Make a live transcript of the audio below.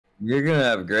You're gonna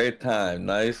have a great time.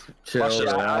 Nice, chill.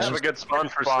 Yeah, I have a round. good spawn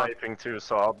for sniping too,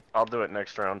 so I'll do it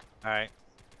next round. Alright.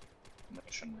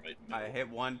 Motion right I middle. hit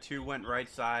one, two went right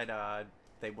side.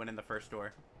 They went in the first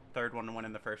door. Third one went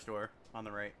in the first door on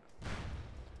the right.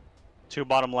 2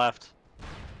 bottom left.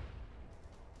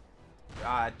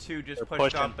 Two just They're pushed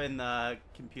pushing. up in the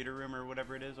computer room or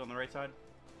whatever it is on the right side.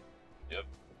 Yep.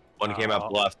 One came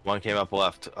up left. One came up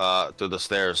left. Through the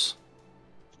stairs.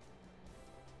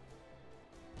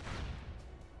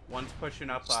 One's pushing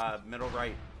up middle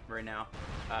right now.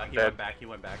 He Dead. went back. He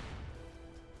went back.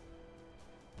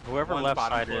 Whoever One's left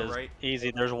bottom side floor is right.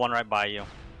 easy. There's one right by you.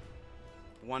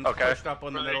 One's Okay. pushed up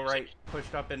on the middle right.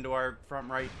 Pushed up into our front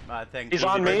right thing. He's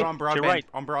on me. On broadband. You're right.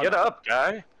 On broadband. Get up,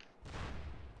 guy.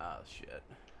 Oh shit.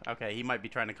 Okay, he might be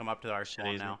trying to come up to our spawn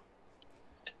easy. now.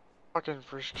 Fucking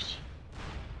frisks.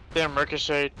 Damn,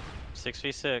 ricochet.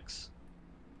 6v6.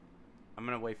 I'm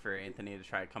gonna wait for Anthony to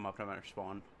try to come up to our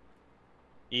spawn.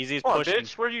 Easy's Come on, pushing.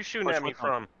 bitch. Where are you shooting Push at me with them.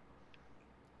 from?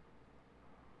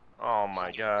 Oh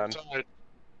my god. Inside.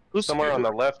 Who's Somewhere on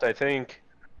the left, I think.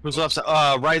 Who's left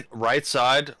side? Right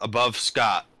side above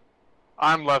Scott.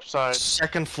 I'm left side.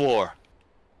 Second floor.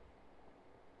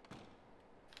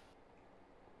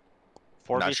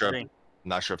 4v3. Not sure.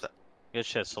 Not sure if that. Good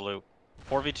shit, salute.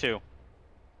 4v2.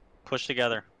 Push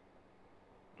together.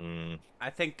 I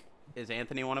think is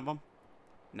Anthony one of them?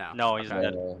 No. No, he's Okay.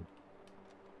 dead.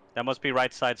 That must be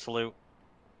right side, salute.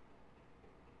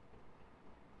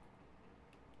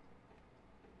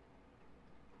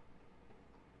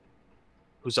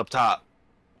 Who's up top?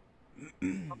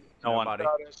 No one. Nobody.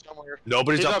 Somewhere.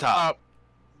 Nobody's He's up top.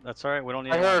 That's alright, we don't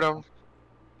need I heard him.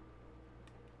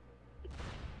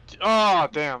 Oh,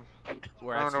 damn.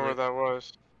 We're I don't know where actually- that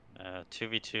was.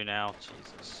 2v2 now.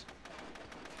 Jesus.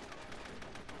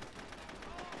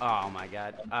 Oh my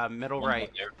god. Middle One right.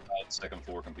 on the air side, second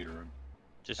floor computer room.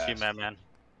 Just you, Pass. madman.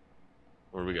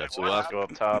 Where do we got? Two Let's left. go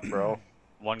up top, bro.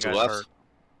 One Two guy's left. hurt.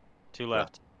 2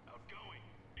 left.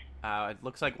 It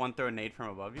looks like one threw a nade from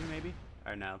above you, maybe?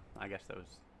 Or no? I guess that was.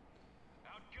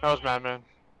 That was Madman.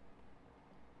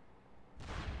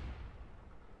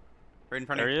 Right in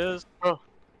front There of he you. is. Oh.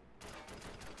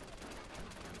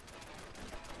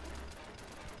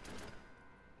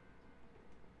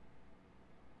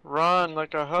 Run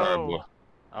like a Alright, hoe. boy.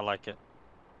 I like it.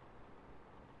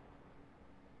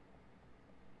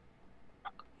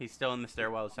 He's still in the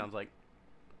stairwell, it sounds like.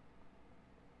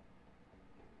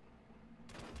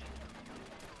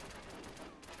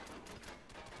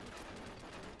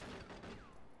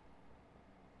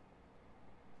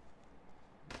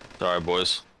 Sorry,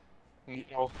 boys.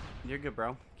 No. You're good,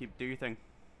 bro. Do your thing.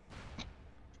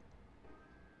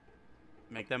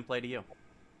 Make them play to you.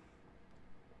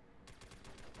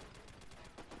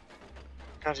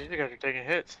 God, these guys are taking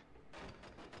hits.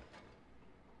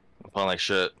 I'm playing like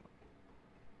shit.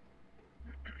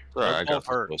 Alright, I They're got both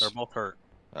hurt. this. They're both hurt.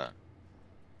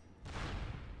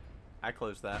 I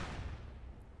closed that.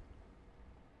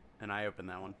 And I opened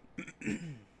that one.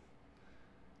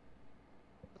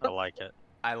 I like it.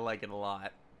 I like it a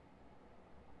lot.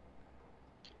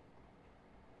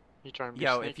 You trying to be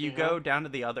Yo, if sneaky, you huh? go down to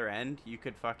the other end, you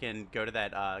could fucking go to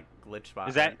that glitch spot.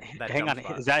 Is that, hang jump on,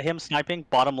 spot. is that him sniping?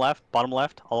 Bottom left, all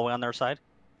the way on their side?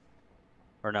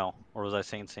 Or no? Or was I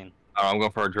seeing scene? Oh, I'm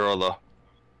going for a girl though.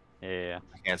 Yeah.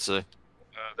 I can't see.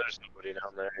 There's nobody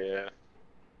down there, yeah.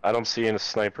 I don't see any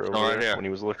sniper over right there here. when he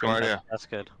was looking. Right here. That's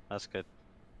good. That's good.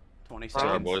 20 Sorry,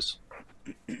 seconds. boys.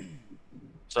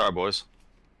 Sorry, boys.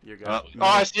 You're good. Oh, Oh,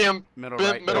 I see him. Middle Mid-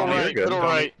 right. middle Don't right, even- middle don't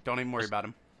right. Don't even worry about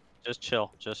him. Just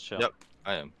chill. Just chill. Yep.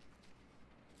 I am.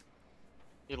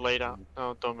 You lay down.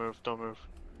 No, don't move. Don't move.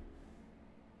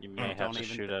 You may have Don't to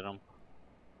even- shoot at him.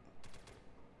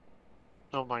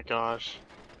 Oh my gosh.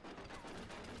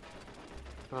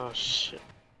 Oh shit.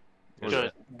 Was Good.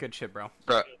 it? Good shit, bro.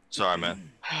 Sorry,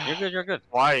 man. You're good. You're good.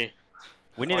 Why?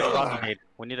 We need a cross nade.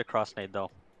 We need a cross nade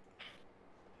though.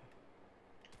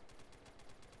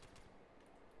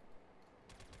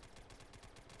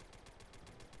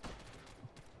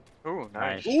 Ooh,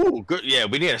 nice. Ooh, good. Yeah,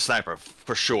 we need a sniper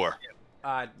for sure.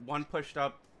 One pushed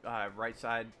up right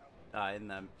side in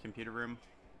the computer room.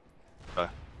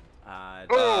 Okay.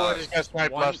 Oh, I just got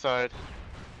sniped one- left side.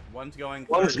 One's going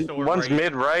One's, third story one's right.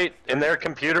 mid right in their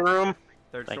computer room.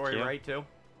 Third Thank story you. right too.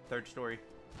 Third story.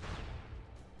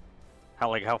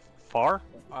 How far?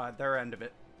 Their end of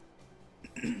it.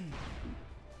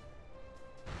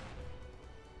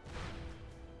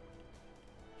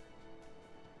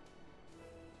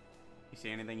 You see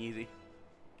anything easy?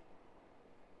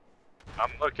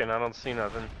 I'm looking, I don't see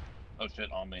nothing. Oh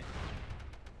shit, on me.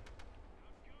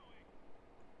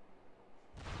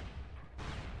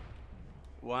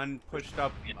 One pushed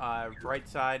up right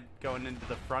side, going into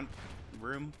the front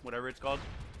room, whatever it's called.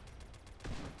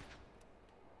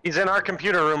 He's in our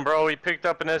computer room, bro. He picked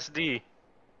up an SD.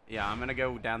 Yeah, I'm gonna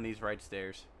go down these right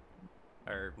stairs.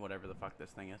 Or whatever the fuck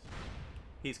this thing is.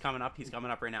 He's coming up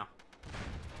right now.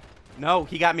 No,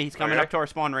 he got me. He's coming up to our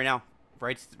spawn right now.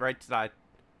 Right side.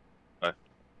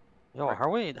 Yo,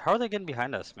 how are they getting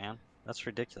behind us, man? That's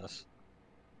ridiculous.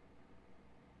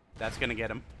 That's gonna get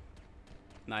him.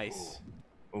 Nice.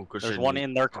 Oh, good There's shit. one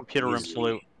in their computer room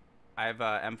salute. I have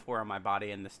M4 on my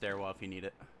body in the stairwell if you need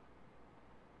it.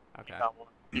 Okay.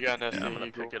 You got an SD. I'm gonna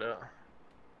pick it up.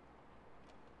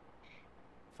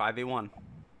 5v1.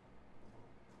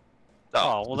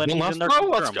 Oh, well then he's in their Let's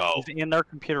computer room. go. He's in their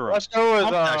computer room. Let's go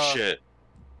with That shit.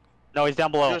 No, he's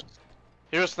down below.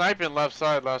 He was sniping left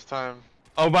side last time.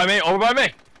 Over by me. Over by me.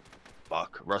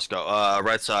 Fuck. Rusco.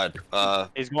 Right side.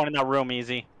 He's going in that room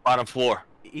easy. Bottom floor.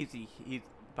 Easy. He's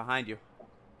behind you.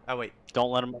 Oh wait.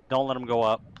 Don't let him go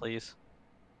up, please.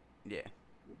 Yeah.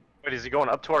 Wait, is he going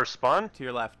up to our spawn? To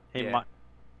your left. He Yeah. might.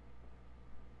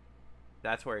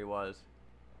 That's where he was.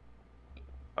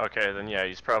 Okay, then yeah,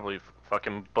 he's probably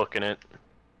fucking booking it.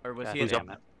 Or was God he at damn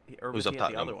the, it. or Who's was he up at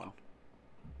the top? other one?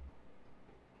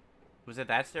 Was it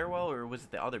that stairwell or was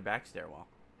it the other back stairwell?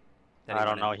 that he I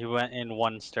don't went know. in? He went in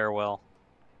one stairwell.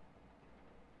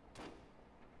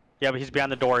 Yeah, but he's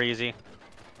behind the door easy.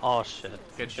 Oh shit.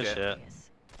 Good shit. Good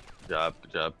job.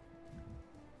 Good job.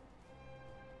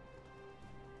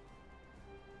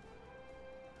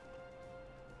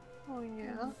 Oh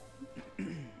yeah.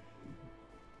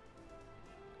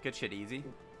 Good shit, easy.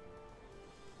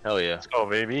 Hell yeah. Let's go,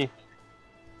 baby.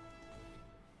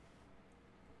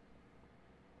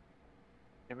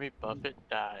 Jimmy Buffett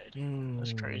died.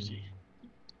 That's crazy.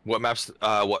 What maps?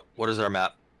 What is their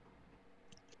map?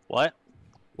 What?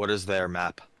 What is their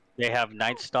map? They have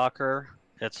NightStalker.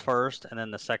 It's first, and then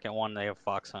the second one they have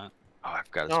Foxhunt. Oh, I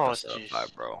forgot to Oh, specify,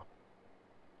 jeez. bro.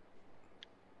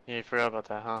 Yeah, you forgot about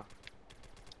that, huh?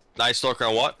 NightStalker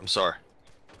on what? I'm sorry.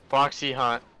 Foxy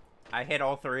Hunt. I hit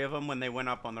all three of them when they went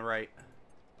up on the right.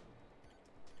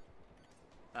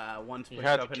 One's You pushed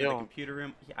had up to into the kill him. computer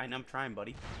room. Yeah, I'm trying,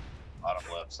 buddy. Bottom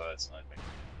left side sniping.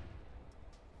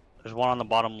 There's one on the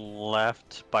bottom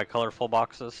left by colorful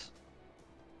boxes.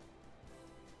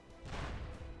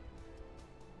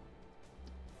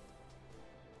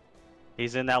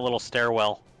 He's in that little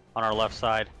stairwell on our left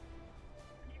side.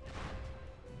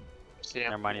 See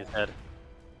Never him. mind, he's dead.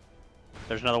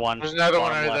 There's another one. There's another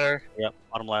one bottom right left. there. Yep,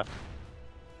 bottom left.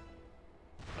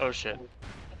 Oh shit.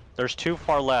 There's two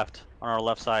far left on our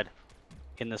left side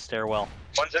in the stairwell.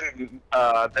 One's in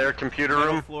their computer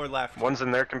Middle room. floor left. One's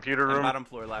in their computer And room. bottom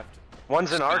floor left.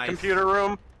 One's in our Nice. computer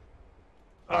room.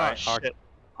 Oh Alright, shit.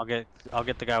 I'll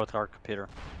get the guy with our computer.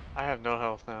 I have no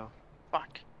health now.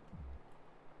 Fuck.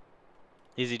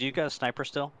 Easy, do you got a sniper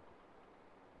still?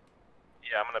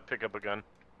 Yeah, I'm gonna pick up a gun.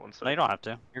 One No, second. you don't have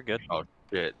to. You're good. Oh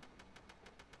shit.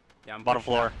 Yeah, I'm Bottom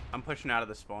pushing floor. out- I'm pushing out of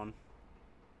the spawn.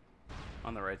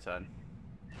 On the right side.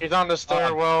 He's on the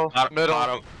stairwell.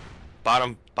 Middle.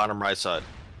 Bottom right side.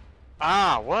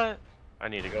 Ah, what? I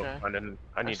need to go Okay. find an.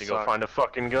 I need That to go sucks. find a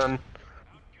fucking gun.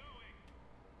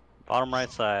 Bottom right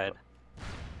side.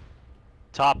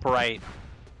 Top right.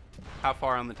 How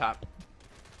far on the top?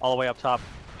 All the way up top.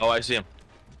 Oh, I see him.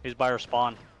 He's by our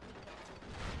spawn.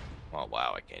 Oh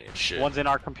wow, I can't even shit. One's in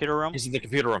our computer room. He's in the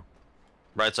computer room.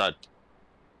 Right side.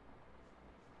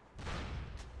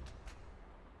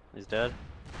 He's dead.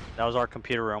 That was our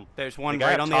computer room. There's one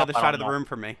guy right up on the top, other I side don't of the know. room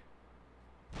from me.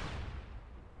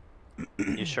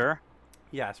 You sure?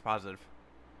 Yeah, it's positive.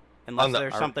 Unless the-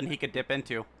 there's something he could dip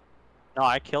into. No,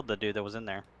 I killed the dude that was in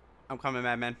there. I'm coming,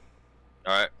 madman.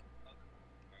 All right.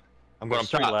 I'm going up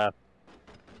There's three top. left.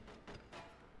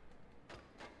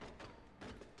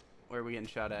 Where are we getting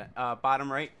shot at?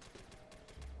 Bottom right.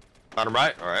 Bottom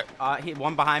right. All right.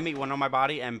 One behind me, one on my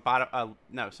body, and bottom.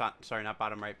 No, sorry, not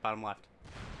bottom right, bottom left.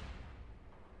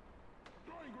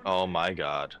 Oh my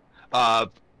god.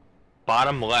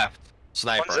 Bottom left One's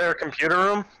sniper. their computer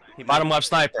room. He Bottom left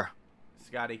sniper.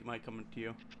 Scotty might come to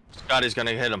you. Scotty's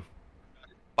gonna hit him.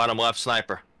 Bottom left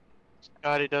sniper.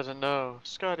 Scotty doesn't know.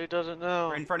 Scotty doesn't know.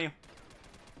 Right in front of you.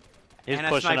 He's and a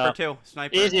pushing sniper up. too.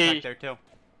 Sniper Easy. back there too.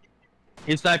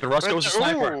 He's sniping. Roscoe's a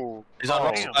sniper. Ooh. He's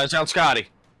on. Damn. He's on Scotty.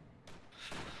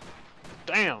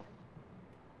 Damn.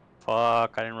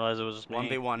 Fuck, I didn't realize it was just me.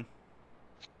 1v1.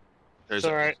 There's It's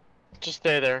alright. Just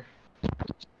stay there.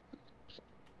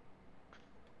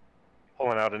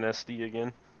 Pulling out an SD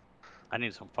again. I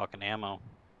need some fucking ammo.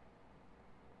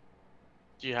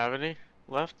 Do you have any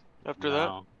left after that?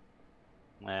 No.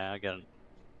 Yeah, I got a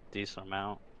decent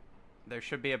amount. There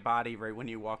should be a body right when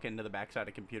you walk into the backside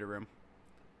of computer room.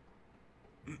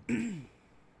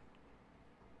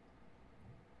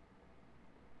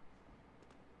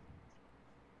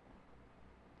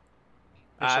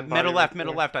 Middle left,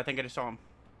 middle left. I think I just saw him.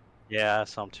 Yeah,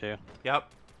 some too. Yep.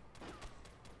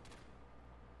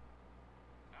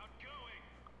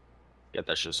 Get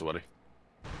that shit, sweaty.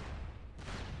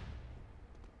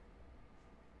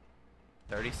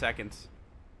 30 seconds.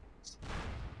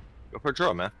 Go for a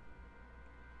draw, man.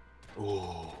 Ooh.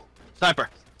 Sniper!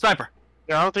 Sniper!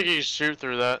 Yeah, I don't think he can shoot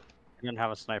through that. He didn't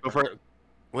have a sniper. Go for it.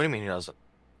 What do you mean he doesn't?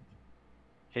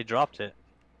 He dropped it.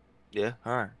 Yeah,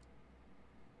 alright.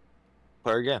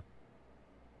 Play again.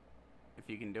 If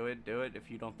you can do it, do it. If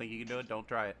you don't think you can do it, don't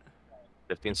try it.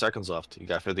 15 seconds left. You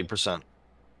got 50%.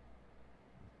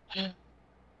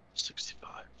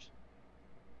 65.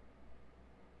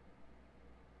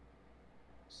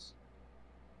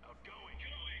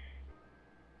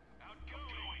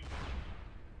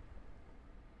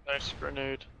 Nice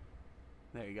grenade.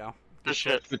 There you go. Good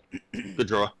shit. Good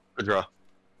draw. Good draw.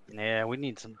 Yeah, we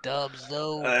need some dubs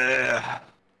though.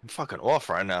 I'm fucking off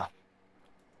right now.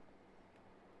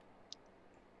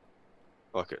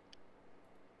 Fuck it.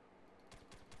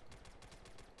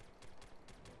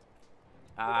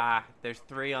 There's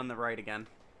 3 on the right again.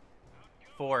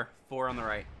 4 on the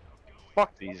right.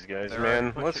 Fuck these guys, They're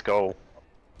man. pushing. Let's go.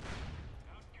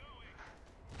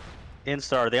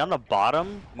 Insta, are they on the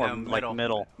bottom or No, like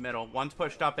middle? Middle. One's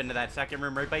pushed up into that second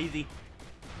room right by Easy.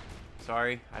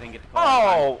 Sorry, I didn't get to call.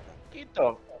 Oh! Get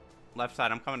the... Left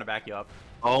side, I'm coming to back you up.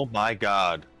 Oh my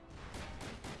god.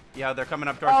 Yeah, they're coming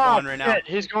up towards spawn right now. Shit,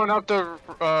 he's going up the,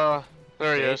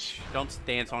 there he is. Bitch, don't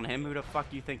dance on him. Who the fuck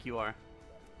you think you are?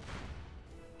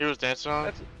 He was dancing on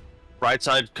it? Right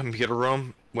side computer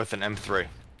room with an M3.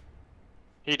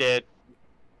 He did.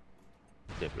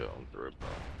 Dip it on through, bro.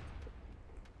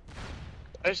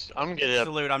 I'm gonna get up.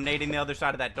 Salute, I'm nading the other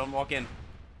side of that. Don't walk in.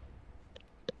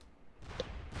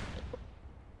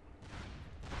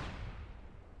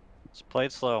 Just play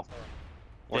it slow.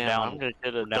 We're Damn, down. I'm gonna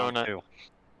get a We're down donut. 2.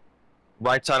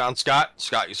 Right side on Scott.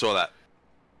 Scott, you saw that.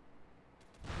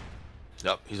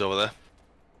 Yep, he's over there.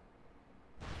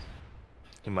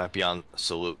 He might be on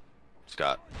salute,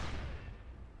 Scott.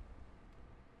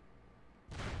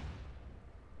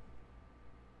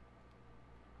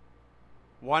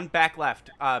 One back left.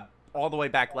 All the way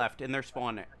back left in their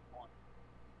spawn.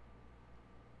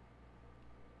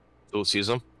 Salute sees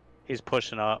him. He's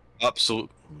pushing up. Up, salute.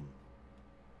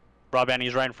 Broadband,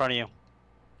 he's right in front of you.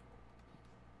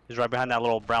 He's right behind that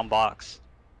little brown box.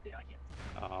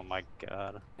 Oh my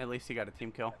god. At least he got a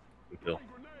team kill. Good kill.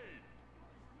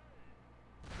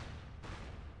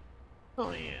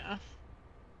 Oh yeah.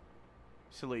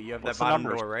 Salute, you have What's that the bottom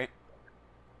numbers? door, right?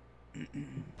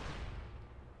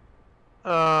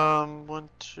 1,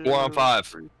 2, 4 on 5.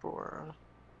 3, 4.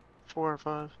 4 and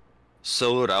 5.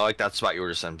 Salute, I like that spot you were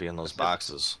just in, being those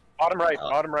boxes. Bottom right,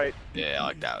 bottom right. Yeah, I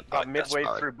like that. I About like that midway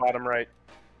spot. through bottom right.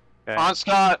 Okay. On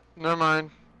Scott. Never mind.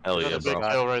 Hell yeah, That's a big bro.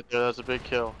 kill right there. That's a big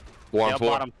kill. 4 Yeah, on 4.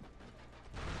 bottom.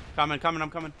 Coming, I'm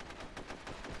coming.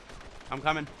 I'm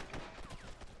coming.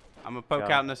 I'm gonna poke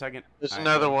Yeah. out in a second. There's Alright.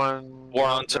 another one. 4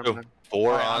 on Never 2. mind.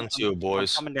 4 Alright, on 2,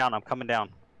 boys. I'm coming down.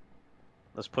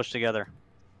 Let's push together.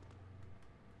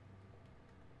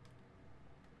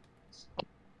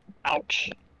 Ouch.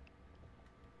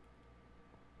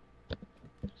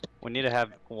 We need to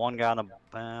have one guy on the.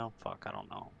 Well, fuck, I don't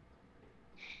know.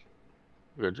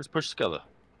 Good, just push together.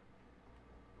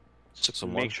 6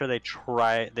 on 1. Make sure they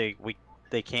try.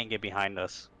 They can't get behind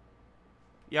us.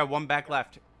 Yeah, one back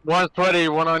left. One sweaty,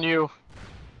 one on you.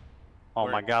 Oh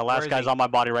Where- my god, where last is guy's he? on my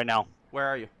body right now. Where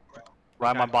are you? Right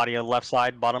on my Okay. body, left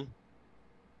side, bottom.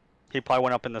 He probably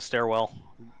went up in the stairwell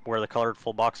where the colored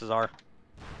full boxes are.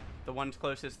 The one's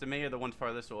closest to me or the one's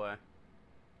farthest away?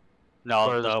 No,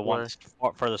 Farthest the away. one's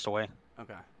furthest away.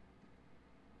 Okay.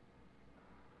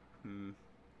 Hmm.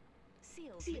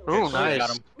 Ooh, Got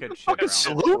nice. him. Good shit, Fucking bro.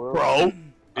 salute, bro.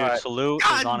 Dude, Alright. salute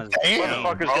is on his damn. game.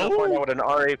 Motherfucker's gonna bro. find out what an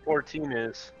RA-14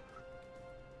 is.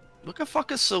 Look at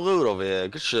fucking salute over here.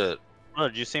 Good shit. Bro,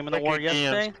 did you see him in the Like war a game.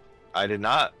 yesterday? I did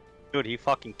not. Dude, he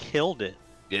fucking killed it.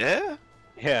 Yeah?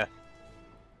 Yeah.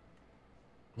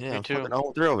 Yeah, Me I'm too. fucking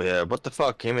 0-3 over here. What the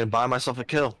fuck? Came in and buy myself a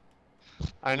kill.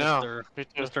 I know. Mr. Me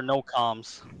too. Mr. No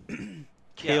Comms.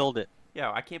 Killed it.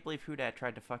 Yo, I can't believe who that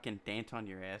tried to fucking dance on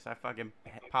your ass. I fucking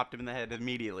popped him in the head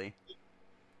immediately.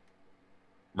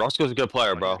 Roscoe's a good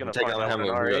player, bro. He's gonna I'm taking find on out him. what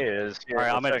an We're RA good. is. Yeah,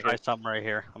 Alright, I'm gonna check try it. something right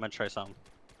here. I'm gonna try something.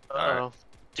 Uh-oh.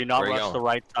 Do not Where you rush going? the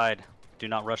right side. Do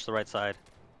not rush the right side.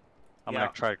 I'm Yeah.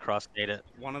 gonna try to cross gate it.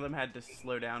 One of them had to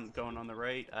slow down going on the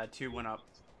right. 2 went up.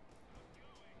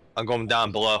 I'm going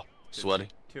down below. Sweaty.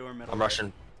 2 are middle. I'm right.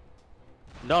 rushing.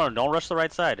 No, don't rush the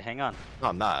right side. Hang on. No,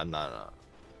 I'm not. I'm not.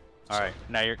 All right,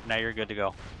 now you're good to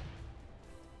go.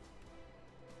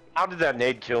 How did that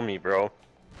nade kill me, bro?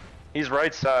 He's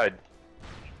right side.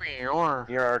 Near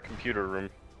our computer room.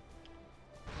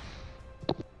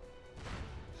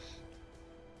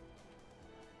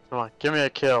 Come on, give me a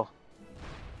kill.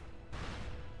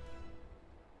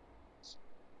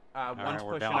 One's right,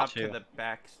 we're pushing down up two. to the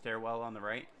back stairwell on the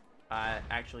right.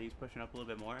 Actually, he's pushing up a little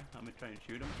bit more. I'm gonna try and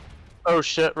shoot him. Oh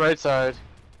shit, right side.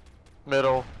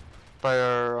 Middle. By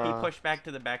our He pushed back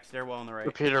to the back stairwell on the right.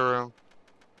 computer room.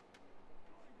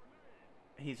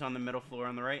 He's on the middle floor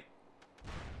on the right.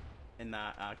 In the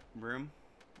room,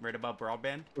 right above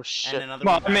broadband. Oh shit. And another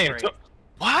one back right.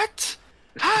 What?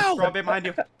 How? Broadband behind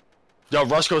you. Yo,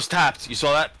 Rusko's tapped. You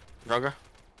saw that, Rugger?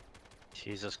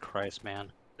 Jesus Christ,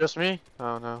 man. Just me?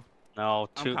 Oh no. No,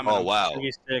 I'm two. coming. Oh wow.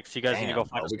 2v6. You guys need to go Damn,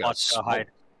 find bro, a we got spot to hide.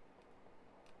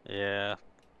 smoked. Yeah.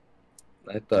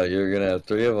 I thought you were gonna have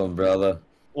 3 of them, brother.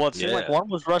 Well, it seemed like Yeah. one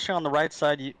was rushing on the right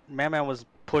side. Man was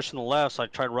pushing the left, so I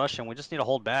tried rushing. We just need to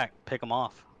hold back, pick them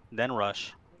off, then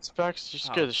rush. Specs, you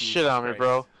Oh, scared the shit Jesus out of me, Christ.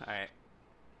 bro. Alright.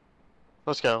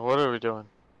 Let's go. What are we doing?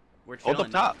 We're Hold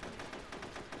chilling. up top.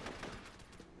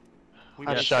 We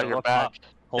I got shot shit. your up top. back.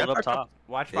 Hold Yeah, up top.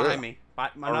 Watch Yeah. behind me.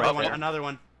 Another right one. there. Another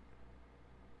one.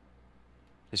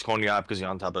 He's calling you out because he's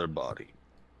on top of their body.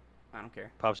 I don't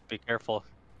care. Pops, be careful.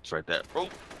 It's right there. Oh,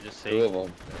 Just 2 see. of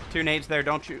them. 2 nades there.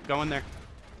 Don't shoot. Go in there.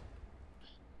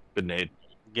 good nade.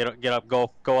 Get up.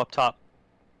 Go up top.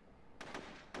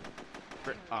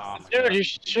 Oh, my Dude, God. you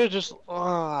should just.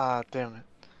 Ah, damn it.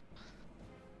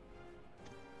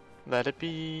 Let it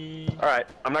be. Alright,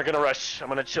 I'm not gonna rush. I'm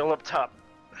gonna chill up top.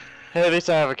 Hey, at least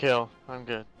I have a kill. I'm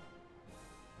good.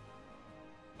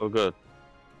 Oh, good.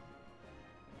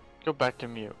 Go back to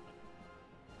mute.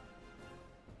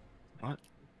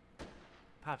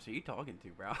 Pops, are you talking to,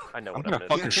 bro? I know I'm what gonna I'm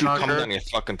fucking shoot coming Knocker. down your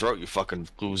fucking throat, you fucking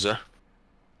loser.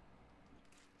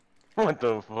 What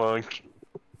the fuck?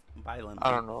 Violent. I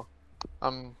don't know.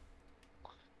 I'm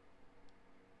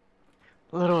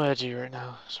a little edgy right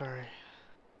now. Sorry.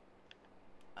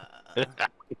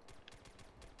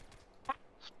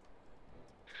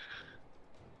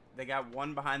 They got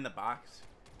one behind the box.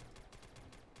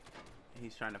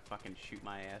 He's trying to fucking shoot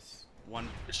my ass. One.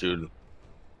 Shooting.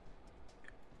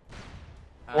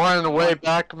 One in the way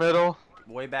back middle.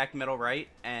 Way back middle right,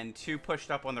 and 2 pushed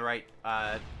up on the right.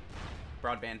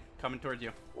 Broadband coming towards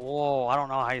you. Whoa, I don't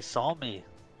know how you saw me.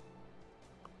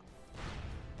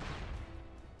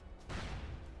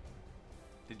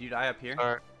 Did you die up here?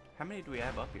 Alright. How many do we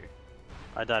have up here?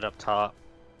 I died up top.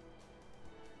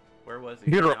 Where was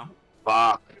he? Hero. Now?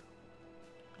 Fuck.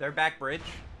 They're back bridge.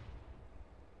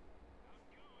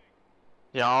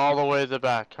 Yeah, all the way to the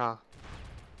back, huh?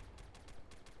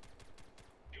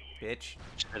 Bitch.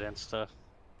 Shit insta.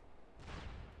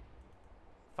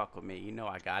 Fuck with me. You know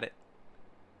I got it.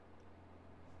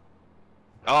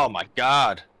 Oh my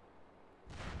god.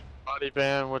 Body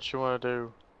band, what you want to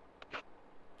do?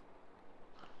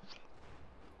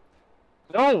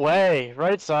 No way!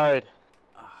 Right side.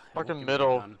 Ugh, it won't give Fucking me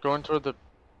middle. none. Going toward the.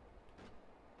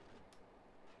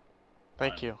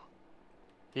 Thank you.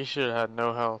 He should have had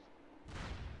no health.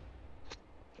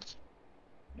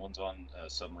 One's on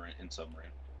submarine, in submarine.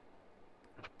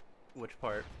 Which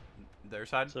part? Their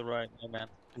side? To the right, oh man.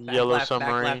 Back Yellow left,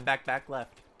 submarine. back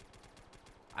left.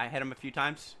 I hit him a few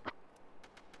times.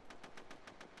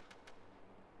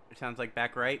 It sounds like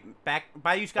back right. Back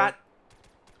by you, Scott.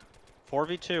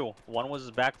 4v2. One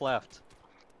was back left.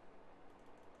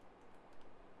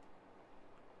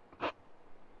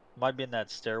 Might be in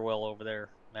that stairwell over there,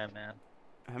 man.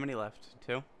 How many left?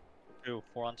 2? 2,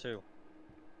 4 on 2.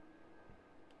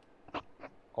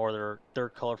 Or they're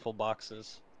colorful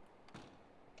boxes.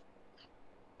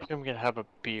 I think I'm gonna have a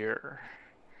beer.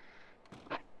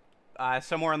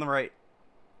 Somewhere on the right.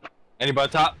 Anybody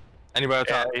up top? Anybody up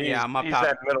top? Yeah, I'm up he's top.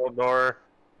 that middle door.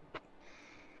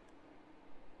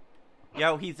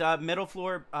 Yo, he's middle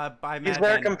floor by He's Madman.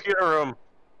 their computer room.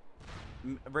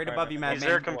 Right above you, Madman. He's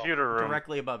their computer room.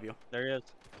 Directly above you. There he is.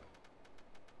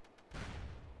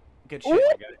 Good shit.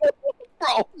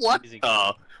 Bro, what Easy.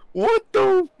 What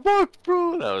the fuck,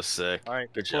 bro? That was sick. All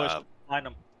right, Good push. job. Find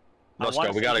him. Let's I go.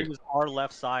 wanna We say gotta. he was our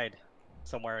left side,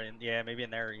 somewhere in maybe in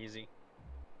there, easy,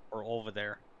 or over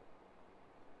there.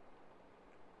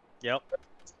 Yep.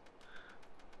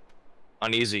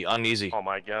 Uneasy. Oh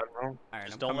my god, bro. All right,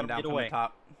 Just I'm don't coming let him down get from away. the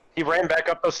top. He ran back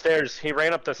up those stairs. He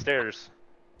ran up the stairs.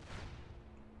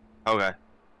 Okay.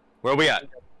 Where we at?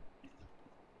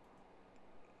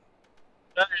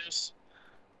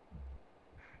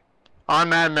 On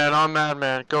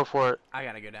Madman, go for it. I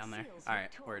gotta go down there. Alright,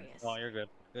 word. Oh, you're good.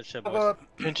 Good shit, boys.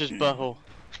 Pinch his butthole.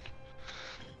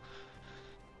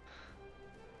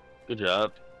 Good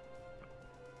job.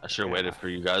 I should have waited for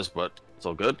you guys, but it's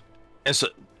all good. It's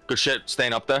good shit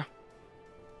staying up there.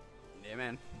 Yeah,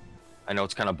 man. I know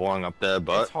it's kind of boring up there,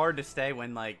 but It's hard to stay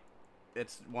when, like,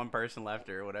 it's one person left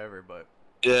or whatever, but...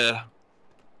 yeah.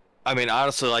 I mean,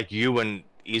 honestly, like, you and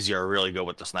Easy are really good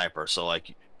with the sniper, so,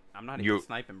 like... I'm not even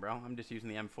sniping, bro. I'm just using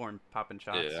the M4 and popping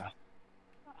shots. Yeah.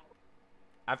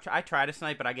 I try to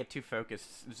snipe, but I get too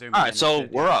focused zooming. Alright, so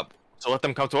we're up. So let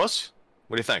them come to us?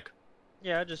 What do you think?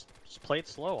 Yeah, just play it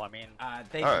slow. I mean,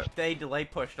 they delay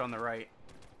pushed on the right.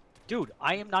 dude,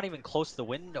 I am not even close to the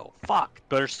window. Fuck.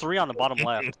 There's 3 on the bottom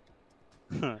left.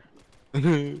 Where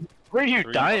are you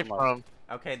Three dying bottom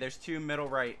from? Okay, there's 2 middle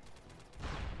right.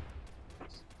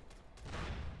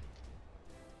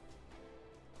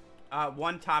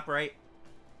 One top right.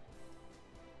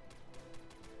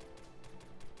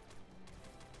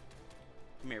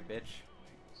 Come here, bitch.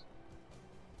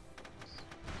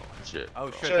 Shit. Oh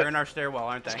shit, Shit. they're in our stairwell,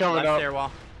 aren't they? It's coming Left up.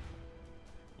 stairwell.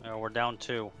 No, we're down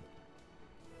 2.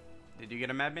 Did you get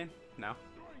a madman? No.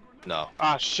 No.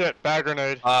 Ah shit, bag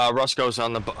grenade. Roscoe's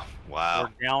on the... Wow.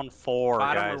 We're down 4,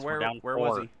 Bottom, guys. or where, we're down where 4.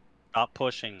 was he? Stop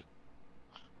pushing.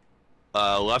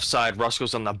 Left side,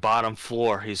 Roscoe's on the bottom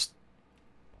floor. He's...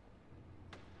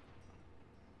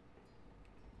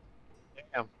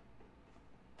 Damn.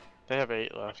 They have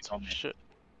 8 left. on me. Shit.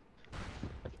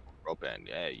 rope in.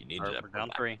 Yeah, you need Alright, that. we're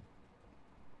down 3.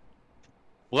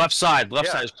 Left side,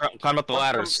 Yeah. climb up the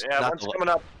ladders. Yeah, Not one's the, coming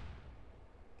up.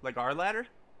 Like our ladder?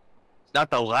 not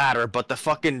the ladder, but the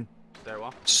fucking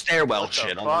Stairwell. stairwell What the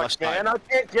shit on the fuck, left side. man? I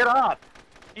can't get up.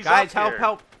 He's Guys, up help, here.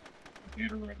 help.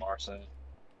 Computer room, our side.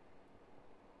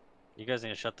 You guys need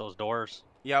to shut those doors.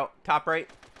 Yo, top right.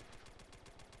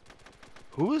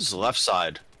 Who is left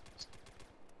side?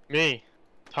 Me.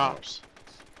 Tops.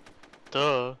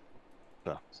 Duh.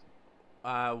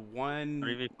 One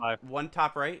 3v5. one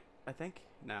top right, I think.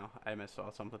 No, I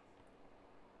missaw something.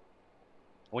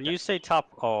 When you say top,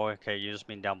 oh, okay, you just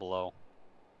mean down below.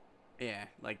 Yeah,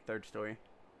 like 3rd story.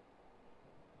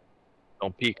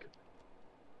 Don't peek.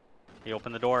 He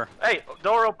opened the door. Hey,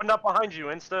 door opened up behind you,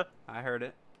 Insta. I heard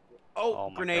it. Oh, Oh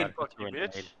my grenade. God. Fuck you, Threw a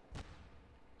bitch. grenade.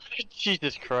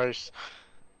 Jesus Christ.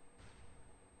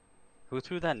 Who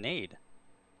threw that nade?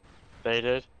 They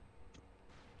did.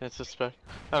 It's a spec.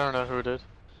 I don't know who did.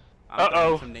 I'm throwing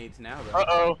Uh-oh. some nades now, though.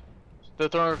 Uh-oh. They're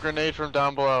throwing a grenade from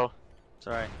down below. It's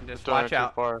alright. Just Throwing it watch too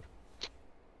out. far.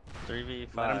 3v5.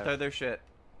 Let them throw their shit.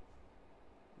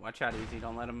 Watch out, Easy.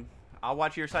 Don't let them. I'll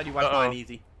watch your side. You watch Uh-oh. mine,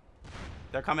 Easy.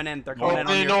 They're coming in. They're coming in Open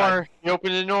on the your door. side. You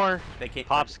open the door. They can't.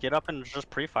 Pops, get up and just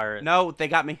pre-fire it. No, they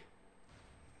got me.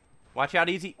 Watch out,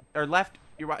 Easy. Or left.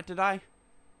 You're right to die.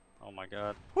 Oh my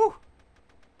God. Whew.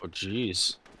 Oh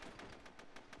jeez.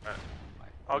 You guys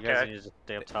Okay. need to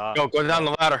stay up top. Go down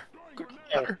the ladder.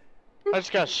 I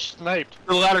just got sniped.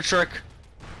 Do the ladder trick.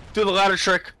 Do the ladder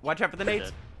trick. Watch out for the They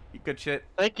nades. did. Good shit.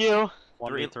 Thank you.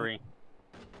 1v3.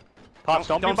 Pops,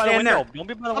 Don't don't be by the stand there. window. Don't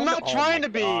be by the I'm window. not Oh trying my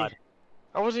to be. God.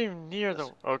 I wasn't even near the.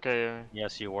 Okay.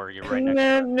 Yes, you were. You're right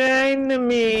next to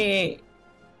it.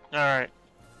 Alright.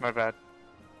 My bad.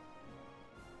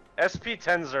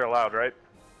 SP10s are allowed, right?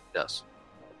 Yes.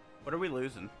 What are we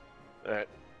losing? Alright.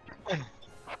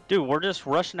 Dude, we're just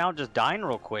rushing out, just dying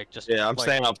real quick. Just Yeah, I'm like,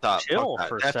 staying up top. chill Fuck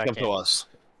for a that. They have to come second. to us.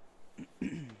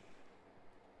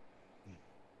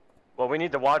 Well, we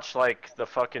need to watch, like, the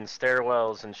fucking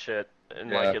stairwells and shit. And,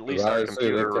 Yeah, like, at least our honestly,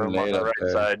 computer they can room on nade the up right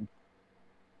there. side.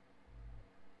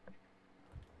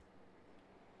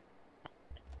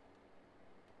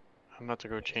 I'm about to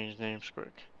go change names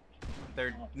quick.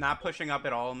 They're not pushing up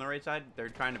at all on the right side. They're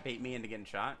trying to bait me into getting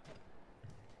shot.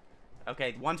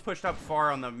 Okay, one's pushed up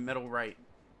far on the middle right.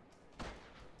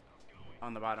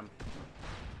 On the bottom.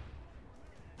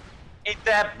 Eat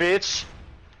that, bitch!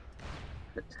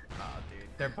 Oh, dude.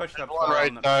 They're pushed up Middle far Right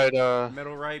on the side,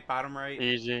 middle right, bottom right.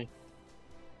 easy.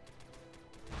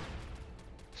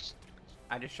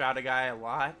 I just shot a guy a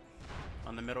lot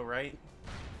on the middle right,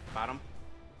 bottom.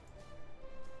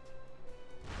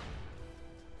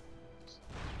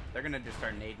 They're gonna just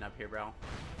start nading up here, bro.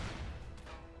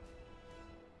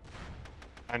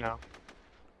 I know.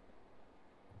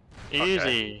 Okay.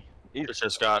 Easy. It's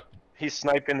just got. He's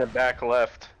sniping the back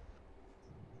left.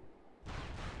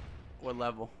 What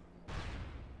level?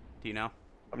 Do you know?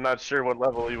 I'm not sure what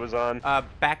level he was on.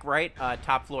 Back right,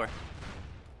 top floor.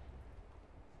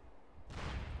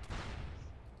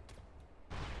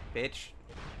 Bitch.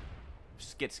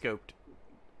 Just get scoped.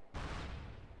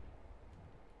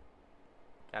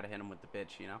 Gotta hit him with the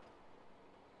bitch, you know?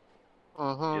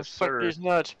 Yes, Suck sir. these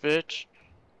nuts, bitch.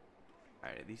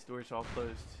 Alright, these doors all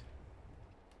closed.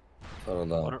 Settle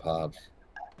down, Pops.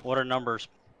 What are numbers?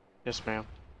 Yes, ma'am.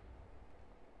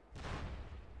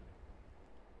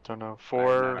 Don't know. I have no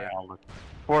 4, idea.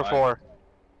 4, 4.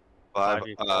 5,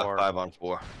 5v4. 5 on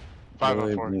 4. 5 No,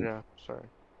 on 4. you- Yeah, sorry.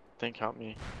 Think help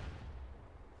me.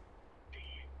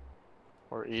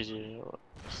 Or easy.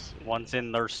 Let's see. One's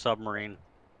in their submarine.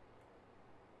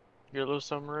 Your little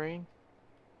submarine.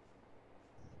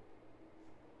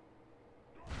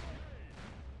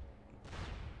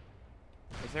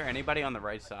 Is there anybody on the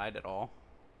right side at all?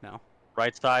 No.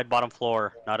 Right side, bottom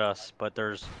floor. Not us, but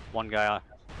there's one guy.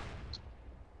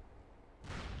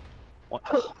 Oh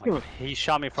my God. He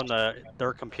shot me from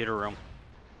their computer room.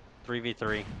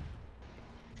 3v3.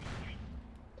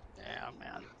 Yeah,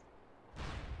 man.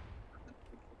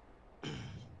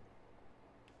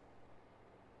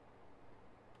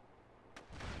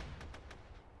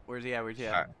 Where's he at? Where's he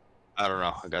at? Alright. I don't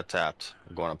know. I got tapped.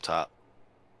 I'm going up top.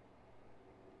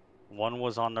 One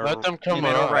was on their. Let them come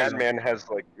middle up. right. Madman has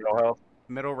like no health.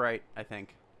 Middle right, I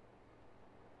think.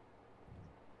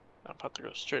 I'm about to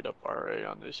go straight up RA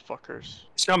on these fuckers.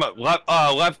 He's coming up.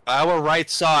 Left, our right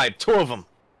side. 2 of them.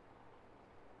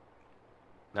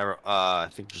 Never. I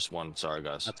think just one. Sorry,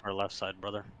 guys. That's our left side,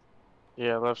 brother.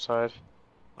 Yeah, left side.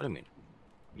 What do you mean?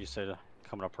 You said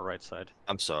coming up our right side.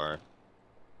 I'm sorry.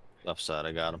 Left side.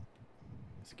 I got him.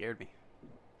 Scared me.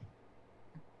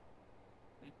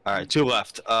 All right, 2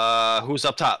 left. Who's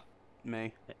up top?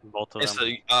 Me. Both of It's them.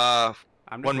 the,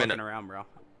 I'm just 1 looking minute. around, bro.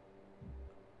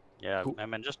 Yeah, Who- I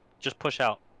mean, just push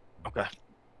out. Okay.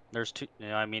 There's 2.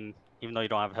 Yeah, I mean, even though you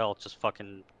don't have health, just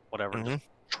fucking whatever. Mhm. Just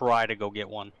try to go get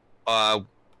one.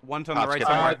 One's on the Pops, right get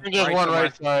side. the I think there's one somewhere.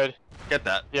 right side. get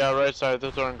that. Yeah, right side. They're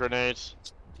throwing grenades.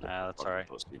 Nah, that's Fucking alright.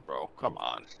 pussy, bro. Come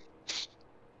on.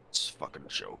 It's a fucking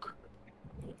joke.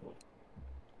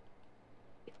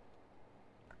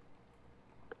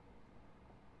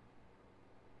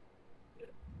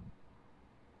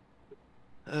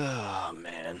 Oh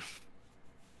man.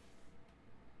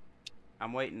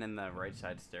 I'm waiting in the right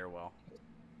side stairwell.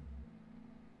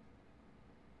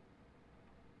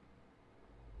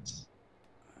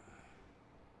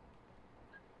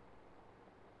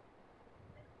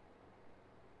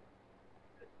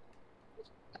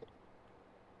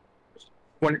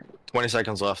 Twenty 20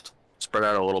 seconds left. Spread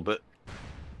out a little bit.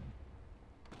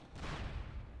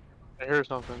 I hear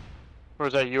something. Or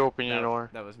is that you opening your door?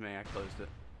 That was me. I closed it.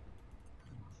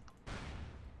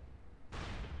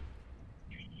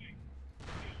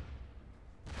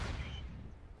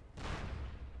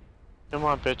 Come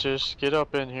on, bitches. Get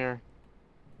up in here.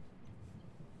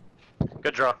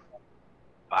 Good draw.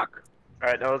 Fuck. All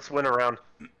right, now let's win a round.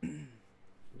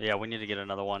 Yeah, we need to get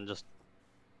another one. Just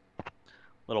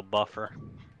little buffer.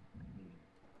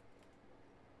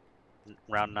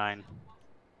 Round 9.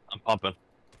 I'm pumping.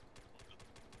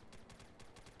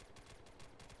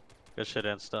 Good shit,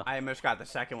 Insta. I almost got the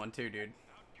second one too, dude.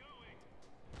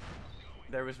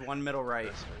 There was one middle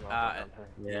right.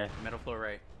 Yeah. Middle floor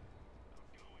right.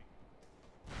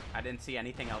 I didn't see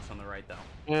anything else on the right though.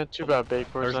 Yeah, too bad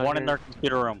Bakemore's There's not one in here. their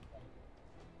computer room.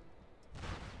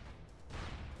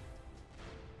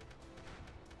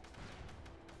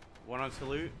 One on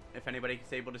salute, if anybody's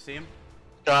able to see him.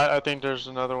 I think there's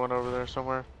another one over there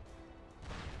somewhere.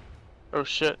 Oh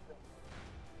shit.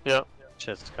 Yep.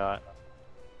 Shit, Scott.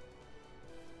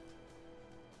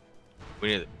 We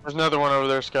need it. There's another one over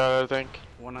there, Scott, I think.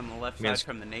 One on the left Me and side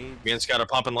from the nades. Me and Scott are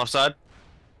pumping left side.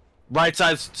 Right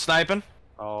side sniping.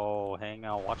 Oh, hang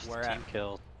on. Watch Where the at? team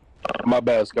kills. My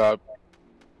bad, Scott.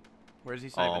 Where's he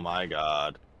sniping? Oh my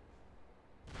god.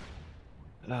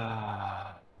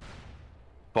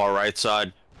 Far right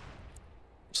side.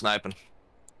 Sniping.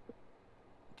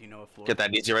 Do you know what floor? Get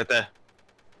that easy right there.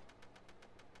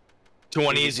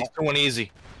 2-1 easy. 2-1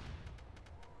 easy.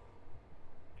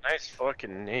 Nice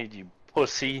fucking nade, you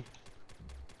pussy.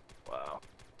 Wow.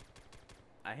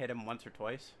 I hit him once or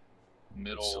twice.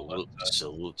 Middle. Salute. left side.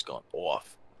 Salute's gone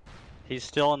off. He's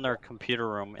still in their computer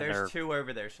room. In their... There's 2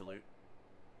 over there, salute.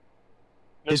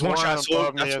 He's There's one shot, above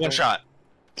Salute. me, That's I one think.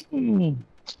 shot.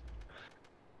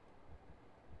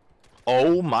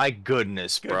 Oh my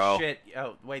goodness, Good bro. shit.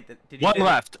 Oh, wait. Did he One say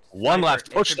left. One sniper? left.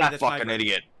 It Push should be that the fucking sniper.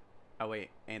 idiot. Oh, wait.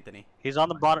 Anthony. He's on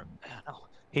the bottom. No.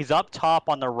 He's up top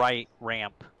on the right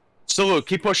ramp. Salute.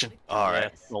 Keep pushing. All right.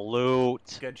 Yeah,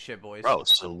 salute. Good shit, boys. Bro,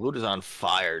 Salute is on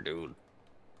fire, dude.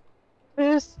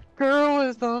 This girl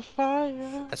is on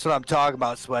fire. That's what I'm talking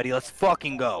about, Sweaty. Let's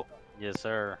fucking go. Yes,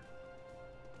 sir.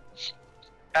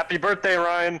 Happy birthday,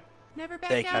 Ryan. Never back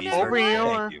Thank down, you. never Over run.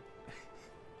 here. Thank you.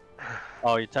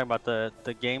 Oh, you're talking about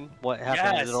the game? What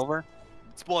happened? Is Yes. it over?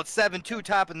 Well, it's 7-2,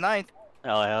 top of 9th.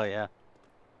 Oh hell yeah.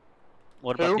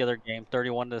 What about Who? the other game?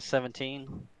 31 to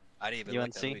 17. I didn't even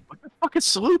look that UNC? way. Fucking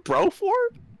salute, bro, for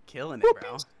it. Killing it,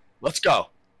 bro. Let's go.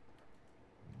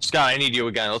 Scott, I need you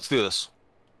again. Let's do this.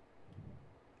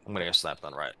 I'm gonna get snapped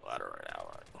on right ladder right now.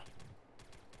 Right.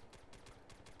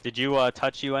 Did you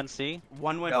touch UNC?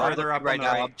 One went No, I'm further looking up right on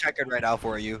the now. right. I'm checking right now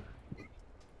for you.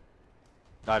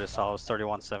 I just saw it was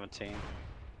 31-17.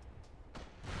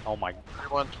 Oh my.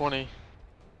 120.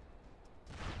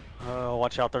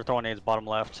 Watch out, they're throwing nades bottom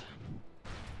left.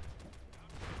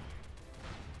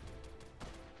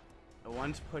 The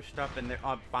one's pushed up and they're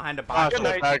behind a Ah, box.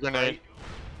 shit, bad grenade.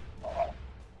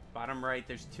 Bottom right,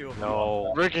 there's 2 of them.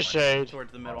 No. Ricocheted.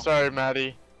 Towards the middle. Sorry,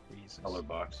 Maddie. Jesus. Color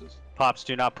boxes. Pops,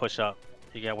 do not push up.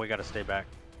 We gotta stay back.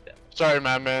 Sorry,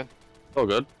 Madman. Oh,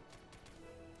 good.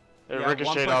 It Yeah, one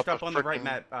ricocheted pushed off up the on the right,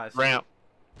 frickin' Matt. ramp.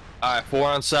 All right, 4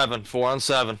 on 7. 4 on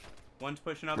 7. One's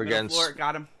pushing up We're middle getting floor.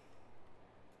 Got him.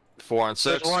 4 on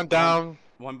 6. There's one down,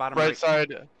 One bottom right right.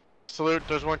 side. Salute,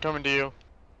 there's one coming to you.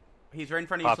 He's right in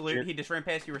front of you, Pop, Salute. you're- He just ran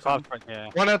past you or Pops, something. yeah.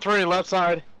 1 at 3, left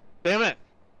side. Damn it.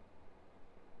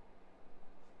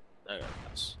 There it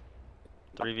is.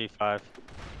 3v5.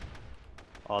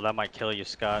 Oh, that might kill you,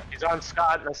 Scott. He's on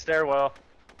Scott in the stairwell.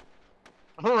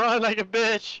 Run like a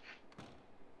bitch.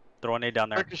 Throw a nade down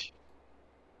there.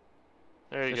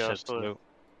 There you Good go, shit, Salute. Salute.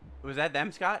 Was that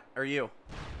them, Scott? Or you?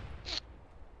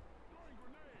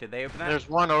 Did they open that? There's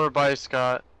one over by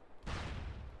Scott.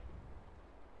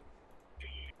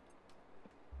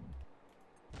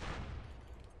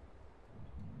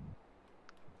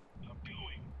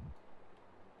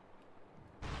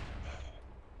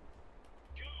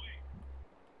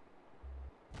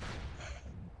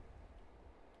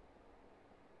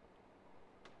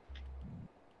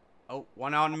 Oh,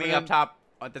 one on me Coming up in. top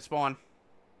at the spawn.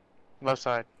 Left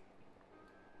side.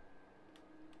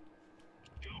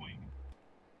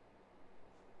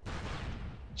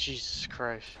 Jesus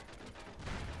Christ.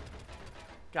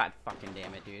 God fucking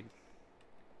damn it, dude.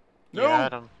 You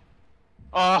had him.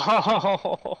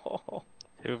 Oh.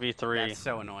 2v3. That's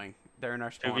so annoying. They're in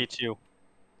our spawn. 2v2.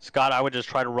 Scott, I would just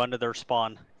try to run to their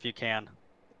spawn if you can.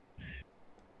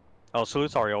 Oh,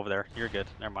 Salute's already over there. You're good.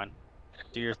 Never mind.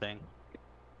 Do your thing.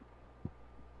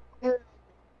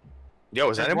 Yo,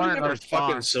 is There's anybody one in gonna our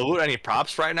fucking spawn. salute any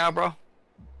props right now, bro?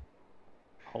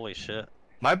 Holy shit.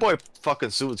 My boy fucking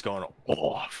Salute's going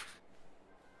off.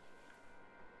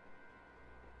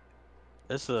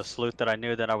 This is a Salute that I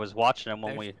knew that I was watching him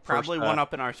when There's we probably first, one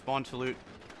up in our spawn, Salute.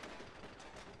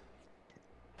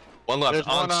 One left There's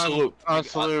on one Salute. on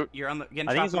Salute. You're on the getting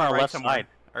I think shot he's from on our our right left somewhere. side.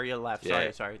 Or your left.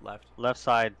 Yeah. Sorry, left. left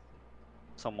side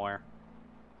somewhere.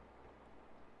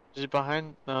 Is he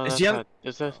behind? No, Is that's he on- not.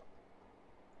 Is this?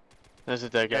 This is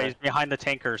that Yeah, guy. he's behind the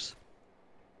tankers.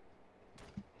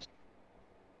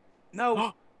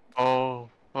 No. Oh. Oh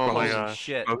Bro, my Holy gosh.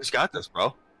 shit. Bro, who's got this,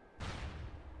 bro?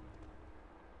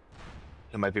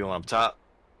 There might be one up top.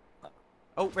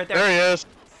 Oh, right there. There he is.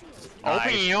 Nice,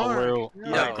 Open your. Salute.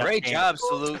 Yeah, that great game. job,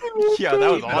 Salute. Yeah,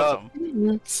 that was Keep it up.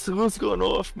 awesome. Salute's going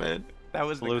off, man. That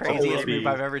was the Salute's craziest OP. move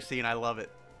I've ever seen. I love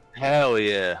it. Hell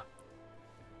yeah.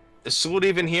 Is Salute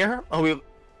even here? Oh, we. You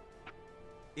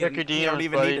Check your don't DMs,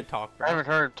 even buddy. need to talk, I bro. haven't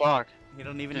heard him talk. You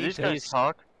don't even Did need these to. guys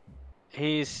talk?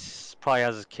 He's probably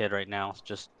has his kid right now.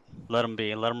 Just let him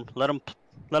be. Let him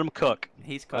cook.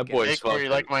 He's My cooking. boy- Hey, Corey, you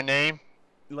like my name?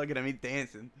 Look at him. He's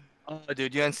dancing. Oh,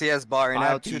 dude, UNC has ball right now,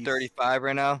 5 piece. 235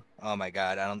 right now. Oh my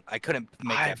god, I couldn't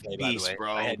make that 5 play, by the piece, way.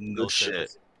 bro. I had no Good shit.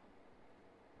 service.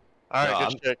 Alright, No,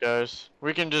 good shit, guys.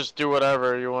 We can just do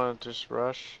whatever. You want to just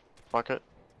rush? Fuck it.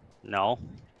 No.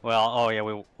 Well, oh yeah.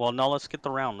 Well, no. Let's get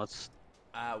the round. Let's.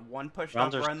 One pushed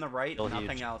Rounds up are on the right, still nothing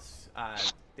huge. else.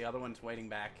 The other one's waiting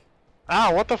back.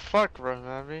 Ah, what the fuck, bro,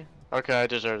 Abby? Okay, I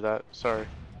deserve that. Sorry.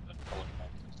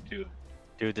 Two.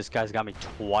 Dude, this guy's got me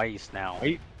twice now.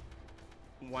 Wait.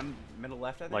 One middle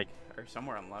left, I think, Like- or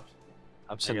somewhere on left.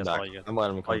 I'm sitting guess back. all you- I'm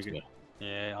letting him all come you to me.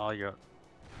 Yeah, all your.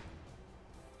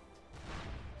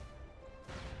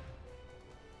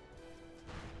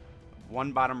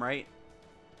 One bottom right,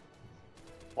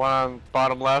 One on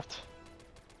bottom left.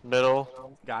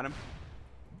 Middle. got him.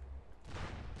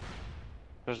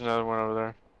 There's another one over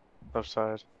there. Left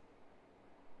side.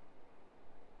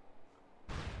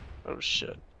 Oh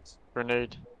shit.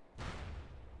 Grenade.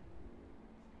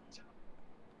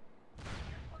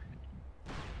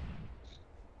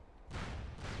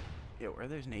 Yeah, where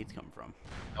those nades come from?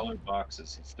 Color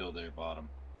boxes. He's still there, bottom.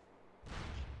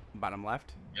 Bottom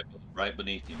left. Yep, right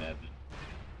beneath you, Madman.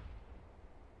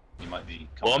 He might be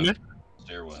Well, coming man. up the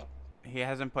stairwell. He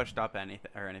hasn't pushed up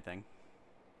anything.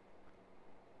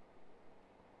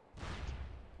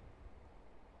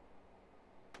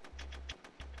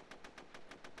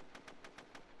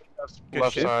 Good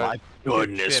left shit. side.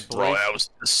 Goodness, shit, bro, boys. that was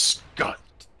disgusting.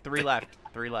 3 left.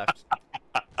 3 left.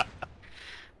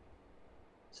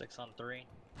 6 on 3.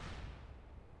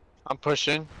 I'm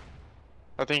pushing.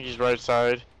 I think he's right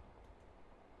side.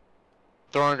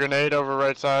 Throwing a grenade over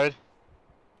right side.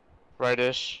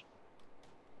 Right-ish.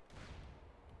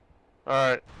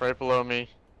 Alright, right below me.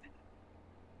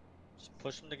 Just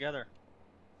push them together.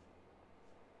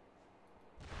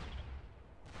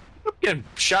 I'm getting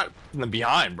shot from the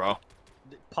behind, bro.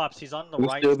 Pops, he's on the He's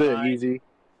right still there, side. easy.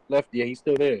 Left, yeah, he's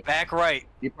still there. Back right.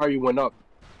 He probably went up.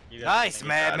 You guys Nice, are gonna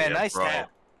man, outta man. here, Nice bro.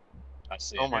 tap. I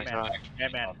see Oh it. my man. god.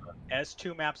 Get- Man,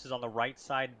 S2 maps is on the right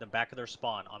side, the back of their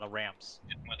spawn, on the ramps.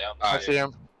 It went down the I stairs. see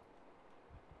him.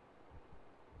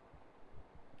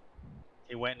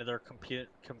 He went into their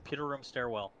computer room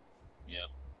stairwell. Yeah.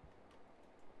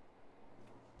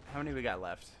 How many we got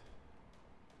left?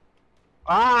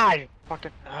 I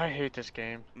hate this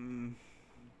game. Mm,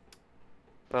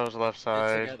 That was left Get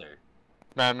side. together.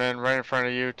 Madman, right in front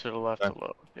of you to the left a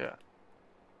little. Yeah.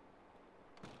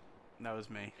 that was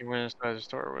me. He went inside the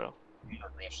store wheel. I'm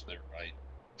gonna rush their right.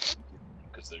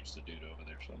 Because there's the dude over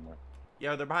there somewhere.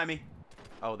 Yo, they're behind me.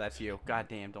 Oh, that's you. God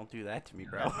damn, don't do that to me,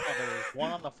 bro. Oh, there's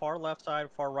one on the far left side,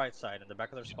 far right side, in the back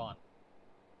of their spawn.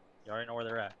 You already know where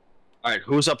they're at. All right,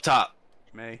 who's up top?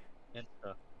 Me.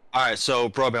 Insta. All right, so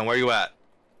Broban, where you at?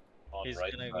 On He's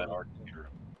right gonna side go- our computer.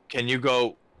 Can you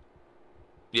go?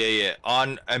 Yeah.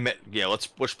 On, yeah. Let's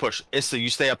push. Insta, you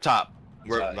stay up top.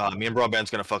 We're me and Broban's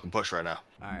gonna fucking push right now.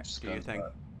 Alright, do your thing.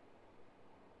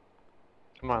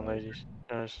 Come on, ladies.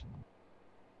 Guys.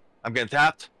 I'm getting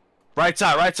tapped. Right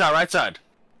side, right side, right side.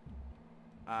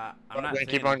 I'm not Keep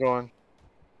seeing on going.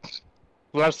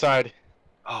 Left side.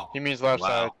 Oh, He means left wow.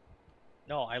 side.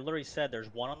 No, I literally said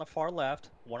there's one on the far left,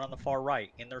 one on the far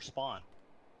right, in their spawn.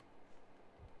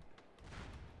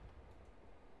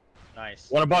 Nice.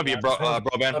 One above you,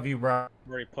 Broban. Love you, bro.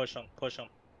 Already push him, push him.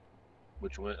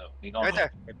 Which way? Oh, he Right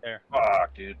there. Right there.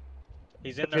 Fuck, dude.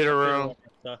 He's in Computer their room.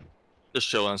 Just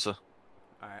chill, Insta.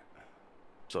 Alright.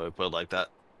 So we put it like that.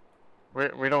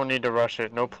 We don't need to rush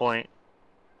it. No point.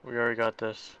 We already got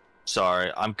this.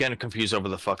 Sorry, I'm getting confused over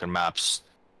the fucking maps.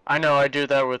 I know. I do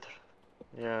that with.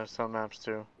 Yeah, some maps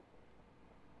too.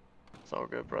 It's all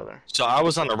good, brother. So I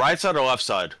was on the right side or left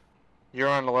side? You're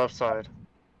on the left side.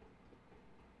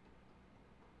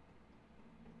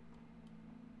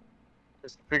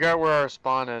 Just figure out where our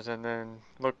spawn is and then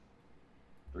look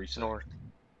 3 seconds. north.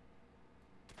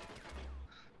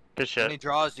 Good How many shit.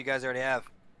 draws do you guys already have?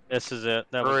 This is it.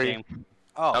 That was 3. game.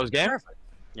 Oh, That was game? perfect.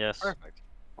 Yes. Perfect.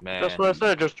 Man. That's what I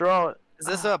said. Just draw it. Is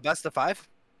this a best of 5?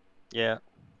 Yeah.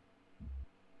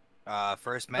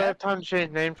 First Do I have map? time to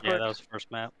change names Yeah, quick? that was the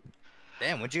first map.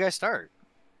 Damn, when'd you guys start?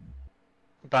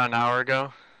 About an hour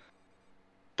ago.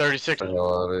 36. Get the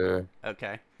hell out of here.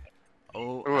 Okay.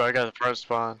 Oh, Ooh, I got the first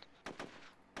spawn.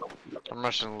 I'm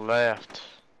rushing left.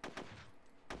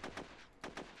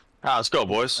 Ah, let's go,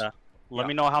 boys. Let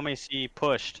me know how many he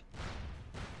pushed.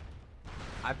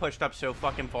 I pushed up so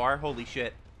fucking far. Holy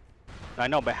shit. I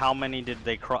know, but how many did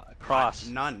they cross?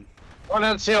 None. One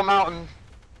on Seal Mountain.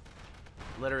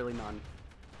 Literally none.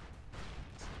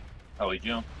 Oh, he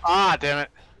jumped. Ah, damn it.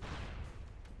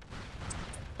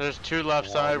 There's 2 left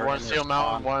Yeah, side, we're 1 in Seal this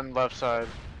Mountain, spawn. 1 left side.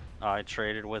 I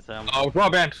traded with them. Oh,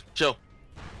 Broban, chill.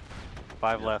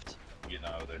 5 left. Getting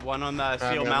out of there. One on the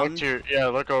Seal Madman, Mountain. look to, yeah,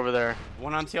 look over there.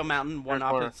 One on Seal Mountain. One Right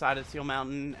corner. opposite side of Seal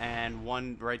Mountain, and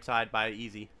one right side by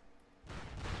Easy.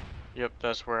 Yep,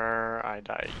 that's where I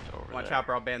died over Watch there. out,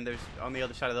 Broadband. There's on the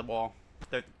other side of the wall.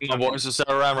 They're My boys, let's set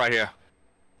around right here.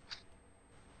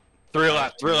 3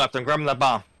 left, 3 left. I'm grabbing that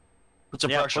bomb. Put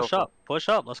some Yeah, pressure. push up. Push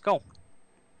up. Let's go.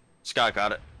 Scott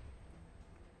got it.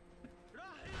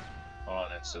 Oh,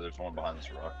 and so there's one behind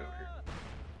this rock over here.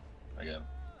 I got him.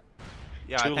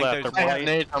 Yeah, 2 I think left. there's. They're I have probably,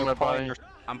 nades on they're my probably body. your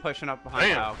I'm pushing up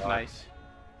behind. Damn. Oh, nice.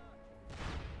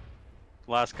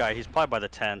 last guy. He's probably by the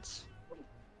tents.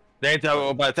 They ain't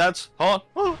that by the tats? Hold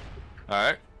on.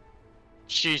 Alright.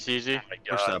 Jeez, easy. Oh my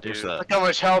Push god, that, push dude. that. Look how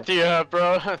much health you have,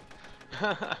 bro.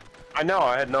 I know,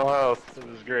 I had no health. It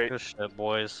was great. Good shit,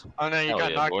 boys. Oh no, you Hell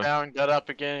got yeah, knocked boy. down, got up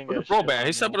again. Look got at Broban,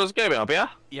 he stepping his game up, yeah?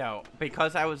 Yo,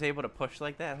 because I was able to push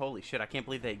like that, holy shit, I can't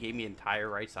believe they gave me entire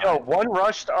right side. Yo, one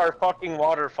rushed our fucking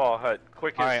waterfall hut.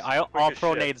 Quickest. Alright, I'll quickest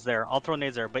throw shit. nades there. I'll throw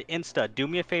nades there. But Insta, do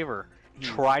me a favor. Hmm.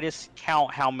 Try to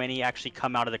count how many actually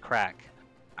come out of the crack.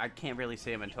 I can't really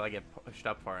see them until I get pushed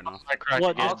up far enough. I cracked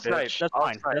Well, again, I'll snipe. bitch. That's I'll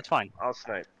fine. snipe. That's fine. I'll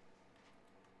snipe.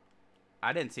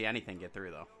 I didn't see anything get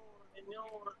through though.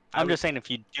 I'm just saying if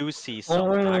you do see I some.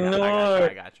 got you.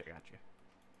 I got you.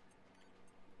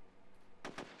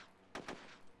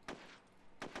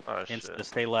 Oh shit. Insta,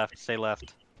 stay left. Stay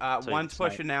left. you One's can snipe.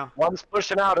 pushing now. One's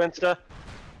pushing out, Insta.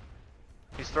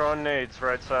 He's throwing nades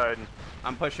right side.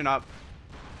 I'm pushing up.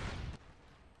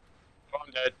 Oh,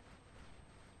 I'm dead.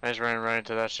 I just ran right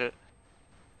into that shit.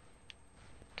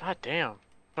 God damn.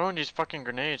 Throwing these fucking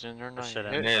grenades and they're not Shit,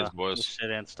 hitting. Nades, Insta. boys. Shit,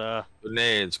 Insta. Good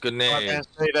nades. Good Oh, I nades. can't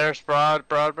stay there,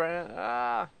 broadband.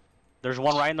 Ah. There's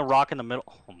one right in the rock in the middle.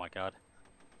 Oh my god.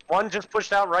 One just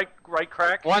pushed out right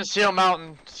crack. One Seal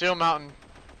Mountain. Seal Mountain.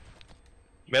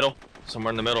 Middle.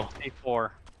 Somewhere in the middle. A4.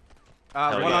 One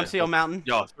yeah. on Seal Mountain.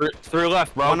 Yo, three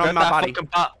left, bro. One on Grab my that body. fucking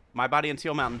pop. My body and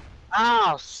Seal Mountain.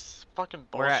 Ah, fucking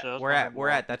We're bullshit. at. That's We're my at. We're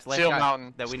ball. at. That's last Seal guy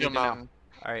Mountain. that we Seal need to know. Mountain.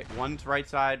 All right. One's right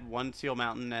side. One Seal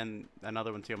Mountain, and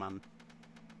another one Seal Mountain.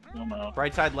 I'm out.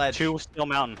 Right side ledge. 2 Steel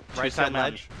Mountain. Right side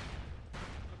ledge.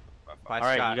 By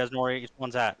Alright, Scott. you guys know where each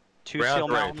one's at. 2 Round Steel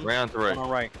three. Mountain. Round three. One on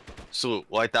right. Salute.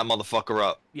 Light that motherfucker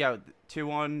up. Yeah. 2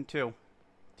 on 2.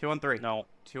 2 on 3. No.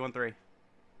 2 on 3.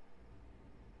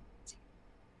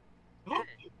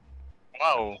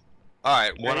 Whoa.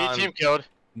 Alright, One one on team killed.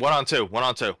 1 on 2. 1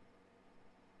 on 2.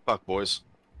 Fuck, boys.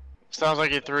 Sounds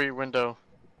like a 3 window.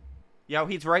 Yo,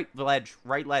 he's right ledge.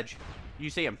 Right ledge. You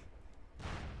see him.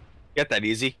 Get that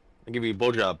easy. I'll give you a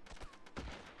blowjob.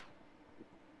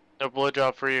 No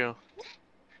blowjob for you.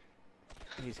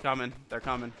 He's coming. They're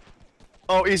coming.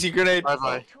 Oh, easy grenade. Bye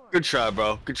bye. Good try,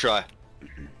 bro. Good try.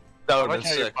 That I would like have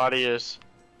been how your sick. body is.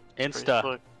 Pretty Insta.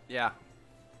 slick. Yeah.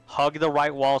 Hug the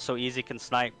right wall so Easy can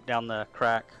snipe down the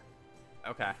crack.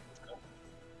 Okay.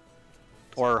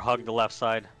 Or hug the left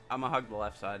side. I'm gonna hug the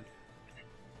left side.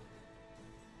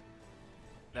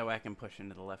 That way I can push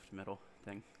into the left middle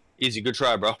thing. Easy. Good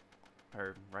try, bro.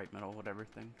 Or right middle, whatever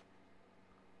thing.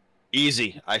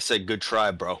 Easy. I said good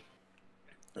try, bro.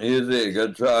 Easy,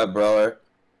 good try, brother.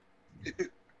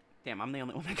 Damn, I'm the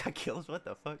only one that got kills. What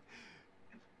the fuck?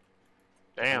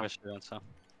 Damn.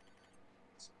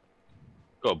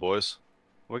 Go, boys.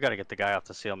 We gotta get the guy off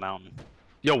the Seal Mountain.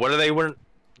 Yo, what are they wearing?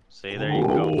 See, there you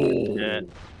go. Shit.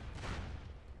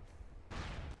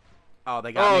 Oh,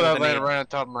 they got Oh, me that with a landed nade. right on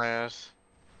top of my ass.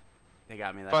 They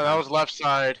got me that But that time. was left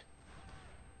side.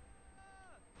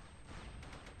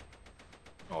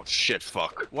 Oh, shit,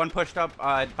 fuck. One pushed up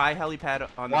by helipad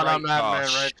on the One right. on Madman,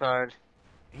 Oh, right side.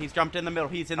 He's jumped in the middle.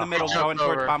 He's in the Oh, middle he going jumped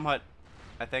towards over. bomb hut.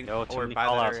 I think. Yo, too or many by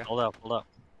that callouts. area. Hold up, hold up.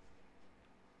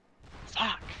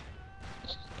 Fuck.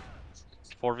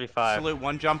 4v5. Salute.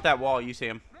 One jumped that wall. You see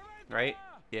him, right?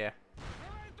 Yeah.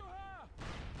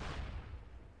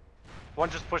 One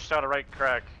just pushed out a right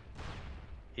crack.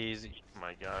 Easy. Oh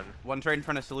my god. One's right in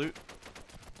front of Salute.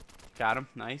 Got him.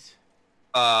 Nice.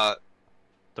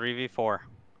 3v4.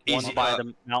 Easy, One by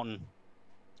the mountain.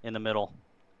 In the middle.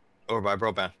 Over by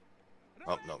Broban.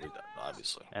 Oh, no, we don't,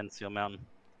 obviously. And Seal Mountain.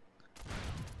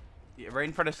 Yeah, right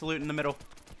in front of Salute in the middle.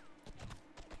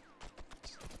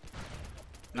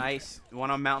 Nice.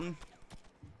 One on mountain.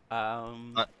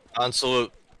 On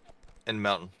salute. In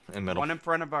mountain. In middle. One in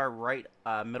front of our right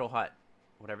middle hut,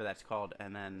 whatever that's called,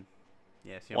 and then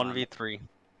yeah. See him on- 1v3.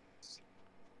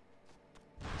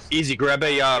 Easy. Grab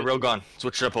a real gun.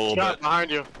 Switch it up a little Shot bit.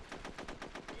 behind you.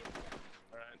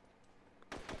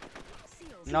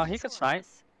 No, he could snipe.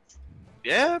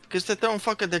 Yeah, because they're throwing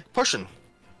fucking. They're pushing.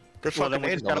 They're Well, fucking then we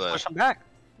nades just gotta over there. push him back.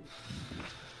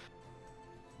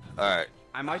 Alright.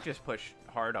 I might just push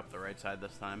hard up the right side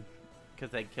this time,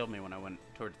 because they killed me when I went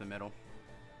towards the middle.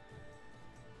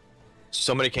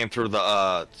 Somebody came through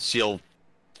the seal.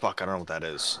 Fuck, I don't know what that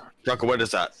is. Drunker, what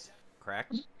is that?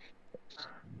 Crack.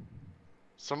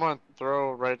 Someone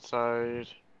throw right side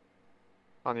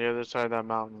on the other side of that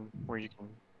mountain where you can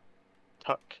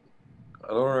tuck. I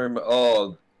don't remember.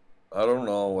 Oh, I don't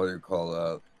know what you call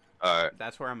that. Alright.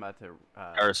 That's where I'm about to.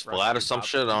 Or rush splat or you some up.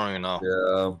 shit? I don't even know.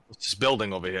 Yeah, It's this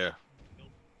building over here.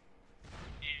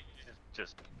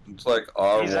 Just it's like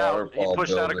our he's out. He waterfall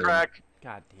pushed out a building. crack.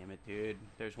 God damn it, dude.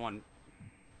 There's one.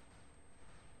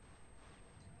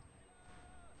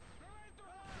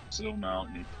 Seal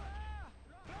Mountain.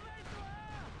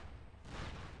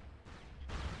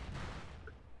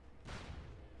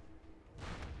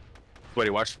 Wait,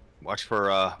 watch for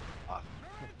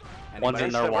One's Anybody?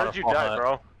 in their Where did you waterfall die, hut.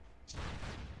 bro?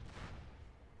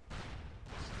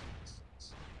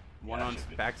 One Yeah, on should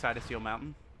be. backside of Seal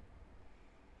Mountain.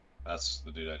 That's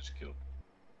the dude I just killed.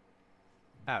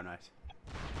 Oh, nice.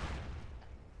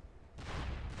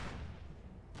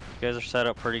 You guys are set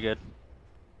up pretty good.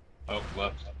 Oh,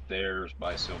 left there's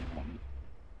by Seal Mountain.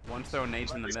 One's throwing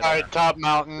nades in the middle. Side, top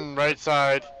mountain, right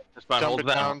side. Just fine, hold Jump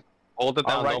it it down. down. Hold it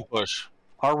down, Alright. don't push.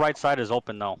 Our right side is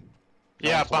open though.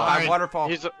 Yeah, By behind. waterfall.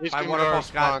 He's By coming to waterfall, our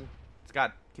Scott. spawn.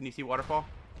 Scott, can you see waterfall?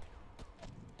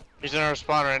 He's in our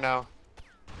spawn right now.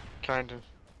 Kind of.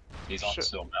 He's on Shit.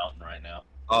 Seal Mountain right now.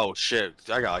 Oh shit!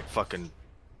 I got like fucking.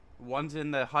 One's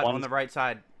in the hut on the right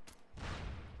side.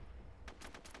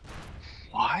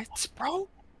 What, bro?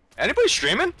 Anybody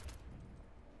streaming?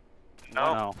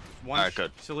 No. One Alright,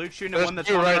 good. salute shooting and There's one that's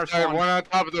two on our right there. spawn. One on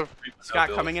top of the. Scott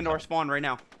coming into our spawn right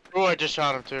now. Oh, I just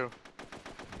shot him too.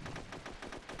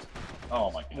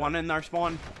 Oh my god. One in our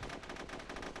spawn.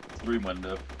 3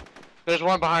 window. There's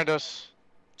one behind us.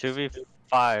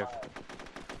 2v5.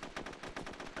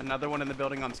 Another one in the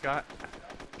building on Scott.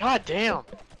 God damn.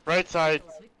 Right side.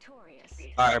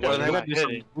 All right, Yeah, well, they might hit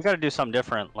it. We gotta do something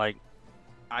different. Like,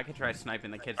 I could try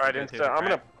sniping the kids. All right, to go Insta, I'm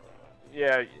gonna.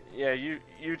 Yeah, you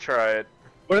try it.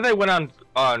 what do they win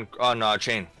on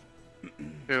chain?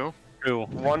 Two. 2.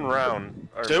 1 round.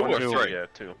 Or 2 one or two, 3? Yeah,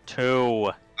 2. 2.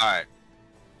 All right,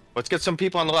 let's get some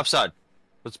people on the left side.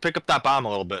 Let's pick up that bomb a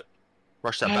little bit.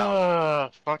 Rush that bomb.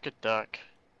 Fuck a duck.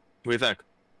 What do you think?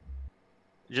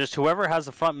 Just whoever has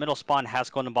the front middle spawn has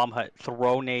to go in the bomb hut.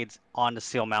 Throw nades on the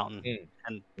Seal Mountain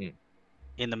and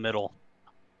in the middle.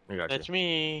 I got That's you.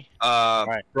 me.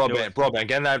 Right, do it. Broadband,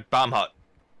 get in that bomb hut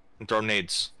and throw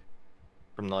nades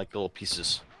from like little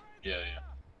pieces. Yeah.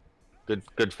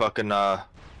 Good fucking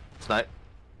snipe.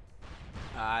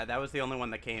 That was the only one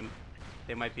that came.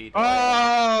 They might be.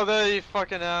 Oh, there you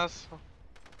fucking ass.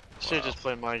 Should've just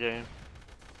played my game.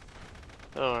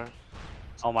 Oh,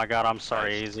 Oh my god, I'm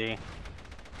sorry, Easy.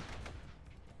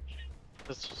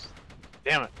 this was...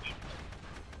 Damn it.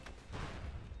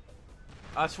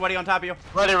 Sweaty on top of you.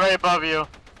 Ready, right above you.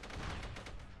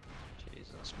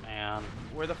 Jesus, man.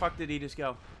 Where the fuck did he just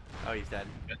go? Oh, he's dead.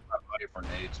 Get my body for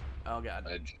nades. Oh god.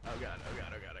 Edge. Oh god. Oh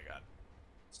god. Oh god.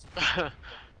 Oh god.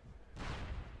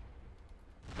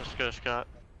 Let's go, Scott.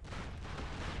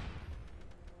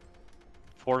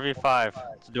 4v5.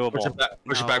 It's doable.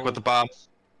 Push it back with the bomb.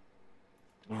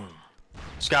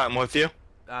 Scott, I'm with you.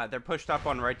 They're pushed up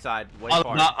on right side. Way On,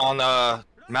 far. not on the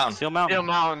mountain. Seal Mountain. Steel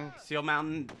Mountain. Seal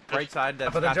Mountain, right side.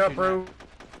 That's Top of the Scott's jump shooting at. room.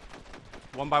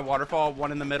 One by waterfall.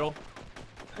 One in the middle.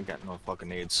 I got no fucking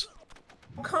needs.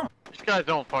 These guys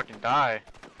don't fucking die.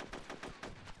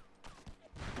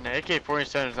 And the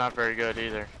AK-47 is not very good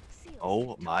either.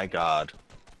 Oh my god.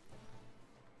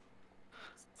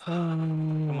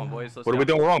 Come on, boys. Let's What go. are we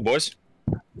doing wrong, boys?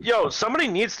 Yo, somebody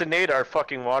needs to nade our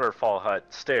fucking waterfall hut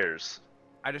stairs.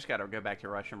 I just gotta go back to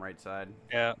rush him right side.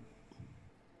 Yeah.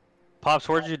 Pops,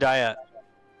 where'd you die at?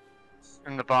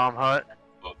 In the bomb hut.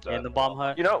 In the bomb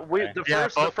hut? You know, Okay. the Yeah,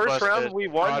 first both of us round did. we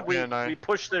won. Rodney and I. We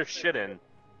pushed their shit in.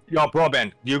 Yo,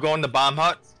 broadband, you go in the bomb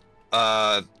hut.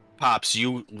 Pops,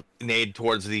 you nade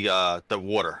towards the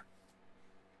water.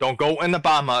 Don't go in the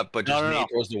bomb hut, but just No. nade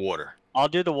towards the water. I'll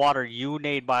do the water. You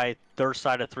nade by third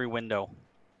side of 3 window.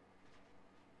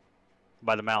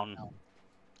 By the mountain.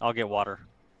 I'll get water.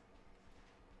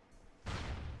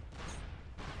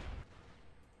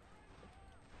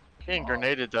 Getting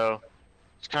grenaded though.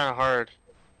 It's kind of hard.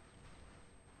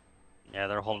 Yeah,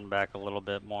 they're holding back a little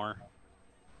bit more.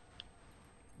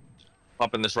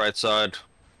 Up in this right side.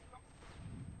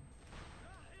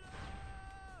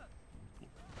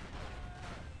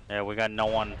 Yeah, we got no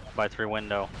one by 3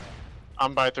 window.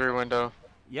 I'm by 3 window.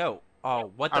 Yo.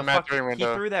 Oh, what the I'm at fuck? 3 He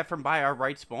window. threw that from by our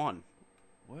right spawn.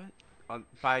 What?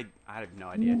 I have no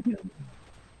idea.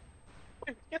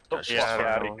 Get the Yeah, fuck I don't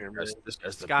out know. of here, man. This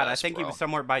guy's the Scott, I best, think he bro. was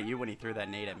somewhere by you when he threw that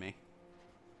nade at me.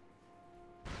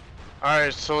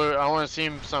 Alright, so I want to see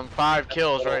some 5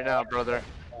 kills right now, brother.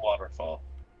 Waterfall.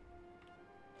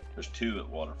 There's 2 at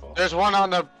waterfall. There's one on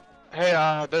the... Hey,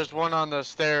 there's one on the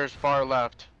stairs far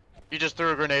left. You just threw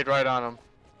a grenade right on him.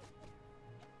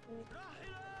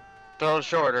 Throw it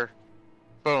shorter.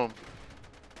 Boom.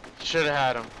 Should have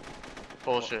had him.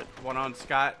 Bullshit. One on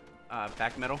Scott,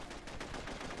 back middle.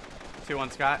 2 on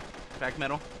Scott, back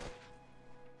middle.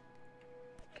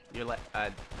 Your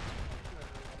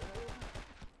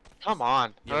Come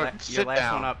on. your Sit last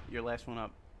down. one up. Your last one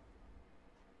up.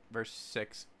 Verse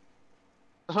 6.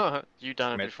 You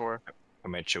done it Mid- before. I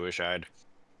made Jewish-eyed.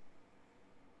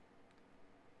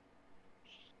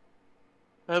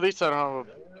 At least I don't have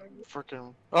a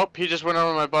freaking... Oh, he just went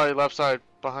over my body, left side,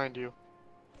 behind you.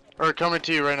 Or coming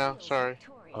to you right now, sorry.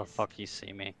 Oh, the fuck, you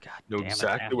see me. God Knew damn it,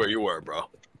 exactly man. where you were, bro.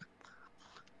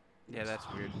 Yeah, that's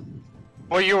weird.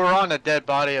 Well, you were on a dead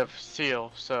body of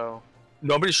Seal, so...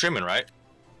 Nobody's streaming, right?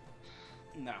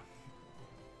 No.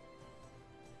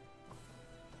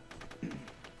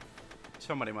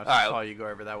 Somebody must Alright. have saw you go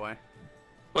over that way.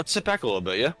 Let's sit back a little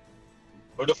bit, yeah?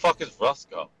 Where the fuck is Russ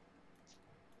go?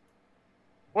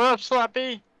 What up,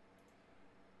 Slappy?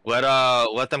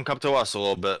 Let them come to us a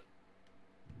little bit.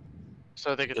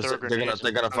 So they can throw They're grenades.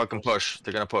 gonna fucking push.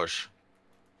 They're gonna push.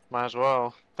 Might as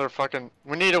well. They're fucking...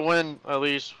 We need to win at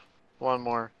least one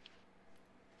more.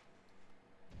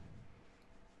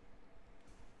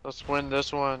 Let's win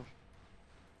this one.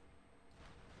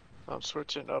 I'm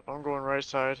switching up. I'm going right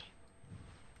side.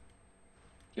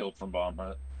 Killed from bomb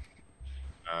hut.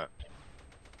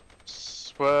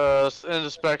 Well, in the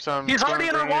specs, I'm. He's already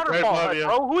in our waterfall hut, you.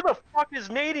 bro. Who the fuck is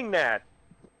nading that?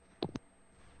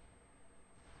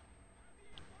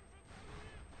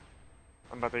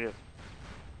 I'm about to get.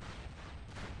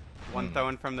 One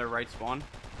throwing from their right spawn.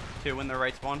 Two in their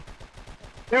right spawn.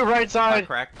 Two right side.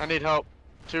 Crack. I need help.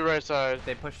 Two right side.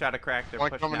 They pushed out a crack. They're One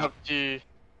pushing coming out. up to.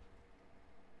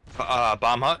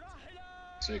 Bomb hut.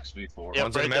 6v4. Yep,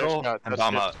 One's right in the there, middle Scott. and That's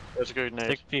bomb good. hut. That's a good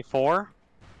nade. 6v4.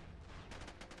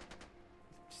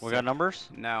 We got numbers?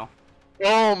 No.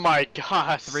 Oh my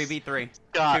gosh. 3v3.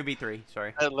 God. 2v3.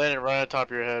 Sorry. That landed right on top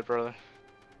of your head, brother.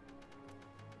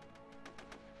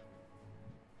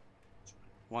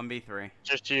 1v3.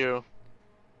 Just you.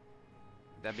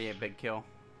 That'd be a big kill.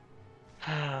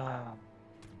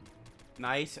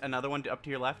 Nice. Another one up to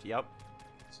your left. Yep.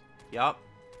 Yep.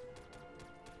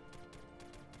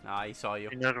 Nah, he saw you.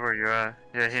 He knows where you're at.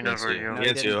 Yeah, he knows where you're No, at. he He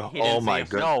hits didn't- you. he didn't Oh see my you.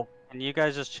 god. No. Can you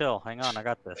guys just chill? Hang on, I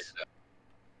got this.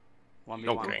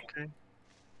 1v1. Okay.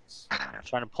 I'm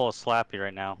trying to pull a slappy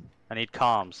right now. I need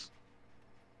comms.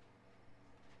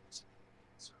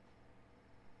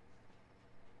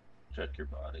 Check your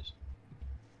bodies.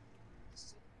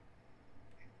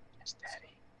 Yes, daddy.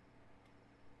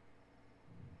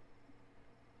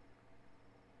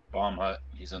 Bomb hut.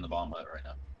 He's in the bomb hut right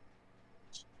now.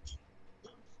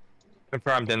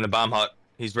 Confirmed in the bomb hut.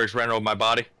 He's just ran over my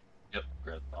body. Yep.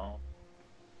 Grab the bomb.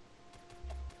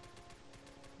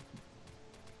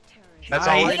 That's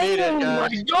all all we needed,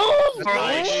 guys. Let's go, bro.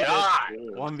 Nice shot.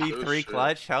 1v3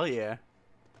 clutch. Hell yeah.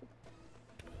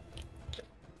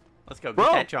 Let's go. Get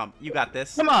Bro. that jump. You got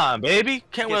this. Come on, baby.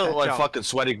 Can't Get wait that like jump. fucking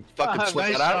sweaty, fucking sweat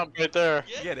Nice that out. jump right there.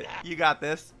 Get it. You got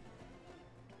this.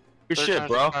 Good Third shit, time's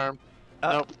bro. the charm.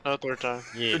 Nope, no third time.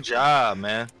 Yeah. Good job,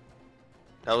 man.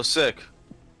 That was sick.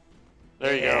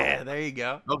 There you Yeah, go. there you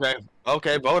go. Okay,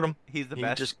 okay, vote him. He's the He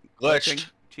best. just Glitching, glitched.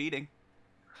 cheating.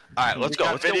 All right, let's We go.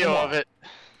 got Let's get video one of more. it.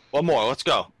 One more. Let's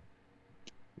go.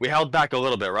 We held back a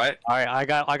little bit, right? Alright, I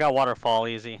got waterfall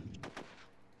easy.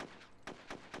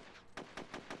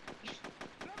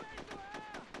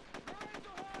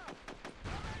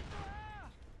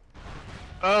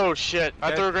 Oh shit! I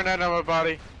Okay. threw a grenade on my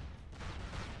body.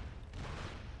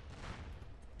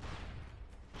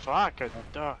 Fuck!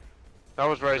 That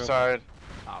was right side.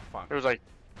 Oh fuck. There was like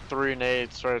 3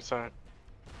 nades right side.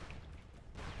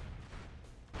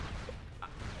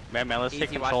 Man, let's take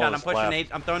Easy. Watch control out. of I'm this pushing left. nades.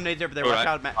 I'm throwing nades over there. All Watch right.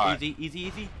 out, Matt. All right. Easy, easy,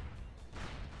 easy.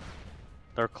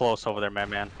 They're close over there,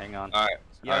 man. Hang on. All right.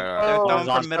 Yeah, All right, they're all right. Oh, throwing He's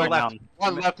on from middle straight left. down.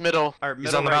 One left middle. Or He's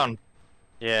middle on the right. mountain.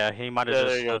 Yeah, he might have Yeah,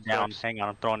 just there you go, slowed down. thanks. Hang on,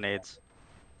 I'm throwing nades.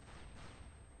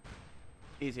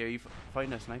 Easy. Are you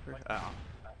fighting a sniper?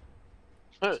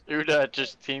 Oh. You're not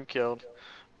just team killed.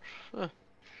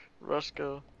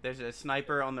 Rusco. There's a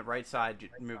sniper on the right side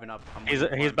moving up. I'm He's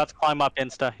waiting for him. about to climb up,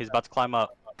 Insta. He's about to climb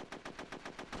up.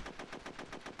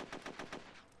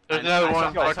 There's I know, another one.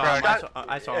 I saw him. Butt crack.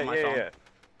 I saw him. I saw him.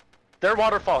 Their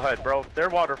waterfall hut, bro. Their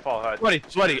waterfall hut.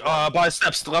 Sweaty. By the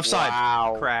steps, the left side.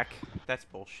 Wow. Crack. That's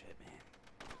bullshit,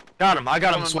 man. Got him. I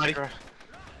got him, One Sweaty. butt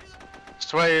crack.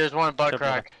 Sweaty, there's one butt Should be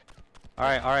crack.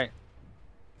 Alright, alright.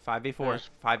 5v4. Nice.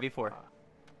 5v4.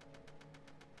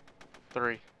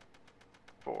 3,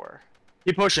 4.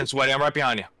 Keep pushing, Sweaty. I'm right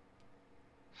behind you.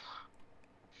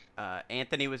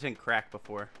 Anthony was in crack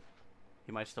before.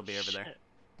 He might still be over there. Shit.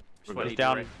 Sweaty He's to the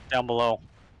down, right. down below.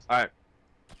 All right.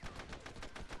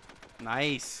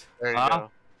 Nice. There you Huh?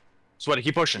 go. Sweaty,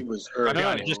 keep pushing. He was No, hurt.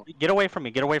 no, just get away from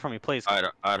me. Get away from me, please. All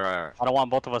right. All right. I don't want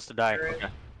both of us to die.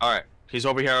 All right. He's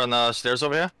over here on the stairs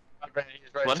over here.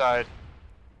 He's right What? side.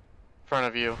 Front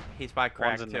of you. He's by crack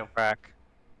One's in the too. crack.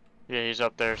 Yeah, he's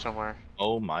up there somewhere.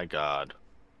 Oh my God.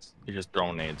 He just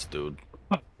throwing nades, dude.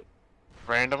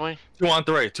 Randomly? 2 on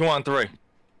 3. 2 on 3.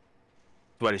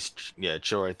 Sweaty's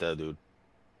chill right there, dude.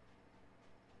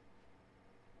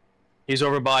 He's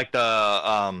over by like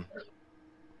the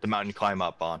mountain you climb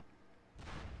up on.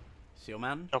 Seal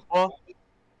Mountain? Jump wall?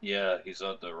 Yeah, he's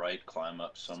at the right climb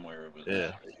up somewhere over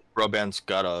there. Roband's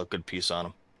got a good piece on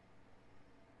him.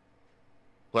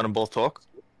 Let them both talk.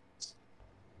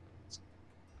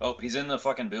 Oh, he's in the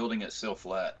fucking building at Sill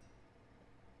Flat.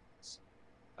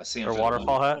 I see him. Or through the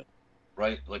waterfall window. hut.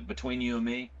 Right, like between you and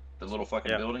me, the little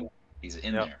fucking Yeah. building. He's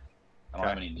in Yep. there. I don't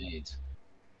have any nades.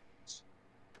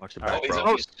 Watch your All back, right, bro.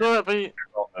 Oh, shit,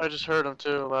 but I just heard him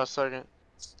too last second.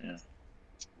 Yeah.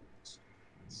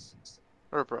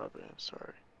 Or broadband,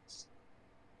 sorry.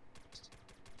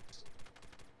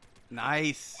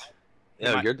 Nice.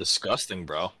 Yeah, you're disgusting,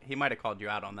 bro. He might have called you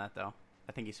out on that though.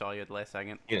 I think he saw you at the last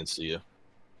second. He didn't see you.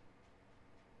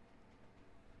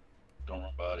 Don't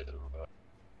run by it.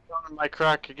 On my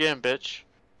crack again, bitch.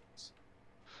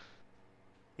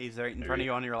 He's right in front of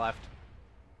you on your left.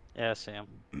 Yeah, Sam.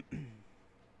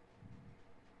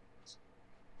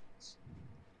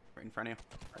 Right in front of you.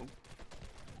 Oh.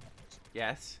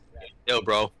 Yes. Yo,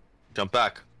 bro. Jump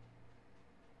back.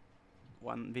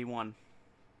 1v1.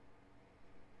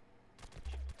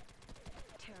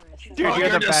 Dude, Dude, you're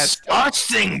the best.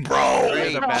 Disgusting, bro.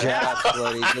 You're the best.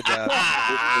 Good job.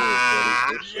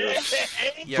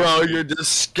 Bro, you're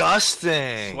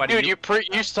disgusting. Sweaty, Dude, you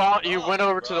went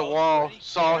over to the wall,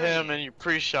 saw him, and you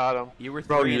pre-shot him. You were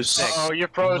Bro, 3 you're and 6. Oh, you're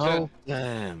frozen. Oh,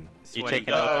 damn. You Sweaty,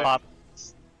 taking a pop?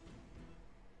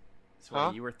 Sweaty,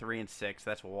 Huh? you were 3 and 6.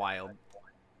 That's wild.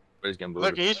 Everybody's getting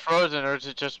Look, booted. he's frozen, or is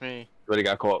it just me? Everybody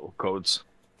got codes.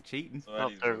 Cheating. Oh,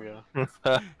 there we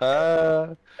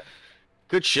go.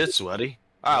 Good shit, Sweaty.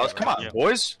 Alright, let's come on, Yeah.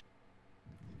 boys.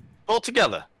 All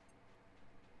together.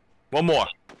 One more.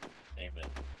 Amen.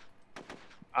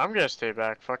 I'm gonna stay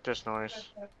back. Fuck this noise.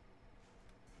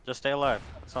 Just stay alive.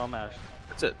 That's all that matters.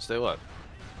 That's it. Stay alive.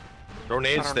 Throw I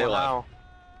nades, don't stay know alive. how.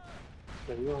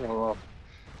 Oh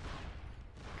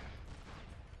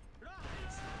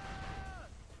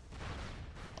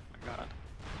my god.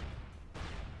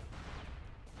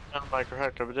 I'm like a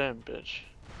heck of a damn bitch.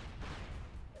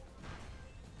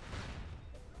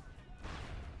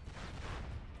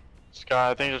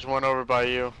 Sky, I think there's one over by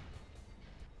you.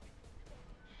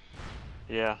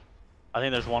 Yeah. I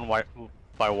think there's one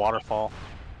by waterfall.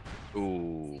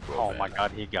 Ooh, bro. Oh my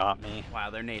god, he got me. Wow,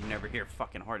 they're nading over here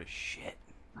fucking hard as shit.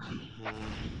 Just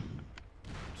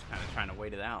kind of trying to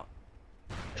wait it out.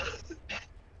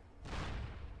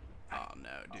 Oh no,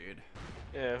 dude.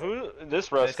 Yeah, this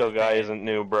Resco guy isn't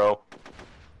new, bro.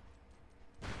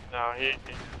 No, he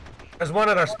There's one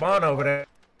at our spawn over there.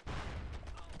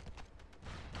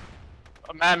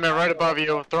 a madman right above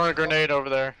you, throwing a grenade over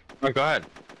there. Alright, go ahead.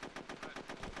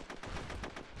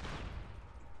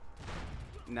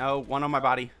 No, one on my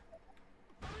body.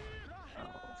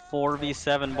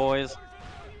 4v7, boys.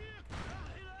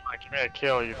 Give me a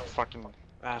kill, you fucking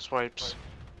asswipes.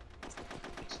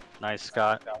 Nice,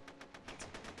 Scott.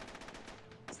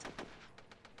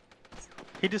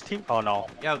 He just teamed. Oh no.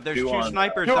 Yo, there's Two two on-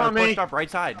 snipers two that are on me. pushed up right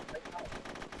side.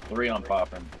 3 on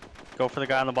popping. Go for the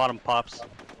guy on the bottom, Pops.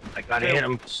 I gotta hit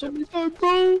him.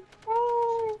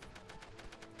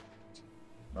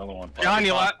 Another one. Behind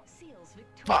you, lot.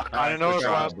 Fuck. I didn't know it was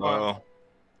Good last job, one. bro.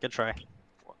 Good try.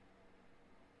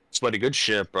 Sweaty, good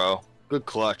shit, bro. Good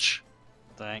clutch.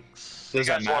 Thanks. Does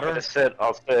that Want me matter? to sit?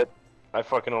 I'll sit. I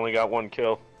fucking only got 1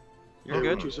 kill. You're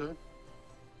good. You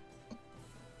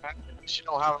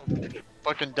don't have a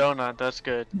fucking donut, that's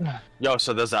good. Yo,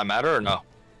 so does that matter or no?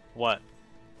 What?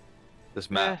 This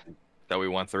map that we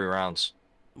won 3 rounds.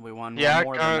 We won Yeah, one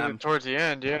more than kind them. of towards the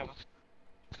end, yeah.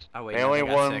 Oh wait, They no, only they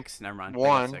got won 6. Never mind.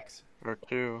 one. They got 6. Or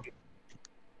 2.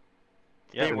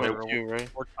 Yeah, They we're, won 2, right?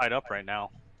 we're tied up right now.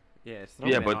 Yeah, it's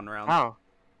Yeah, been but- on round. Wow.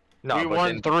 No, We but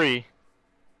won then 3.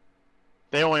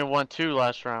 They only won 2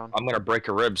 last round. I'm gonna break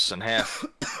your ribs in half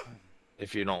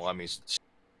if you don't let me.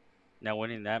 Now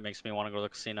winning that makes me want to go to the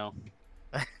casino.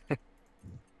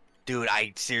 Dude,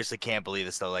 I seriously can't believe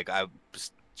this though. Like, I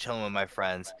was chilling with my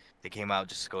friends. They came out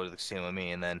just to go to the casino with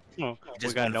me, and then We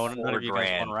just got won no none of you guys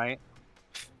 $4,000. won right.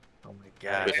 oh my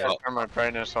Yeah, god. Yeah. turn my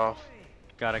brightness off.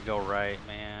 Gotta go right,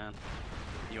 man.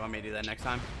 You want me to do that next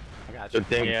time? I got you. Good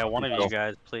thing. Yeah, one of you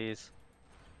guys, please.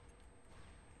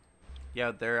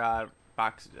 Yo, they're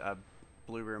box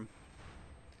blue room.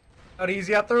 Not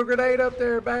easy. I threw a grenade up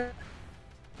there, back.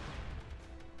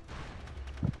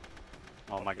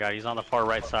 Oh my god, he's on the far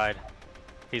right side.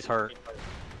 He's hurt.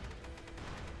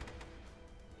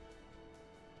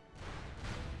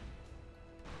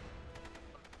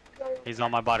 He's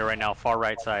on my body right now, far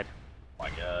right side. Oh my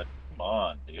god. Come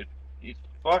on, dude. You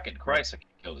fucking Christ, I can't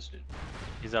kill this dude.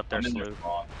 He's up there, I'm in there Sloop.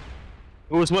 wrong.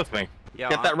 Who was with me? Yo,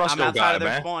 Get that I'm Rusto outside guy, of their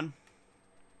man. spawn.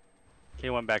 He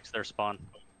went back to their spawn.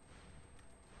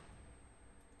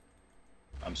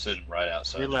 I'm sitting right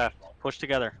outside. Your left. Push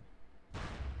together.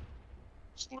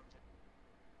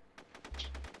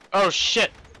 Oh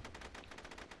shit!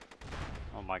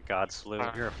 Oh my god,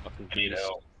 Sloop, you're a fucking I need beast.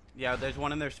 help. Yeah, there's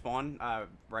one in their spawn,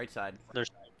 right side.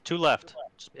 There's 2 left.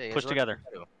 Just Yeah, push together.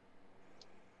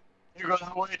 You go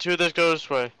that way, 2 this goes this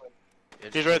way.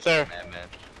 It's He's right there. Man.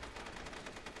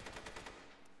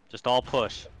 Just all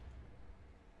push.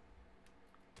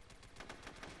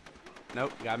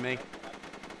 Nope, got me.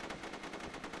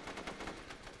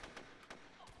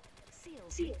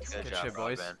 Good Good job, shit,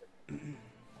 boys. man.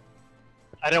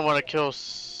 I didn't want to kill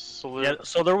salute. Yeah,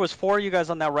 so there was 4 of you guys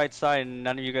on that right side, and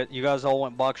none of you guys all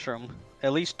went box room.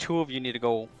 At least 2 of you need to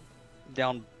go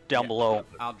down below.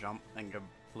 I'll jump and go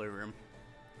blue room.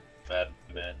 Bad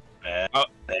man. Bad.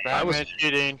 I was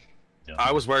cheating.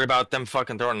 I was worried about them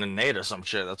fucking throwing a nade or some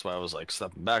shit. That's why I was like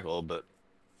stepping back a little bit.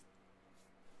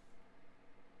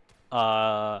 Do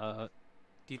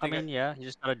you I think mean, yeah, you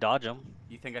just gotta dodge them.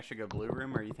 You think I should go blue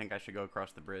room, or you think I should go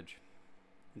across the bridge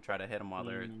and try to hit them while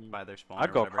they're by their spawn?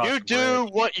 I'd go across You do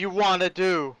what you want to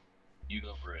do. You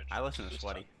go bridge. I listen to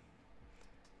Sweaty.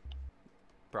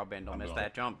 Broadband, don't miss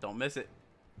that jump. Don't miss it.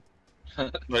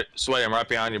 Wait, Sweaty, I'm right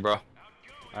behind you, bro.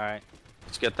 Alright.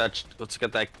 Let's get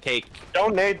that cake.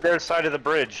 Don't nade their side of the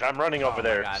bridge. I'm running over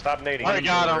there. God. Stop nading. I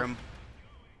got him.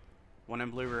 One in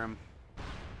blue room.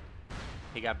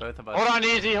 He got both of us. Hold on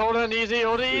easy, hold on easy,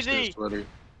 hold on easy. Sweaty.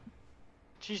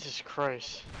 Jesus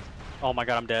Christ. Oh my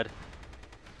god, I'm dead.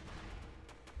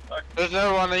 There's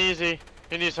another one on easy.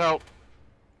 He needs help.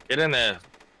 Get in there.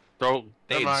 Throw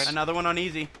Never mind. nades. Another one on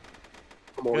easy.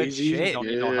 Come on, Good easy. shit. Don't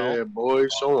need no Yeah, help. boy,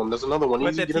 show him. There's another one. Put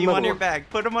Easy, the get team another on your one. back.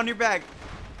 Put him on your back.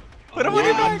 Put him on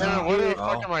your back. Man, what the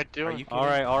fuck Oh. am I Are doing? you kidding?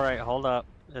 Alright, hold up.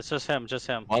 It's just him,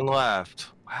 One left.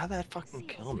 How'd that fucking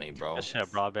kill me, bro? Good shit,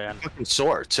 broadband. Fucking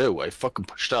sore too. I fucking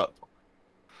pushed up.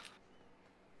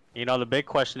 You know, the big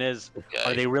question is,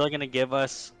 are they really gonna give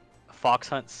us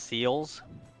Foxhunt seals?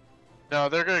 No,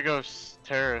 they're gonna go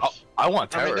terrorists. I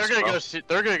want I mean, terrorists.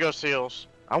 they're gonna go seals.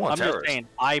 I want I'm just terrorists. saying,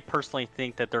 I personally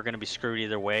think that they're gonna be screwed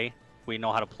either way. We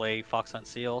know how to play Foxhunt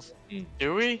seals.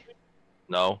 Do we?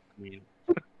 No. I mean,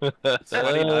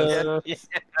 Sweaty knows.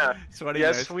 Yeah. Sweaty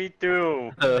Yes, knows. we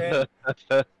do.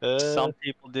 some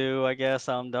people do, I guess,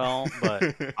 some don't.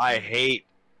 But I hate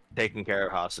taking care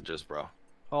of hostages, bro.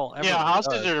 well, Yeah, everyone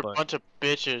hostages does, are a but bunch of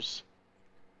bitches.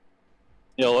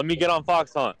 Yo, let me get on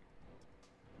Foxhunt.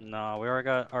 no, we already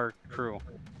got our crew.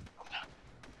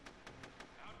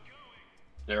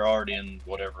 They're already in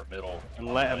whatever middle.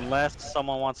 Unless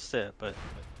someone wants to sit, but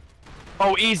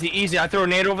Oh, easy, easy. I threw a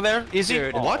nade over there. Easy.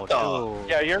 Dude. What the? dude.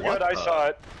 Yeah, you're What good. I the- saw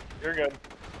it. You're good.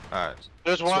 All right.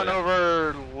 There's one Sweaty.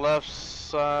 over left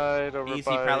side over Easy,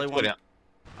 by. probably one. Sweaty,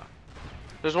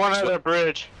 There's one at the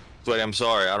bridge. Sweaty, I'm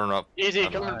sorry. I don't know. Easy,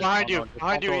 I'm coming not- behind Oh, you. no,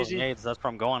 Behind you, don't throw easy. nades, that's where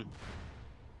I'm going.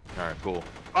 All right, cool.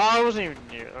 Oh, I wasn't even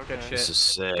near. Okay. Good This shit. is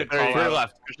sick. Good call Three out.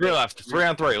 left. Three left. 3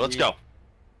 on 3. Let's go.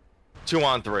 2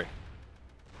 on 3.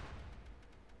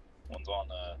 One's on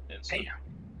inside.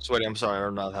 Sweaty, I'm sorry. I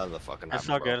don't know how the fucking It's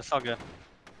happened, all bro. good. It's all good.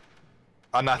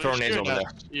 I'm not throwing Just nades shoot over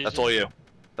that. there. That's all you.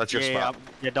 That's your yeah, spot.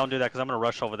 yeah, don't do that because I'm gonna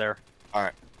rush over there. All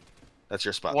right. That's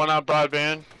your spot. One on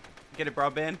broadband. Get it,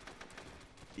 broadband.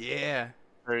 Yeah.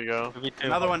 There you go. Me too.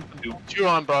 Another one. Two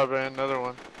on broadband. Another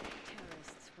one.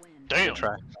 Damn. Good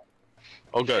try.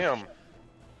 Oh, good. Damn.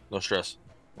 No stress.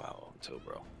 Wow, I'm too,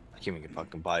 bro. I can't even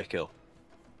fucking buy a kill.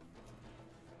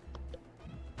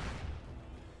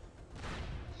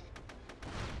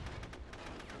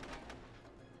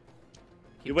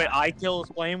 You wait, I-Kill is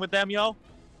playing with them, yo?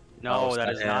 No, Oh, that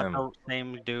it's is not not him. the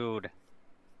same dude.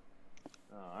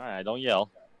 Oh, alright, don't yell.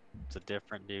 It's a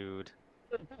different dude.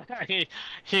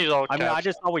 He's all. I mean, I caps.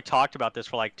 just thought we talked about this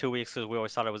for like 2 weeks because we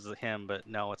always thought it was him, but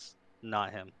no, it's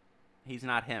not him. He's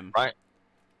not him. Right.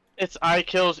 It's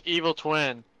I-Kill's evil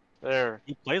twin. There.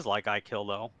 He plays like I kill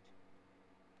though.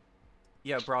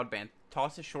 Yeah, broadband.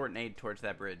 Toss a short nade towards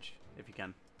that bridge, if you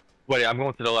can. Wait, I'm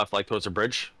going to the left, like towards the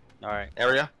bridge All right.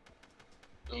 area.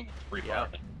 Free Yeah.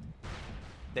 fire.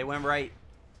 They went right.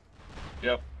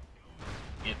 Yep.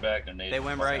 Get back and They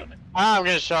went right. I'm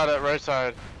getting shot at right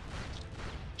side.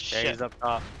 Yeah, Shit. he's up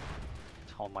top.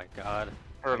 Oh my god.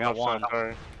 Or I got left side, one.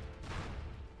 sorry.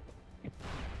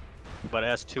 But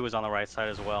S2 is on the right side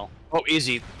as well. Oh,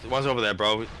 easy. One's over there,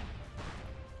 bro.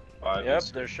 Yep,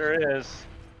 there sure is.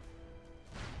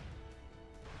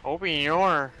 Open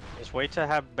your. Just wait to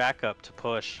have backup to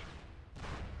push.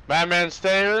 Batman,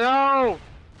 stay. No!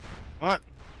 What?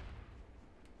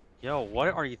 Yo, what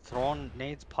are you throwing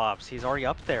nades, Pops? He's already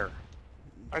up there.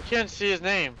 I can't see his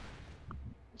name.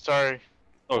 Sorry.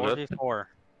 Oh, good. 4v4.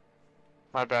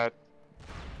 My bad.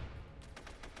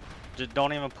 Just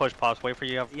don't even push, Pops. Wait for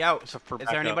you. Yo, for is there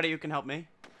backup. anybody who can help me?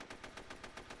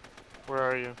 Where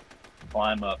are you?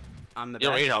 Climb up. I'm the You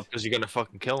don't best. need help because you're gonna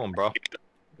fucking kill him, bro.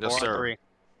 Yes, 4 on sir. 3.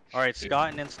 All right,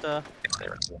 Scott and Insta.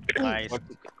 Nice.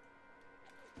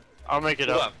 I'll make it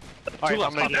Two up. left. All right,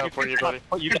 I'll make it up for you, buddy.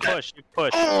 You can push. You can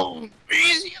push. Oh,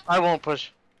 easy. I won't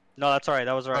push. No, that's all right.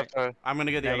 That was all right. Okay. I'm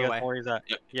gonna go the Yeah, you other got way. where he's at.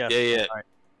 Yeah, Yes. yeah. All right.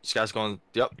 This guy's going.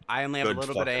 Yep. I only have a Good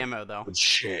little bit of fucking- ammo though. Good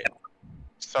shit.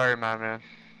 Sorry, my man.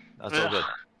 That's all good.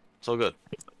 It's all good.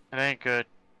 It ain't good.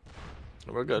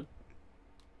 We're good.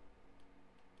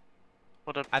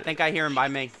 What up? I think I hear him by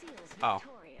me. Oh.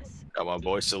 Got my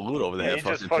boy Salute over there. He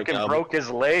just fucking broke his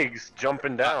legs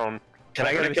jumping down. Can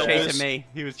I get a kill, He was please? chasing me.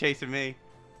 He was chasing me.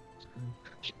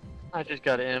 I just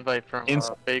got an invite from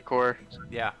Baycore.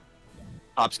 Yeah.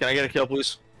 Pops, can I get a kill,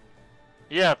 please?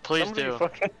 Yeah, please Somebody do.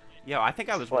 fucking- Yo, I think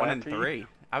I was 1 and Slappy. 3.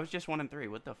 I was just 1 and 3.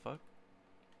 What the fuck?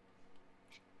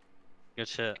 Good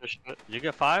shit. Good shit. Did you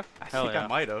get 5? I Hell think yeah. I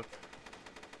might have.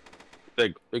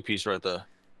 Big piece right there.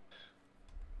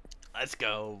 Let's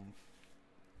go.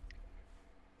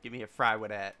 Give me a fry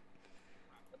with that.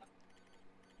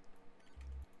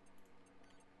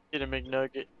 Get a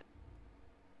McNugget.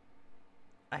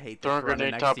 I hate Throw a this running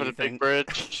grenade next top to of you the thing. big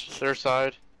bridge. Their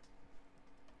side.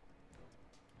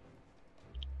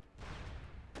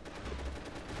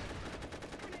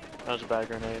 That was a bad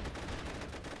grenade.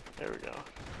 There we go.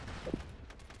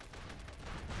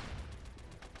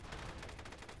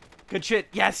 Good shit.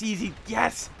 Yes, easy.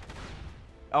 Yes.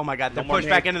 Oh my god, they're No more pushed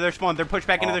back nades. into their spawn. They're pushed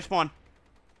back into Oh. their spawn.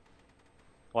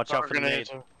 Watch out for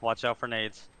Grenades. nades. Watch out for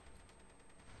nades.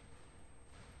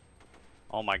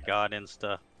 Oh my god,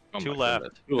 insta. Oh Two my left.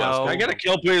 goodness. Two left. No. Can I get a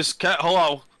kill, please? Hold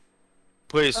on.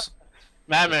 Please.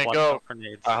 Madman, Watch go. out for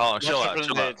nades. Alright, hold on. Watch Chill out out. for the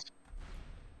Chill out. nades.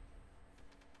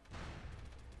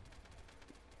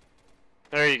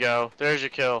 There you go. There's your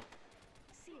kill.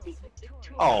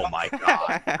 Oh my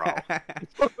god,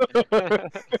 bro.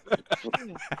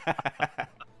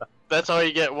 That's all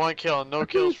you get. 1 kill. No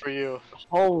kills for you.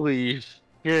 Holy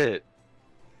shit.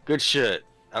 Good shit.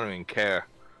 I don't even care.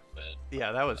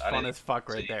 Yeah, that was I fun didn't as fuck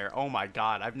right see. there. Oh my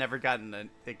god, I've never gotten the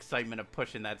excitement of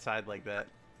pushing that side like that.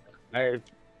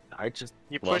 I just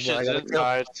You love push that I his got a kill.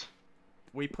 insides.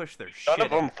 We pushed their None shit. of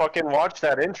them fucking watched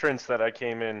that entrance that I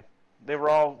came in. They were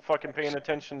all fucking paying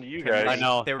attention to you guys. I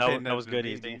know. They were That, paying that was good,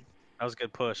 attention to easy. me. That was a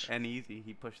good push. And easy,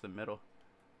 he pushed the middle.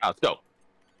 Let's go.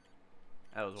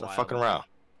 That was It's a wild. fucking round.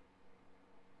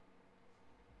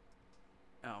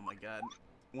 Oh my god.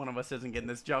 One of us isn't getting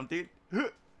this jump, dude.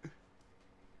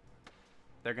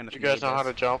 They're gonna. You guys know how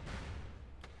to jump?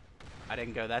 I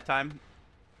didn't go that time.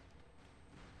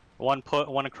 One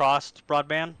across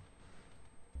broadband.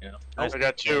 Yeah. I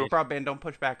got 2. Broadband, don't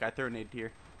push back. I threw a nade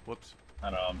here. Whoops. I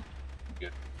know. I'm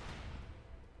good.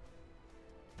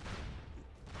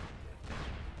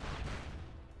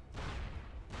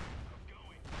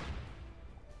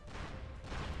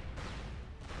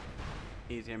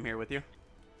 Easy, I'm here with you.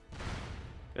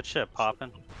 Good shit,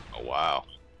 Poppin. Oh wow.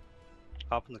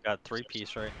 Poppin's got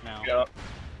 3-piece right now. Yep.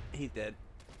 He's dead.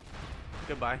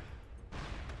 Goodbye.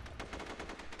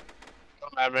 Go,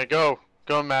 Madman, go.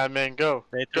 Go, Madman, go.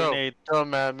 They threw Go. nade. Go,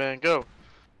 Madman, go.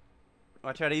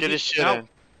 Watch out, easy. Get his shit Nope. in.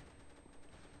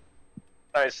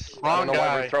 Nice. I Wrong don't know why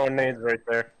guy. we're throwing nades right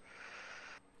there.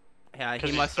 Yeah, 'Cause he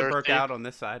he's must have broke thirsty. out on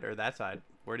this side or that side.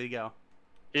 Where'd he go?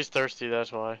 He's thirsty,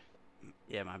 that's why.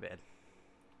 Yeah, my bad.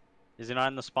 Is he not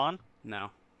in the spawn?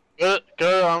 No. Go,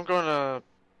 I'm going to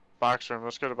box room.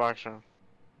 Let's go to box room.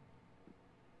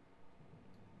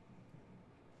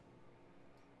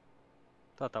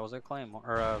 Thought that was a claim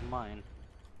or a mine.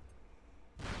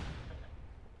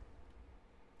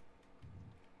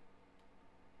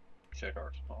 Check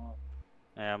our spawn.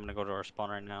 Yeah, I'm gonna go to our spawn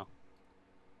right now.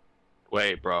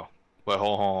 Wait, bro. Wait,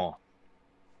 hold on.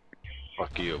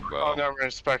 Fuck you, bro. Oh, never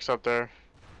mind. Specs up there.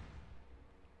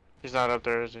 He's not up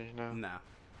there, is he? No. No.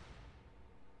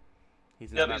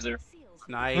 He's Yeah, not. he's there.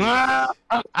 Nice.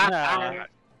 Yeah.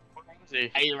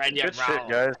 See. Good shit,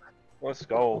 guys. Let's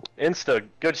go. Insta,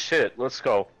 good shit. Let's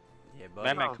go. Yeah, buddy.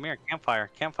 Batman, come here. Campfire.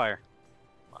 Campfire.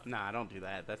 Nah, don't do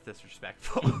that. That's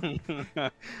disrespectful. Hey,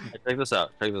 check this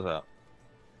out. Check this out.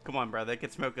 Come on, bro. They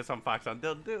could smoke us on Foxhunt.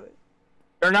 They'll do it.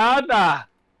 Granada!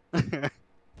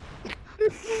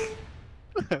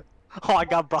 Oh, I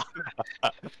got brought.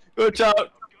 Good job.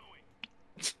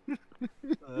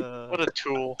 What a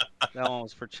tool. That one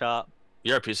was for Chop.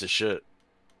 You're a piece of shit.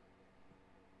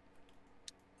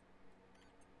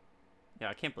 Yeah,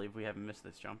 I can't believe we haven't missed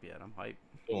this jump yet. I'm hyped.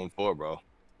 2-4, bro.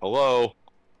 Hello.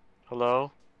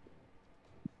 Hello?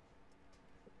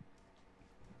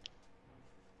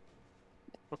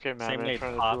 Okay, man. Same I'm nades,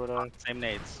 trying to Pop. do what I... Same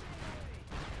nades.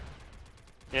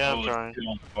 Yeah, I'm Oh, trying. two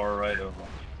on the far right over.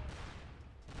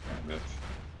 Yeah, good.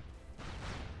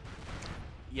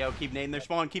 Yo, keep nading their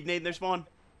spawn. Keep nading their spawn.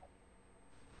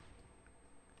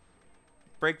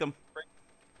 Break them.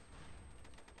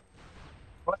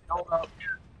 Oh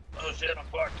shit, I'm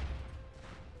fucked.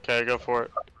 Okay, go for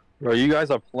it. Bro, you guys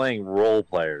are playing role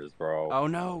players, bro. Oh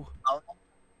no.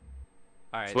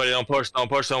 Alright. Sweaty, don't push. Don't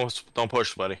push. Don't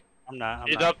push, Sweaty. I'm not.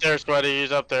 He's up there, Sweaty.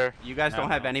 He's up there. You guys don't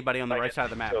have anybody on the right side of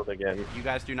the map. Killed again. You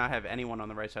guys do not have anyone on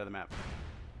the right side of the map.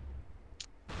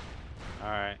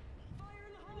 Alright.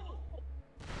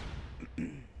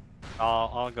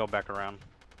 I'll go back around.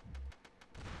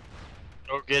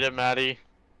 Go get it, Maddie.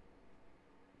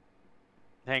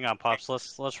 Hang on, Pops.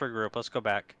 Let's regroup. Let's go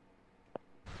back.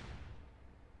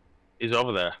 He's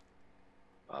over there.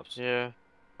 Pops. Yeah,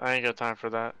 I ain't got time for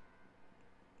that.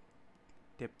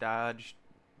 Dip, dodge,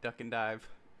 duck and dive.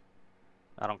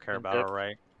 I don't care And about dip. it,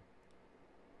 right?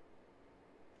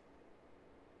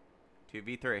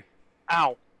 2v3.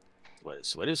 Ow!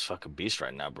 Sweaty's fucking beast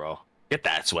right now, bro. Get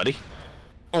that, Sweaty.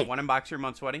 Oh. One in box room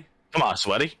on Sweaty. Come on,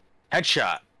 Sweaty.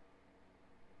 Headshot.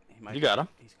 You got him.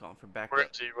 He's calling for backup. Where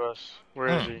is he, Russ? Where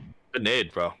is he? Good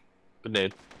nade, bro. Good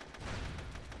nade.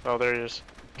 Oh, there he is.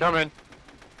 Coming.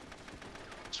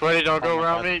 Sweaty, don't go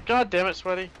around me. God damn it,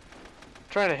 Sweaty. I'm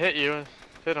trying to hit you and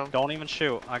hit him. Don't even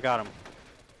shoot. I got him.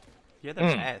 You're the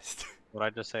best. What'd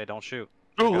I just say? Don't shoot.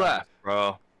 Who left,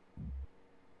 bro?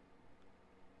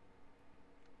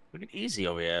 Look at easy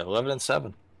over here. 11 and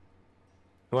 7.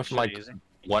 He went from like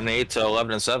 1-8 to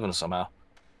 11 and 7 somehow.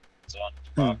 It's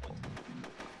on.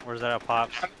 Where's that at,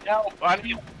 Pops? No, I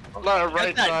need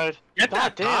right side. Get God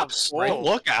that, damn. Pops. Whoa.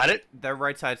 Look at it. Their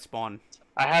right side spawn.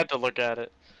 I had to look at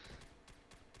it.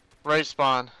 Right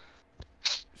spawn.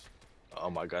 Oh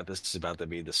my god, this is about to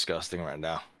be disgusting right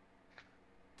now.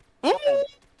 That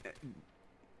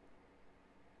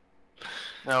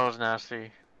was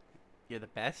nasty. You're the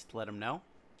best. Let him know.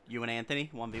 You and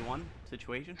Anthony, 1v1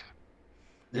 situation.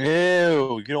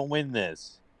 Ew, you don't win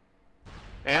this.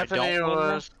 Anthony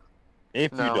was.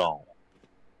 If No. you don't.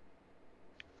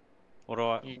 What do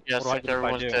I? You guess what like do I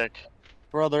everyone's do? dick.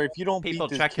 Brother, if you don't People,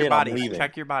 beat this check kid, your I'm bodies. leaving.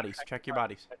 Check your bodies. Check your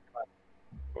bodies.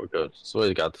 We're good.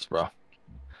 Sweaty got this, bro.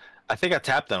 I think I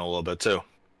tapped him a little bit too.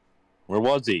 Where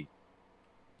was he?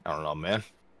 I don't know, man.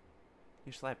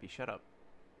 You're slappy. Shut up.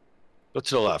 Go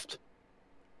to the left.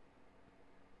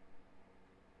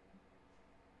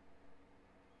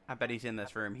 I bet he's in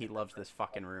this room. He loves this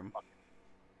fucking room.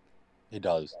 He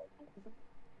does.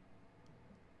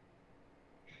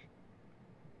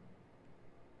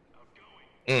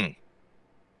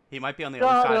 He might be on the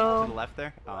other side to the left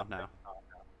there. Oh, no.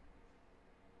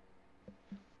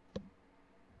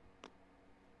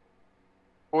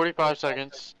 "45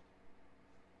 seconds.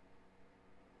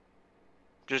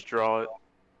 Just draw it.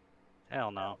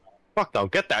 Hell no. Fuck no,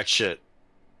 get that shit.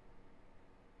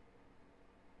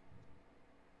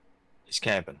 He's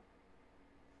camping.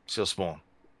 Still spawn.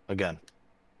 Again.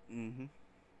 Mm-hmm.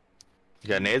 You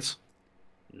got nades?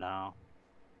 No.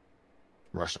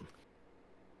 Rush him.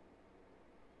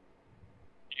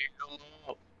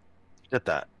 Get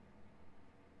that.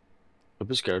 Don't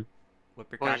be scared. Whip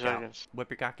your 20 cock out. seconds. Whip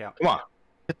your cock out. Come on.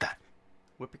 Get that.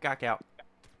 Whip your cock out.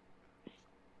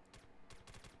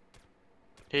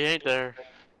 He ain't there.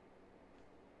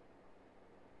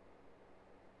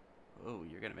 Oh,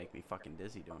 you're gonna make me fucking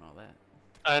dizzy doing all that.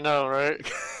 I know, right?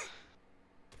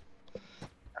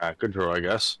 Alright, good draw, I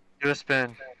guess. Do a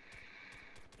spin.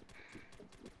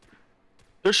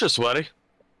 They're just sweaty.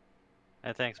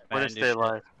 Hey, thanks, Way man. to stay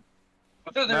alive.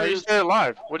 I thought No, there you was... stayed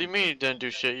alive. What do you mean you didn't do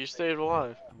shit? You stayed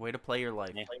alive. Way to play your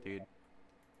life, dude.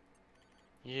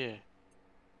 Yeah.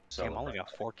 Damn, I only got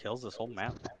 4 kills this whole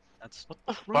map. That's what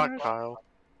the fuck, Kyle?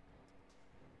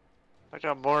 I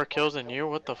got more kills than you?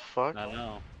 What the fuck? I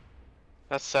know.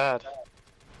 That's sad.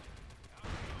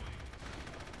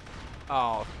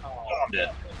 Oh. I'm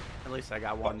dead. At least I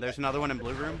got one. There's another one in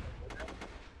blue room.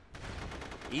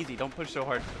 Easy, don't push so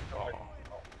hard. Oh.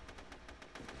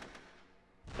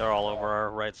 They're all over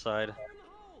our right side.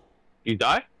 You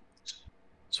die?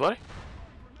 Sweaty?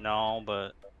 No,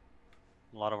 but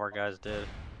a lot of our guys did.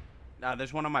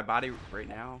 There's one on my body right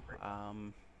now.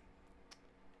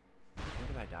 Where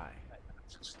did I die?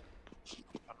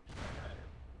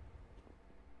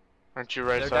 Aren't you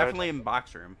right They're side? definitely in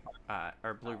box room.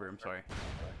 Or blue room, sorry.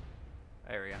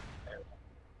 Area.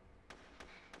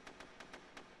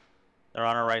 They're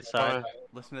on our right side.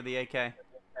 Listen to the AK.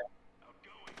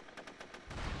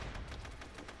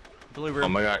 Blue room. Oh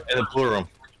my god, in the blue room.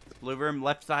 Blue room,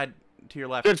 left side to your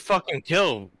left. Good fucking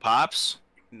kill, Pops.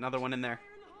 Another one in there.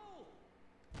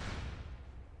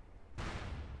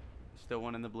 Still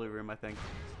one in the blue room, I think.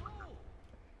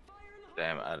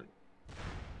 Damn,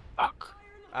 fuck.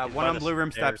 One on blue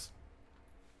room steps.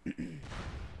 You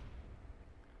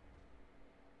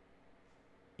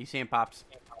see him, Pops.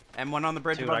 And one on the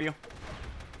bridge Dude, above you.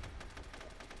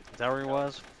 Is that where he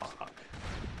was? Fuck.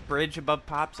 Bridge above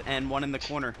Pops and one in the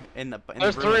corner.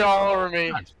 There's 3 all over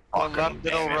me. On left,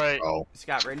 middle, right. Bro.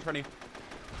 Scott, right in front of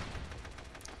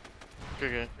you.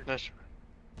 Good. Nice.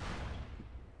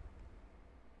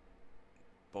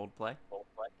 Bold play.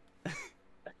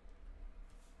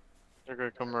 They're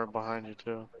gonna come right behind you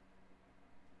too.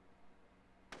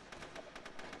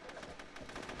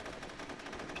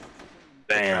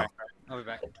 Damn. I'll be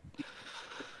back.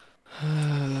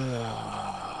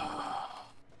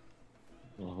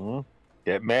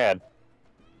 Get mad.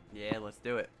 Yeah, let's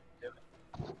do it.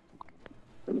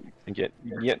 Get.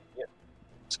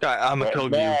 This guy, I'm gonna kill you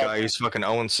Mad. guy. He's fucking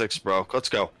 0-6, bro. Let's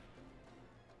go.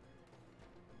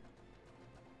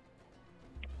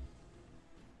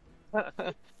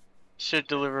 Should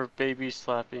deliver baby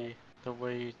Slappy the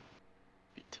way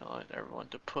be telling everyone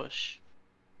to push.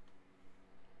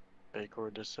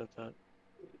 Bakor just said that.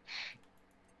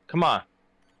 Come on.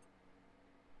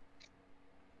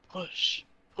 Push,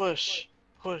 push,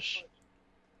 push.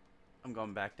 I'm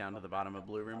going back down to the bottom of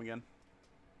blue room again.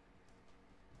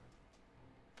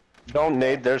 Don't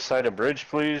nade their side of bridge,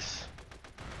 please.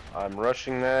 I'm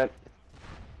rushing that.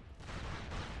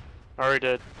 Already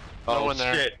did. No Oh one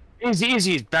there. shit. Easy,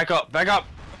 easy. Back up, back up.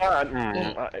 Alright,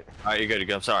 Alright, you're good, you're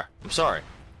good. I'm sorry. I'm sorry.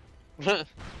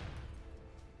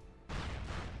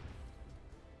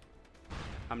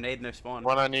 I'm nading their spawn.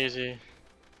 1 on easy.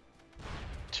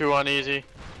 2 on easy.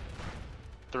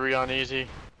 3 on easy.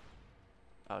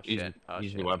 Oh shit. Oh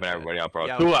Easy shit. weapon Oh, shit. everybody out, bro.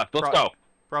 Yo, 2 left. Let's go.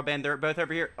 Bro, Ben, they're both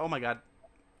over here. Oh my god.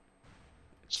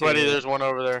 Sweaty, Two. there's one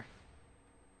over there.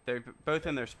 They're both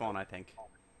in their spawn, I think.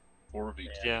 4v2.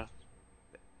 Yeah.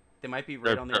 They might be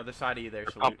right on the other side of you there.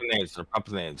 They're So pumping nades. They're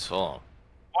pumping nades. Hold on.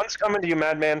 One's coming to you,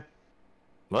 madman.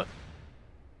 What?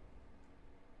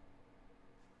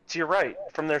 To your right,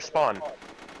 from their spawn.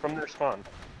 From their spawn.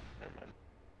 Never mind.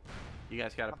 you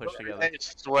guys gotta push together.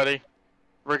 It's Sweaty.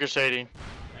 Ricocheting.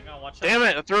 Hang on, watch out. Damn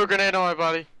it! I threw a grenade on my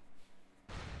body.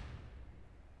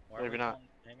 Why are Maybe we not.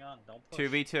 going- Hang on, don't push.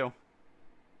 2v2.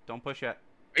 Don't push yet.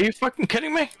 Are you fucking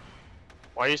kidding me?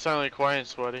 Why are you sounding quiet,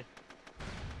 Sweaty?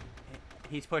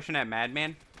 He's pushing at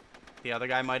Madman. The other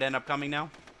guy might end up coming now.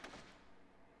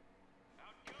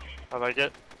 I like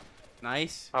it.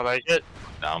 Nice. I like it.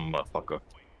 Dumb motherfucker.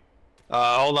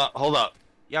 Hold up, hold up.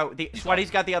 Yo, the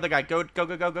Sweaty's got the other guy. Go, go,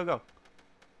 go, go, go, go.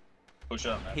 Push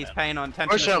up, man. He's paying on attention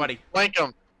Push to him. Sweaty. Flank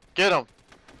him. Get him.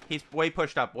 He's way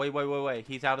pushed up. Way.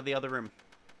 He's out of the other room.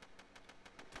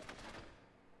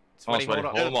 Sweaty, Sweaty,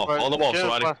 hold hold up. him off. Hold him off, Get him,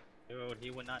 Sweaty. Dude,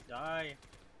 he would not die.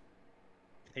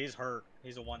 He's hurt.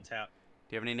 He's a 1-tap.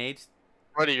 Do you have any nades?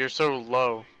 Sweaty, you're so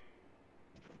low.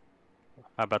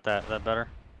 How about that? Is that better?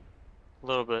 A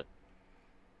little bit.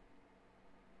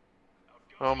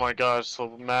 Oh my gosh,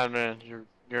 so Madman,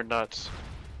 you're nuts.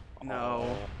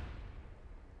 No.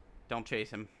 Don't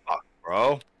chase him. Fuck,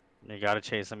 bro. You gotta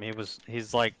chase him.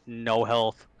 He's like no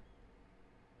health.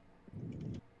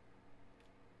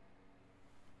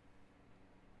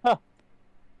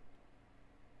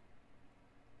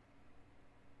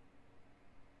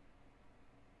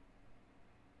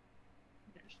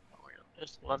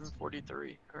 It's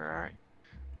 11:43. All right.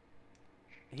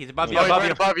 He's above you. Oh, Above right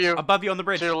you. above you. Above you on the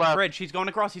bridge. To your left. Bridge. He's going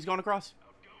across. He's going across.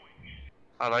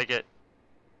 I like it.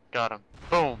 Got him.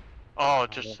 Boom. Oh,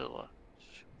 just to the left.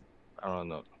 I don't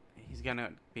know. He's gonna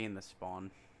be in the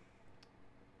spawn.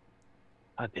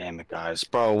 God damn it, guys.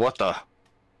 Bro, what the?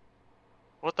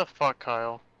 What the fuck,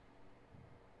 Kyle?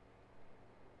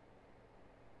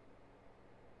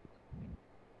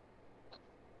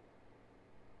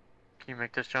 Can you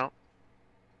make this jump?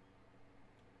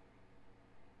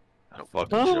 A fucking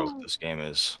joke this game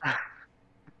is.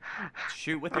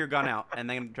 Shoot with your gun out and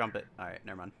then jump it. All right,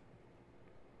 never mind.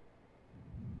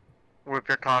 Whip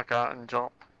your cock out and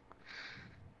jump.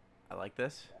 I like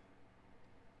this.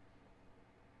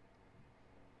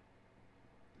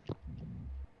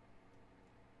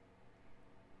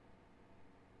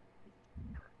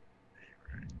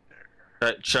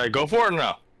 Should I go for it or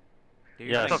no? Do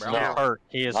your Yes, thing, Yes, bro. he's no. hurt.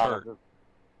 He is hurt.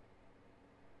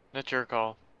 It's your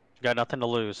call. You got nothing to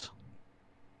lose.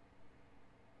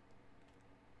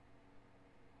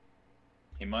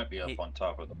 He might be up He- on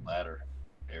top of the ladder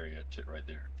area right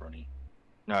there in front of you.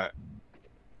 Alright.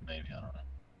 Maybe, I don't know.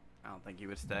 I don't think he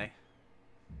would stay.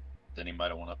 Then he might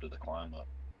have went up to the climb up.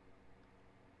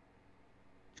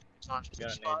 I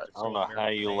don't know how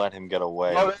you let him get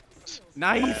away. Oh,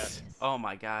 Nice. Oh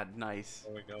my God, nice.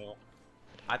 There we go.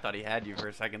 I thought he had you for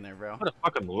a second there, bro. What a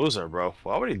fucking loser, bro.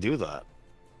 Why would he do that?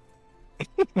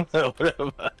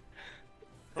 Whatever.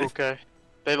 okay.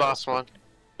 They lost one.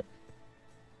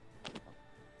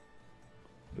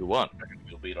 We won.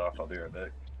 You'll beat off, I'll be right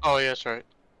back. Oh, yeah, that's right.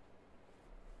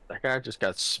 That guy just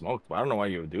got smoked. I don't know why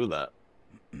you would do that.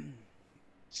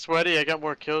 Sweaty, I got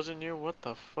more kills than you? What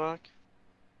the fuck?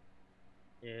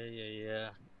 Yeah.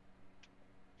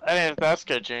 Hey, that's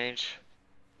gonna change.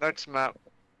 Next map.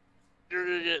 You're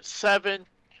gonna get 7.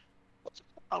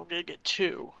 I'm gonna get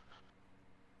 2.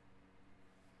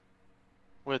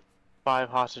 With 5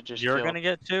 hostages You're killed. gonna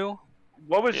get 2?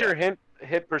 What was Yeah. your hint?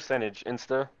 hit percentage,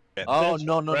 Insta. Oh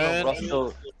no, Red.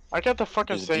 Russell I got the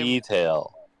fucking is same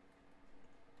detail.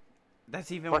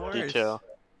 That's even fuck worse. detail.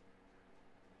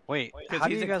 Wait, Because how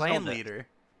do he's you a guys know clan this? leader.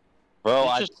 Bro,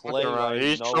 He's I just fucking played. around.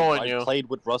 He's trolling I you. played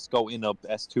with Rusco in a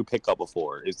S2 pickup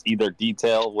before. It's either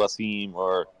Detail, Wasim,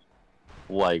 or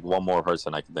like one more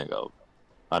person I can think of.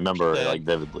 I remember Yeah. like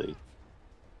vividly,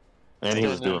 and he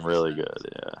was doing really good.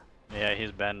 Yeah, Yeah,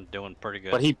 he's been doing pretty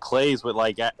good. but he plays with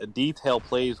like Detail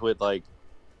plays with like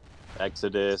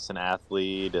Exodus and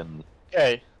Athlete and.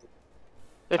 Okay.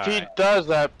 If he Alright. does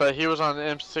that, but he was on the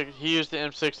M6, he used the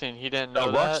M16. He didn't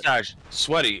know that. Rush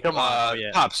Sweaty. Come on.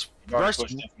 Yeah. Pops. Already Rush.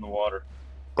 pushed in from the water.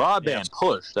 Broadband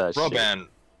push that shit. Broadband.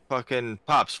 Fucking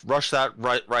Pops. Rush that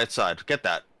right side. Get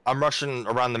that. I'm rushing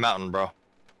around the mountain, bro.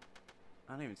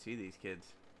 I don't even see these kids.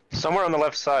 Somewhere on the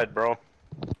left side, bro.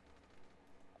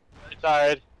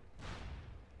 Died.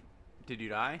 Did you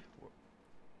die?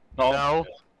 No.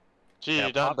 Gee, Yeah,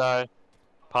 don't Pop- die.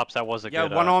 Pops, that was a Yeah,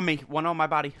 good. one on me. One on my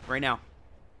body right now.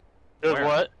 Good Where?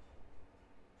 what?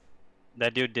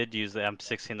 That dude did use the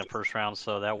M16 the first round,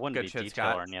 so that wouldn't Good be shit, detail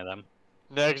Scott. or any of them.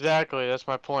 Yeah, exactly. That's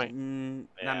my point. Not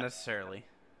Yeah. necessarily.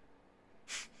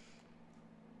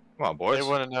 Come on, boys. They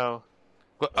wouldn't know.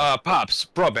 Pops.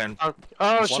 Broadband.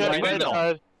 Oh shit! right Red now.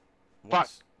 died. Fuck.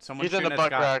 Someone He's in the shooting at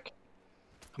butt Scott. crack.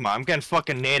 Come on, I'm getting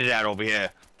fucking naded at over here.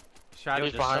 Shot He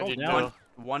was at behind you, settle too.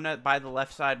 one by the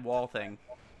left side wall thing.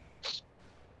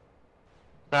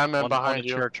 Batman One behind in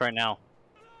you. church right now.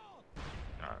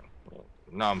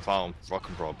 No, I'm following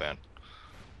fucking Broadband.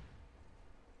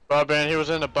 Broadband, he was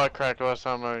in the butt crack last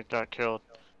time I got killed.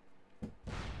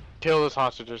 Kill his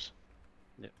hostages.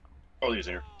 Oh, he's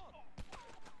here.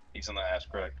 He's in the ass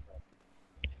crack.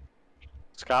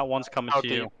 Scott, one's coming How to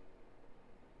deep? you.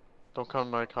 Don't come to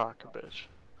my cock, bitch.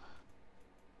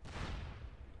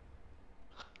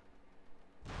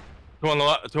 Two on the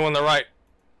left, two on the right.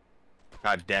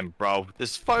 God damn, bro.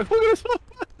 This is fucking.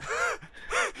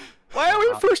 Why are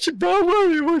we pushing, bro? Why are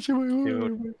we pushing?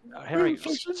 Dude, Harry,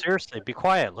 seriously, be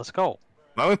quiet. Let's go.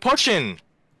 Why are we pushing?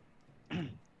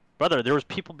 Brother, there was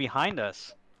people behind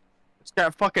us. This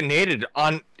got fucking naded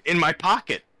in my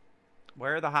pocket.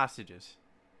 Where are the hostages?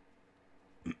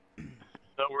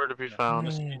 Nowhere to be found.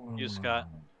 Just you, Scott.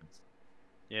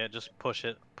 Yeah, just push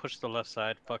it. Push the left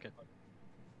side. Fuck it.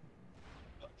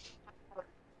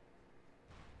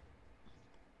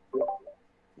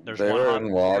 There's They one were on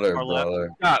in water, our left. brother.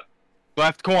 Scott,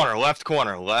 left corner, left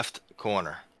corner, left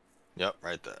corner. Yep,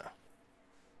 right there.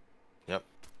 Yep.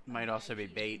 Might also be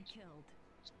bait.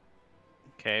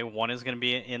 Okay, one is gonna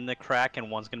be in the crack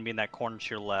and one's gonna be in that corner to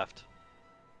your left.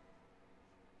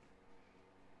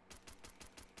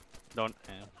 Don't.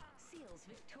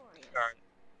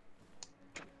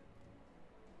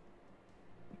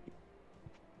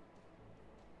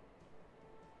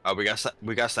 Oh, we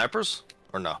got snipers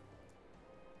or no?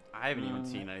 I haven't even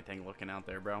seen anything looking out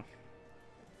there, bro.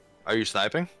 Are you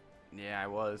sniping? Yeah, I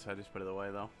was. I just put it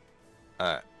away though.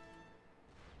 All right.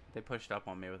 They pushed up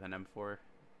on me with an M4.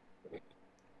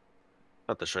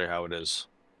 About to show you how it is.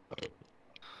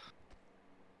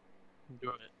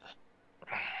 Doing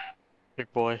it.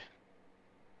 Big boy.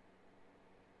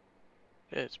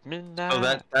 It's midnight.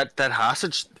 So that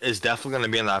hostage is definitely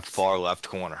gonna be in that far left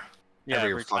corner. Yeah,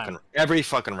 every time. every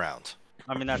fucking round.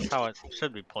 I mean, that's how it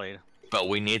should be played. But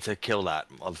we need to kill that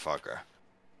motherfucker.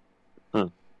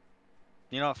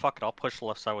 You know what? Fuck it. I'll push the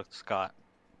left side with Scott.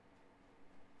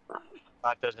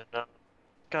 God doesn't know.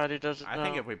 God, he doesn't know. I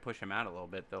think if we push him out a little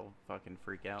bit, they'll fucking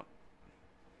freak out.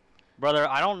 Brother,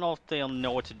 I don't know if they'll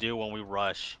know what to do when we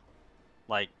rush.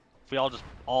 Like, if we all just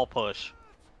push.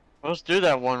 Let's do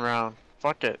that one round.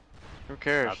 Fuck it. Who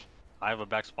cares? I have a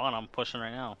back spawn. I'm pushing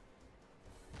right now.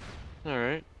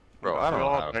 Alright. Bro, I don't know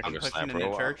how to I'm fucking pushing sniper.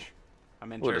 in the church.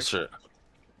 I'm in What church. is shit?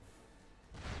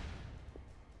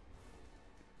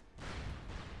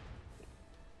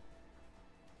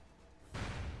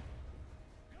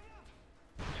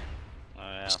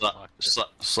 Yeah,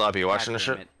 Slap, you watching God this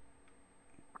damn shit?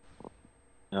 it.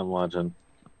 I'm watching.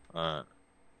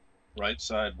 Right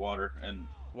side water and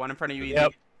One in front of you, Easy.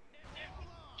 Yep.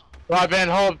 Broadband,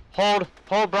 hold,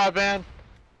 broadband.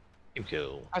 Team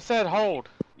kill. I said hold.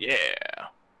 Yeah.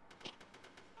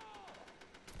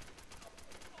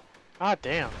 God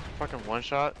damn. Fucking one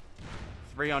shot.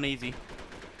 3 on Easy.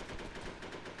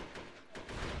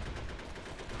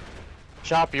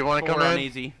 Chop, you wanna 4 come on in?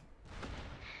 Easy.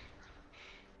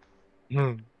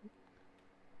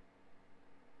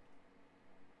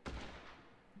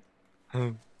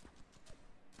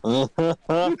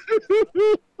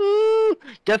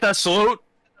 Get that salute.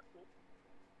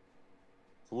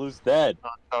 Salute's dead.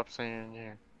 Stop saying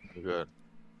here. Good.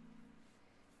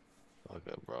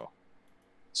 Okay, bro.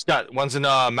 Scott, one's in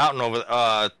mountain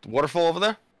over waterfall over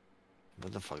there.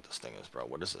 What the fuck this thing is, bro?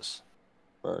 What is this?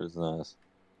 Bird's nest.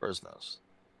 Bird's nest.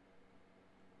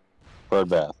 Bird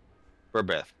bath. Bird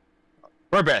bath.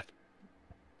 Bird bath.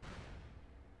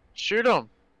 Shoot him.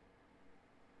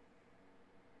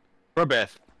 Bird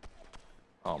bath.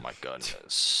 Oh my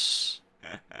goodness.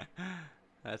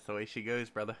 That's the way she goes,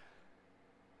 brother.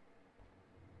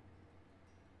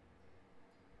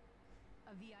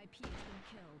 A VIP has been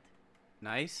killed.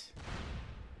 Nice.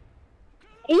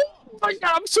 Oh my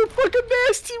god, I'm so fucking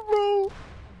nasty, bro.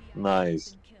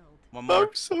 Nice. One more.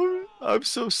 I'm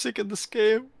so sick of this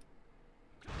game.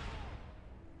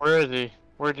 Where is he?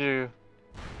 Where'd you?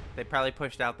 They probably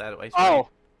pushed out that way. Oh,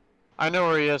 I know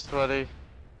where he is, Sweaty.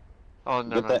 Oh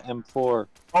no. Get that M4.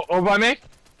 Oh, over by me.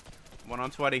 One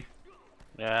on Sweaty.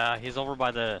 Yeah, he's over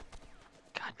by the.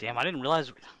 God damn! I didn't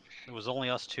realize it was only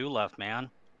us two left, man.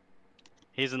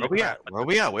 He's in the. Where we at? Where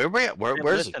we at? Where we at?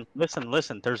 Where's he?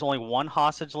 Listen. There's only one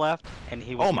hostage left, and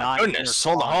he was. Oh my not goodness!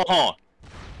 Hold on.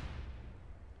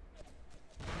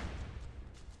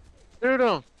 Shoot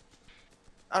him.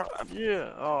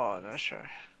 Yeah. Oh, that's sure.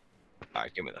 All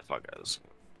right, give me the fuck out of this.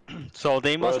 So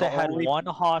they must Bro, have had only- one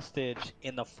hostage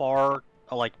in the far,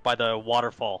 like by the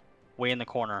waterfall, way in the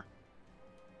corner.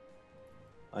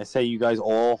 I say you guys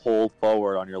all hold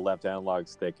forward on your left analog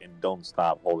stick and don't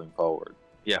stop holding forward.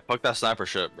 Yeah, fuck that sniper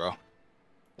shit, bro.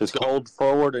 Just hold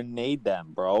forward and nade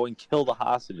them, bro, and kill the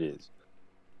hostages.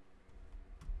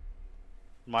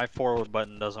 My forward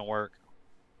button doesn't work.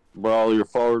 Bro, your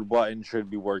forward button should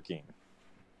be working.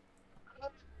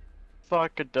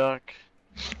 Fuck a duck.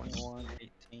 21,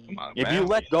 18. Come on, If man. you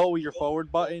let go of your forward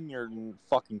button, you're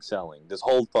fucking selling. Just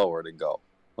hold forward and go.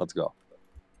 Let's go.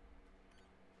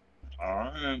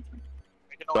 Alright. I can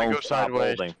only Don't go stop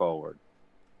sideways. holding forward.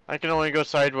 I can only go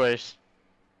sideways.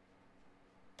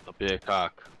 A big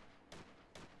cock.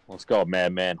 Let's go,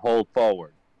 madman. Hold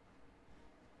forward.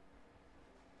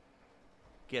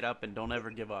 Get up and don't ever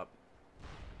give up.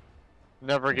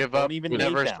 Never give Don't up. even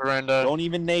Never nade them. surrender. Don't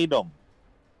even nade them.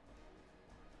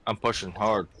 I'm pushing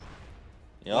hard.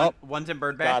 Yup. One's in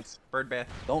bird bath. Shots. Bird bath.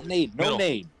 Don't nade. No Middle.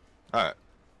 nade. All right.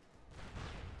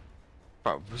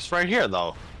 Bro, it's right here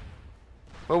though.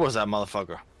 Where was that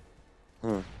motherfucker?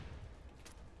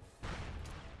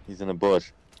 He's in a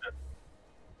bush.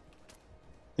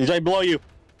 He's right below you.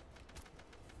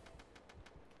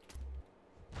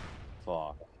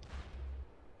 Fuck.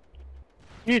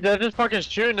 Dude, they're just fucking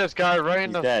shooting this guy right in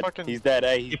He's the dead. fucking. He's dead.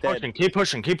 Hey, he's Keep dead. pushing. Keep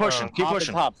pushing. Keep pushing. Keep Pop pushing.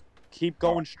 and Pops. Keep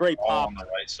going straight, All Pop. on the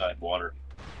right side, water.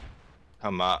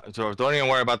 Come on. So don't even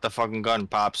worry about the fucking gun,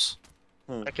 pops.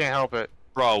 I can't help it.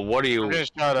 Bro, what are you? I'm getting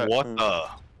shot at. What the?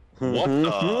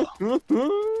 What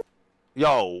the?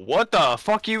 Yo, what the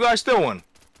fuck are you guys doing?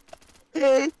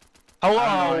 Oh, Hello?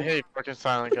 I hate fucking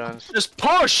silent guns. Just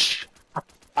push!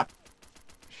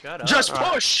 Shut up. Just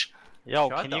push! Yo,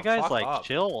 Shut can the you guys fuck like up.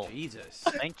 chill? Jesus.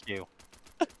 Thank you.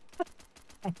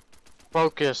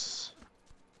 Focus.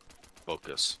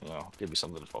 Focus. You know, give me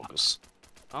something to focus.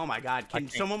 Oh my god. Can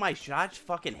can't- some of my shots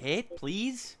fucking hit,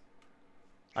 please?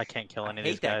 I can't kill I any of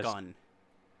these hate that guys. gun.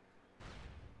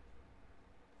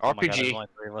 Oh my God, there's RPG. only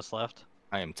 3 of us left.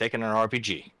 I am taking an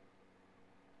RPG.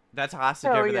 That's a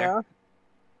hostage over there.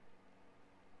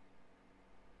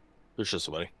 There's just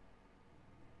somebody.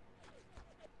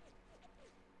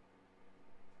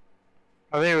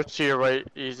 I think it was to your right,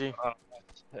 easy.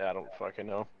 Yeah, I don't fucking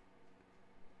know.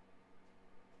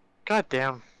 God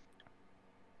damn.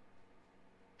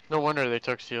 No wonder they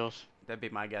took seals. That'd be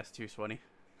my guess too, Sweaty.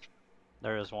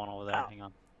 There is one over there. Ow. Hang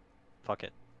on. Fuck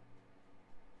it.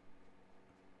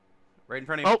 Right in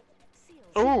front of you.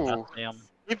 Oh! God Ooh! damn.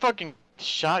 He fucking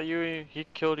shot you. He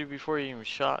killed you before you even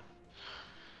shot.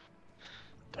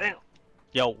 Damn.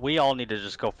 Yo, we all need to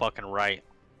just go fucking right.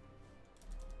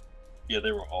 Yeah,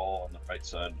 they were all on the right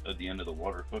side at the end of the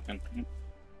water fucking.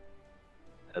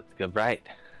 Let's go right.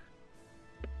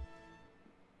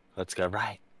 Let's go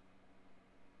right.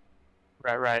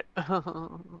 Right.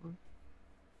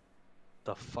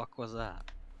 The fuck was that?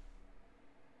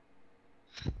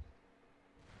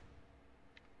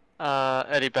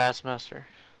 Eddie Bassmaster.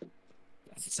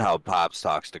 That's how Pops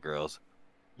talks to girls.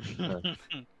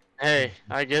 Hey,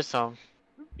 I get some.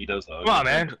 He does the. Come on,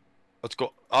 man. Let's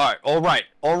go. Alright, alright,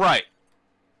 alright.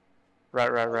 Right.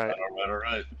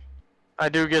 Alright. I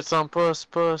do get some puss.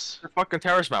 You're fucking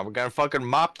terrorist map. We're getting fucking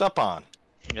mopped up on.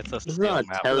 It's a This is steel not a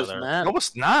map over terrorist there. map. No,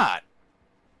 it's not.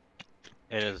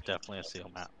 It is definitely a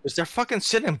steel map. Because they're fucking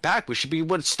sitting back. We should be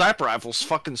with sniper rifles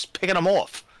fucking picking them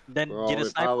off. Then Bro, get a if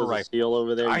I sniper was a rifle. seal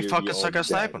over there, I you'd fucking be suck all at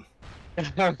sniping.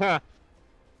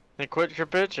 Then quit your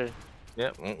bitching.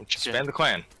 Yeah, well, expand the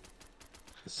clan.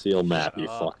 Seal map, you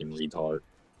Shut up. fucking retard.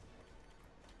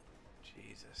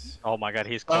 Jesus. Oh my god,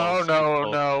 he's Oh close. no, He's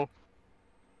close. no.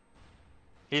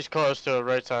 He's close to it,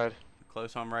 right side.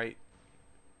 Close on right.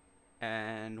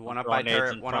 And one I'm up by throwing nades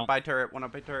turret, in one front. up by turret, one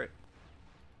up by turret.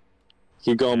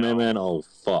 Keep going, Yeah. man. Oh,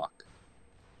 fuck.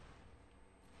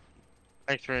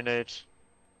 Thanks for your nades.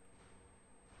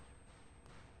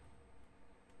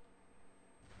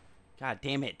 God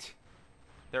damn it.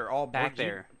 They're all back Where'd you-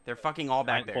 there. They're fucking all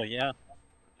back Well, there. yeah.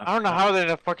 I don't know how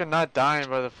they're fucking not dying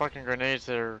by the fucking grenades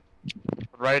that are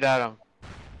right at them.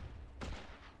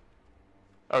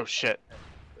 Oh shit.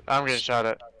 I'm getting shot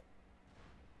at.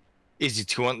 Easy,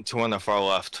 two on the far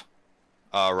left.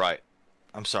 Right.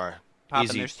 I'm sorry. Poppin',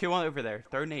 Easy. there's two over there.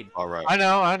 Throw a nade. All right. I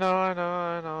know.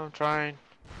 I'm trying.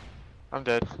 I'm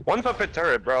dead. One's up at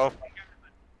turret, bro.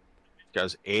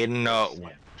 Guys, Aiden,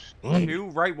 Two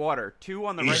right water. Two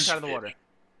on the right side of the water.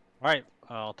 Alright,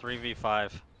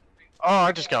 3v5. Oh,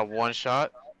 I just got one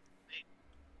shot.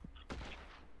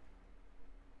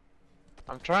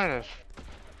 I'm trying to.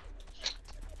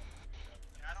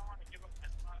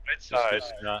 Right side.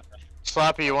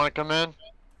 Slappy, you want to come in?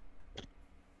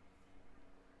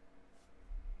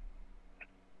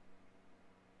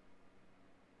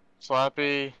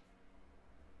 Slappy.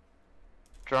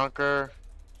 Drunker.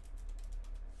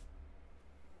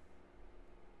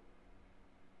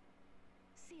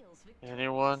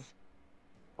 Anyone?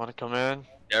 Want to come in?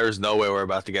 There's no way we're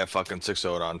about to get fucking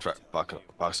 6-0 on fucking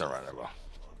Foxhunt right now, bro.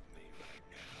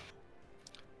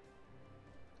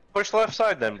 Push left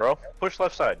side then, bro. Push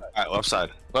left side. All right, left side.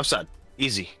 Left side.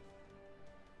 Easy.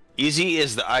 Easy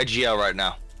is the IGL right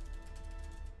now.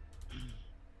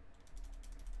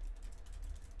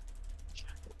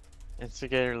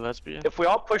 Instigator lesbian. If we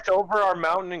all push over our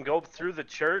mountain and go through the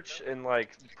church and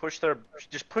like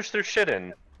just push their shit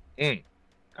in. I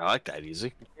like that,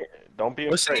 Easy. Don't be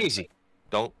Listen, afraid. Easy.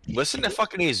 Don't listen to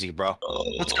fucking Easy, bro.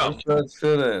 Let's go. Push that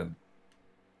shit in.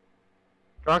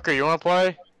 Drunker, you want to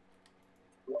play?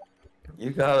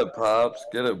 You got it, Pops.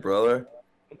 Get it, brother.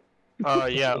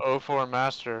 Yeah, 04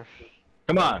 Master.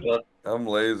 Come on. I'm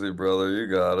lazy, brother. You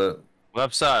got it.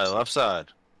 Left side, left side.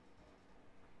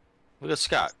 Look at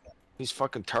Scott. He's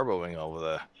fucking turboing over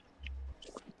there.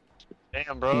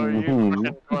 Damn, bro, are you fucking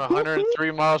going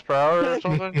 103 miles per hour or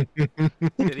something?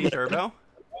 Did he turbo?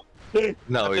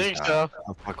 No, I he's think not. so.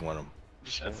 I'm fucking with him.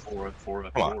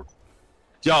 F4. Come on.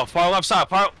 Yo, far left side,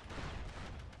 far.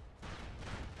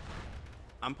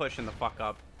 I'm pushing the fuck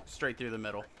up. Straight through the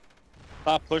middle.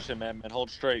 Stop pushing, man. Hold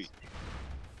straight.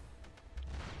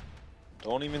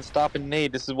 Don't even stop and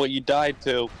nade. This is what you died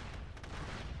to.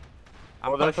 I'm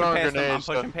Well, they're pushing throwing past them. I'm grenades,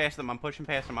 pushing so- past them. I'm pushing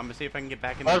past them. I'm gonna see if I can get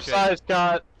back in there. Left side,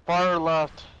 Scott. Far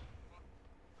left.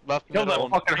 Left Kill middle.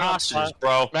 that fucking hostage,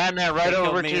 bro. Man, right They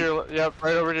over killed to me. your. Yep,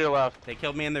 right over to your left. They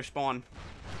killed me in their spawn.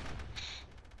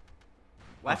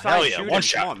 Left Hell side, yeah, shoot one him,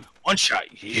 shot. come on. One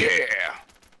shot, yeah.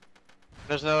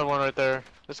 There's another one right there.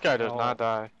 This guy does not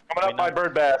die. Coming up by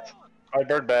bird bath. By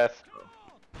bird bath.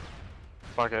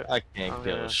 Fuck it. I can't Oh,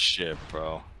 give yeah. a shit,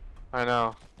 bro. I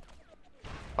know.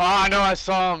 Oh, I know. I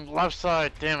saw him left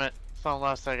side. Damn it. Saw him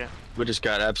last second. We just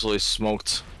got absolutely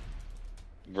smoked.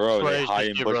 Bro, Praise they hide to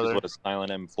in you, bushes brother. with a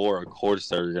silent M4. Of course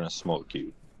they're gonna smoke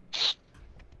you.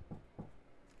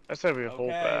 I said we hold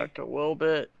Okay. back a little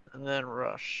bit and then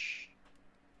rush.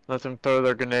 Let them throw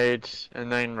their grenades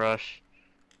and then rush.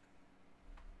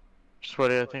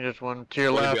 Sweaty, I think there's one to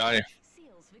your Way left. behind you.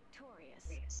 Seals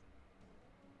victorious.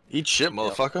 Eat shit,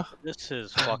 motherfucker. This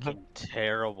is fucking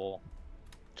terrible.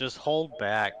 Just hold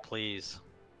back, please.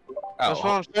 That's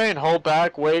what I'm saying. Hold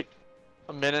back, wait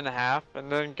a minute and a half,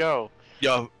 and then go.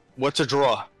 Yo, what's a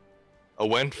draw? A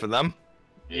win for them?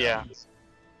 Yeah.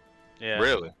 Yeah.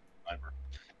 Really?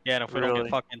 Yeah, and if we don't Really?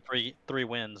 get fucking three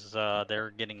wins,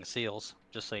 they're getting seals.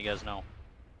 Just so you guys know.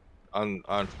 On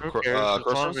Who cares? As long as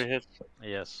Crossroads? we hit.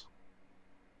 Yes.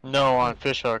 No, on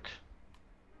fishhook.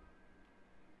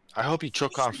 I hope you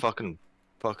choke on fucking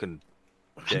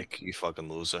dick, you fucking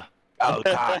loser. Oh,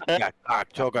 cock. Yeah,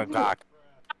 cock. Choke on cock.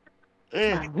 He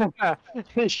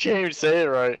can't even say it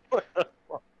right.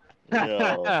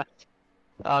 Yo.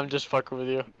 I'm just fucking with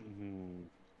you.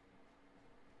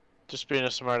 Just being a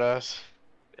smartass.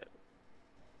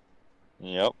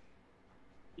 Yep.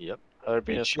 Yep. Rather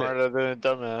being Eat a shit. smartass than a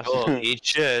dumbass. Oh, eat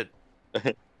shit.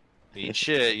 Eat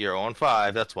shit. You're on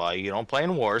 5. That's why you don't play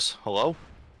in wars. Hello?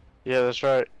 Yeah, that's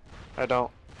right. I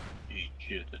don't. Eat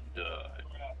shit and die.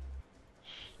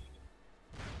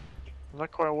 I'm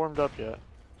not quite warmed up yet.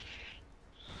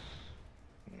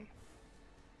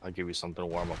 I'll give you something to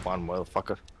warm up on,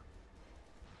 motherfucker.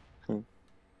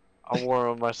 I'll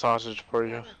warm up my sausage for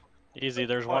you. Easy.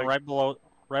 There's one right below,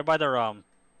 right by their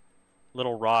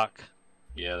Little rock.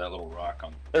 Yeah, that little rock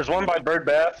on. There's one by Bird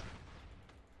Bath.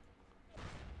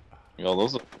 Yo,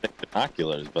 those are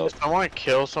binoculars, but I want to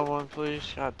kill someone, please.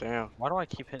 God damn. Why do I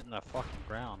keep hitting that fucking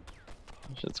ground?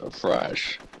 shits are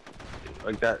fresh.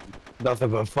 Like that. Nothing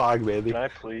but fog, baby. Can I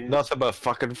please? Nothing but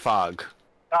fucking fog.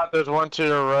 Ah, there's one to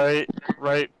your right.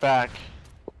 Right back.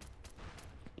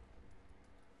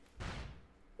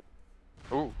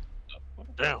 Ooh.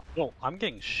 Damn. Yo, I'm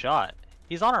getting shot.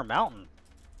 He's on our mountain.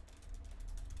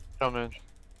 Come in.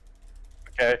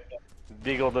 Okay.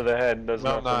 Deagle to the head does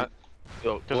No, nothing. not.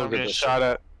 Yo, Because look I'm at getting this shot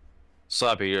at.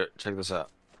 Slappy, here, check this out.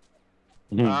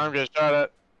 I'm getting shot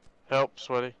at. Help,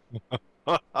 Sweaty.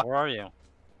 Where are you?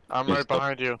 I'm right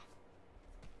behind you.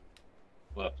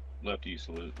 Left you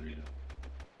salute, Rita.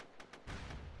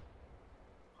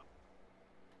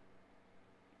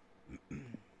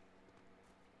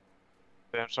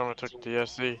 Damn, someone took the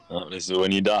DSC. Oh, this is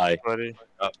when you die. Buddy.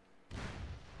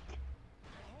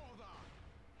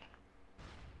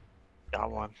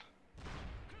 Got one.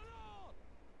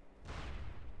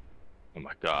 Oh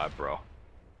my god, bro.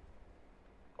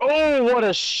 Oh, what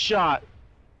a shot!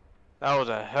 That was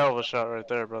a hell of a shot right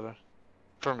there, brother.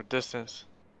 From a distance.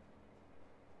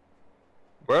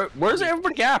 Where's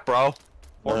everybody at, bro?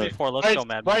 4v4, let's go,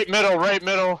 man. Right middle, right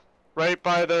middle. Right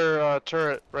by their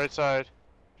turret, right side.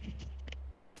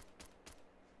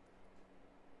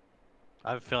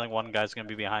 I have a feeling one guy's gonna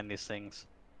be behind these things.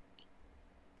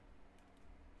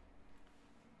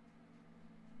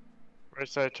 Right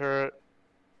side turret.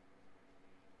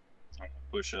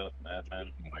 Push up, madman.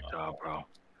 Oh my god, bro.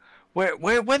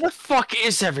 Where the fuck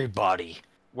is everybody?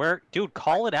 Where, dude,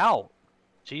 call it out.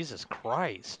 Jesus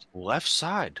Christ. Left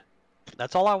side.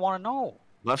 That's all I want to know.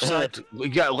 Left side. We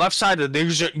got left side of the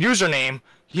username.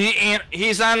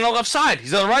 He's not on the left side.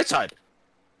 He's on the right side.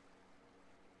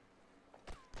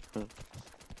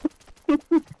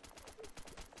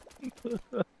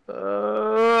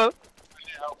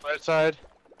 Right side.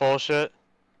 Bullshit.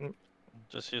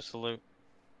 Just use salute.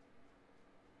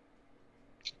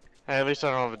 Hey, at least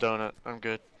I don't have a donut. I'm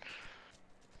good.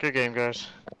 Good game, guys.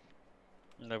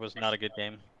 That was not a good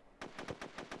game.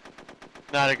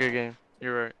 Not a good game.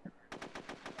 You're right.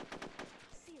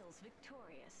 Seals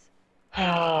victorious.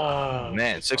 Oh,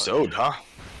 Man, 6-0'd, huh?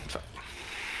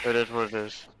 it is what it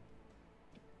is.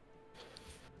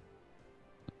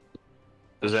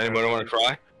 Does anybody want to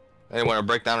cry? Anyone want to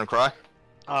break down and cry?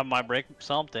 I might break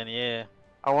something, yeah.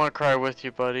 I want to cry with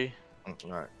you, buddy.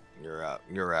 Alright, you're out.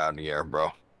 You're out of here, bro.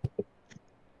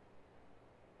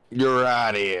 You're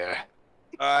out of here.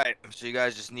 Alright, so you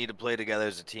guys just need to play together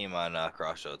as a team on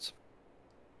Crossroads.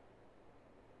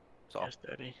 That's all. Yes,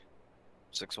 Daddy.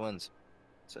 6 wins.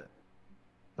 That's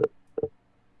it.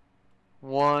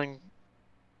 One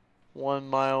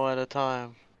mile at a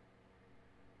time.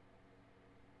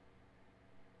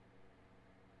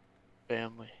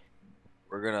 Family.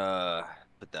 We're gonna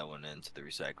put that one into the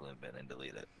recycling bin and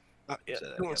delete it. Yeah, Say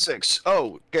that doing again. 6.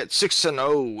 Oh, get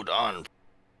 6-0 on.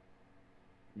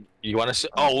 You want to see?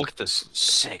 Oh, look at this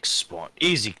 6 spawn.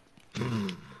 Easy.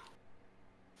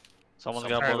 Someone's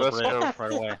got to Alright, blow the let's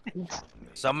bridge right away.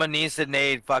 Someone needs to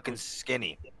nade fucking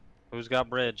skinny. Who's got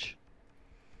bridge?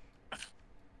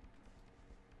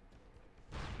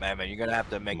 Man, you're gonna have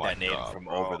to make My that nade God, from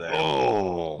bro. over there.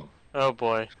 Oh. Oh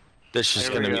boy. This is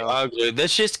Here gonna we be go. ugly.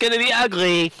 This is gonna be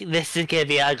ugly. This is gonna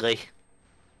be ugly.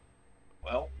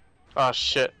 Well, Oh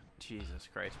shit. Jesus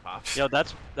Christ, Pops. Yo,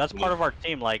 that's part of our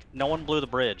team. Like, no one blew the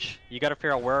bridge. You got to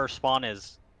figure out where our spawn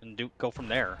is and go from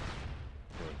there.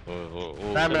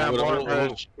 Batman, blow the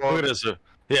bridge. Look at this.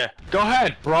 Yeah, go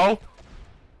ahead, bro.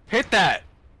 Hit that.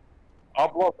 I'll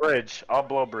blow bridge. I'll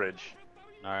blow bridge.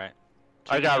 All right.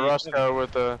 I got Roscoe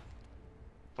with the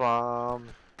bomb.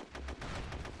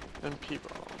 And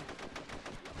people.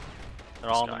 They're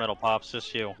all in the middle, Pops.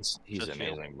 Just you. He's Just you.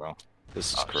 amazing, bro.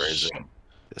 This is Oh, crazy. shit.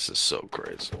 This is so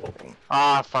crazy.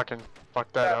 Ah, fuck that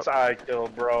That's up. I kill,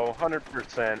 bro.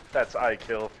 100%. That's I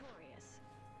kill. Victorious.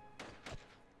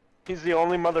 He's the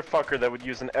only motherfucker that would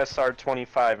use an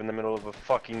SR-25 in the middle of a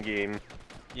fucking game.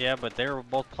 Yeah, but they were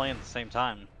both playing at the same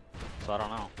time, so I don't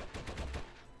know.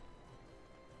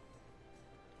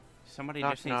 Somebody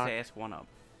Knock, just needs knock. to ask one up.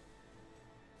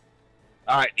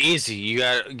 All right, easy. You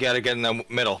gotta get in the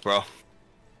middle, bro.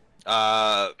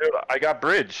 Dude, I got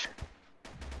bridge.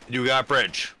 You got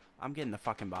bridge. I'm getting the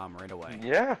fucking bomb right away.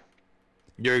 Yeah.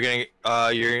 You're gonna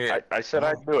I said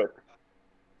I'd do it.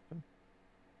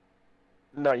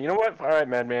 No, you know what? All right,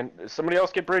 madman. Somebody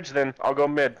else get bridge, then I'll go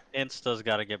mid. Insta's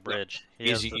got to get bridge. He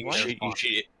has easy. the You spawn.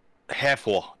 should half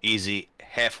wall. Easy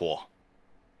half wall.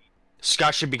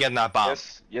 Scott should be getting that bomb.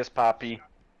 Yes, Poppy.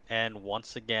 And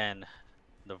once again,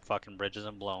 the fucking bridge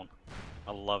isn't blown.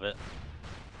 I love it.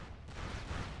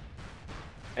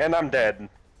 And I'm dead.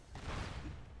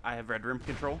 I have red room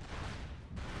control.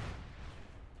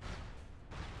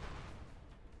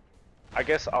 I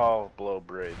guess I'll blow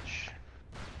bridge.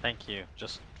 Thank you.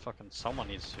 Just fucking someone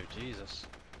needs to. Jesus.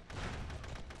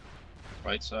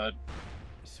 Right side.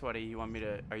 Sweaty, you want me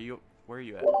to? Are you? Where are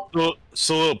you at?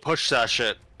 So push that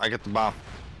shit. I get the bomb.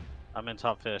 I'm in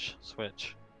top fish.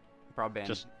 Switch. Broadband.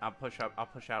 Just- I'll push up. I'll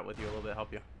push out with you a little bit.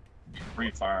 Help you.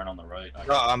 Free firing on the right.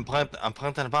 Bro, I'm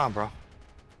planting a bomb, bro.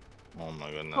 Oh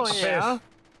my goodness. Oh yeah.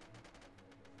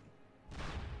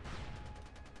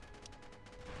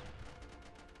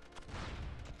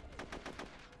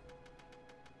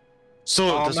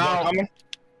 So this one coming?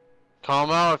 Call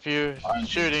him out if you're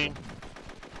shooting.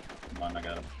 Come on, I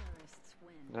got him.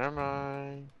 Never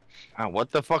mind. Ah,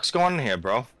 what the fuck's going on here,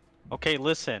 bro? Okay,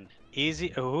 listen. Easy.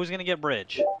 Who's gonna get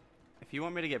bridge? If you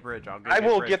want me to get bridge, I'll go. I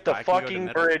will bridge, get the but I can go to fucking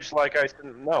middle. bridge like I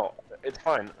said. No, it's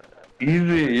fine.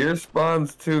 Easy, your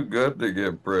spawn's too good to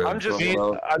get bridge. I'm just, We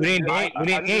need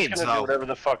nades, gonna though. do whatever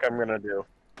the fuck I'm gonna do.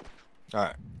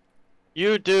 Alright.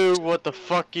 You do what the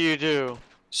fuck you do.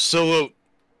 Salute.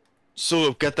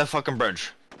 Salute, get that fucking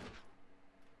bridge.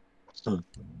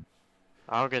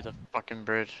 I'll get the fucking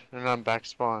bridge, and I'm back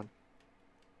spawn.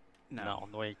 No,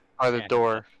 wait. By the can't.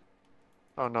 door.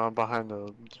 Oh no, I'm behind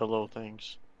the little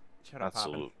things. Shut up,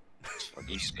 Hoppin'. Salute.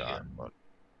 Fucking Scott.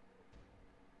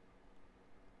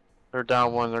 They're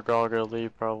down one, they're all gonna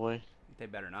leave probably. They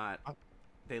better not.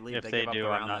 They leave. If They they give up do, the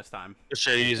I'm round not. this time. Good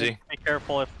shit, easy. Be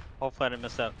careful if. Hopefully I didn't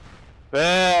miss that.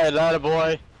 Bad,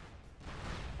 attaboy.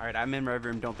 All right, I'm in red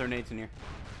room. Don't throw nades in here.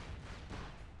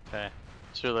 Okay.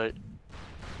 Too late.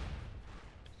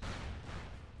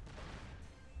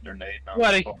 They're nade.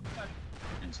 Buddy.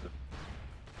 Insta.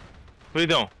 What are you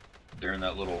doing? They're in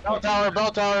that little. Bell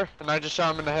tower, and I just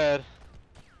shot him in the head.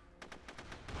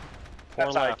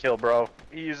 That's not a kill, bro.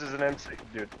 He uses an MC,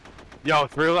 dude. Yo,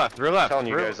 three left, three left. I'm telling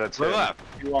you guys, that's three it. left.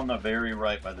 You on the very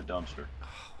right by the dumpster.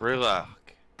 Three left.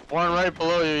 One right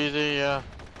below you, easy, yeah.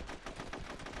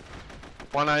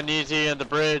 One on easy and the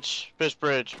bridge. Fish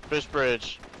bridge. Fish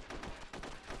bridge.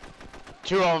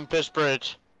 Two of them, fish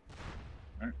bridge.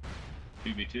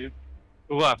 2v2.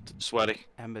 Who left? Sweaty.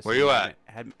 Embassy. Where you at?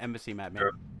 Embassy map, man.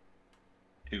 Sure.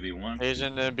 2v1. He's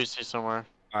in the NBC somewhere.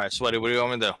 Alright, Sweaty, what do you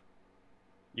want me to do?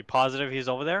 You positive he's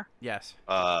over there? Yes.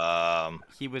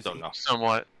 He was. don't know.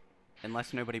 Somewhat.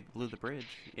 Unless nobody blew the bridge.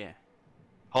 Yeah.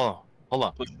 Hold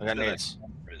on. Push I got to that nades. right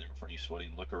there in front of you, Sweaty.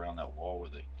 And look around that wall where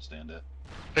they stand at.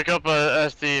 Pick up a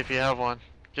SD if you have one.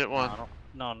 Get one.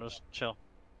 No, just chill.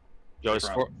 Yo,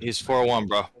 he's 4-1,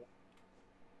 bro.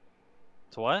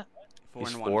 To what?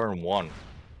 He's 4-1.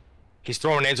 He's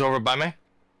throwing nades over by me?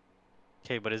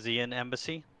 Okay, but is he in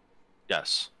embassy?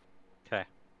 Yes. Okay.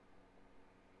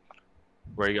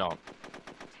 Where you going?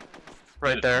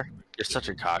 Right there. You're such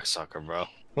a cocksucker, bro.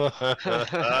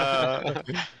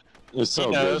 You're so He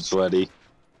good, knows. Sweaty.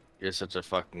 You're such a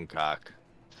fucking cock.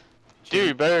 Dude,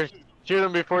 you better shoot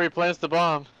him before he plants the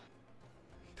bomb.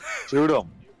 Shoot him.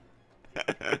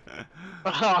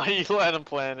 Oh, you let him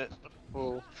plant it.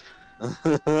 Fool.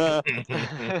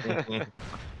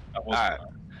 Alright.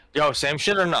 Yo, same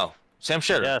shit or no? Same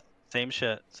shit? Yeah, same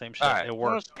shit. Same shit. Alright. It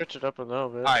works. Switch it up a little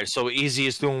bit. Alright, so Easy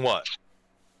is doing what?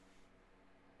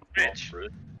 Bridge.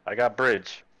 I got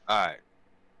bridge. Alright.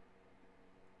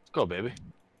 Let's go, baby.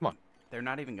 Come on. They're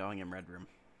not even going in red room.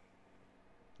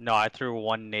 No, I threw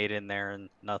one nade in there and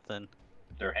nothing.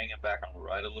 They're hanging back on the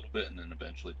right a little bit and then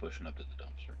eventually pushing up to the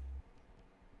dumpster.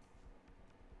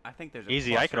 I think there's a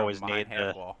Easy, I could cluster always behind nade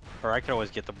hand the, wall. or I could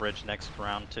always get the bridge next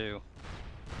round too.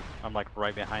 I'm like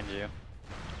right behind you.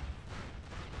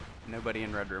 Nobody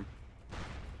in red room.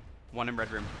 One in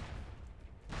red room.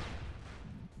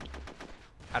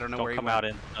 I don't know Don't where he come went. out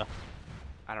in.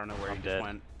 I don't know where I'm he dead. just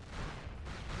went.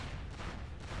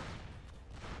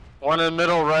 One in the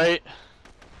middle, right.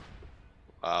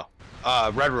 Wow.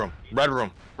 Red room. Red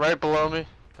room. Right below me.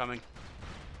 Coming.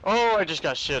 Oh, I just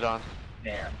got shit on.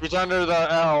 Damn. He's under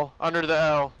the L. Under the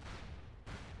L.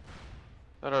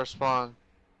 At our spawn.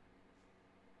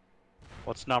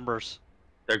 What's numbers?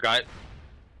 Their guy.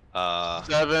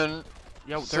 7.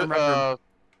 Yo, they're in red room.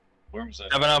 Where was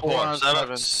that? 7 on 4. 4 on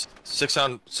 7.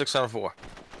 7. 6 on 4.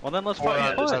 Well then let's 4 fucking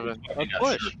on push. 7. Let's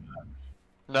push.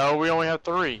 No, we only have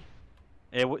 3.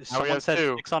 It Now we someone have said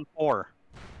 2. 6 on 4.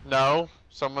 No,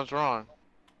 someone's wrong.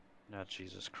 No,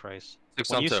 Jesus Christ. 6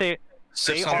 When on you 2. say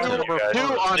 6 say on our 2. number 2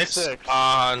 on 6 6.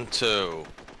 on 2.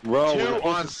 Bro, 2 we're on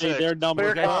supposed to say 6. their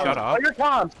number. Clear comms. Shut up. Clear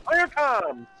comms. Clear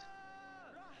comms.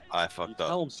 I You fucked tell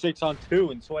up. them 6 on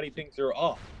 2 and Sweaty thinks they're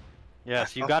up.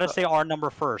 Yes, you gotta say our number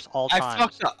first, all I times.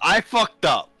 fucked up. I fucked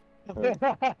up.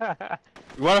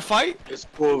 You wanna fight? It's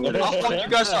cool. I'll fuck you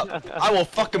guys up. I will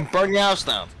fucking burn your house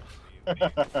down.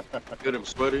 Get him,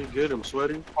 Sweaty. Get him,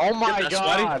 Sweaty. Oh my Get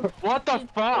that, god! What the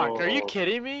fuck? Are you Oh.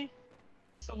 kidding me?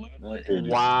 Absolutely.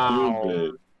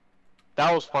 Wow.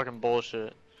 That was fucking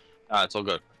bullshit. Ah, it's all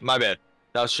good. My bad.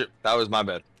 That was shit. That was my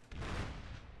bad.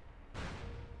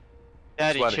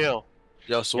 Daddy, Sweaty. chill.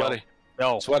 Yo, Sweaty.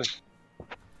 Yo, Sweaty.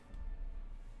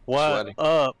 what Sweaty.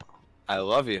 up? I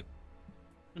love you.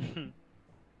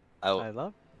 I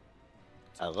love.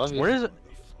 I love you. Where is it?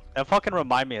 That fucking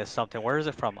remind me of something. Where is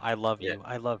it from? I love you.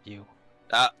 I love you.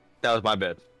 That was my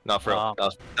bad. No, for real.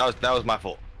 That was my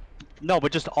fault. No,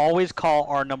 but just always call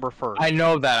our number first. I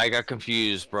know that. I got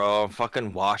confused, bro. I'm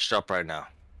fucking washed up right now.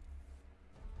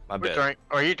 My bad.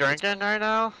 Are you drinking right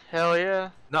now? Hell yeah.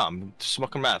 No, I'm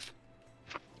smoking meth.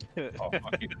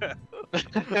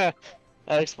 That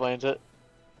explains it.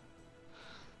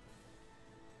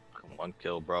 Fucking 1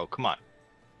 kill, bro. Come on.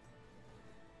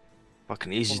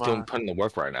 Fucking Easy's Come on. putting the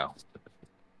work right now.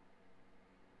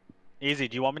 Easy.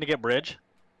 Do you want me to get bridge?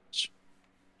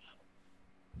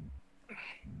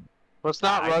 Let's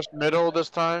not rush middle this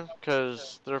time,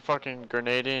 cause they're fucking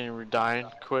grenading and we're dying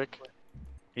quick.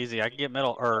 Easy. I can get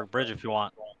middle or bridge if you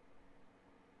want.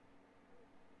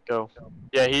 Go.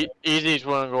 Yeah, Easy's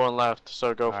one going left,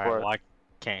 so go Alright, for it. well, I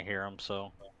can't hear him,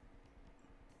 so.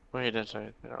 Well, he didn't say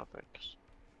anything, I don't think.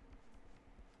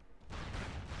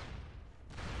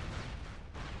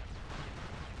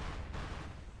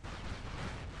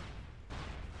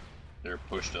 They're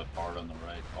pushed up hard on the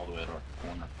right, all the way at our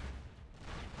corner.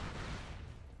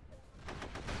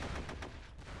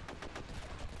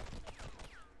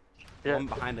 Yeah. One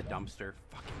behind the dumpster.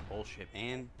 Fucking bullshit,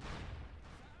 man.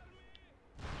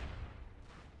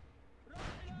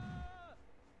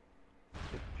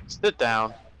 Sit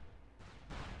down.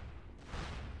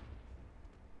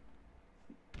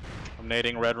 I'm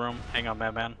nading red room. Hang on,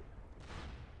 madman.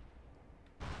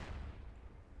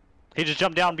 He just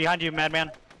jumped down behind you,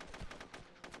 madman.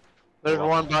 There's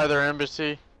one by their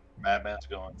embassy. Madman's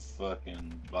going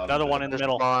fucking bottom. Another one in the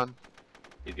middle. Spawn.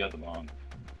 He's got the bomb.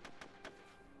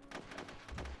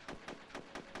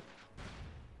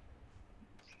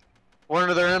 One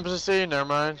to their embassy? Never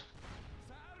mind.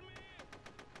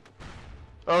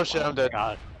 Oh shit, I'm dead.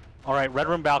 God. Alright, red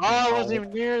room balcony. Oh, I wasn't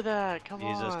even near that. Come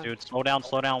Jesus, on. dude. Slow down,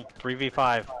 slow down.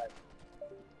 3v5.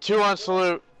 2 on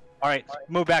salute. Alright,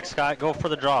 move back, Scott. Go for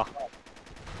the draw.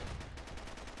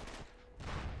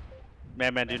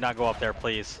 Man, do not go up there,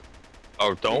 please.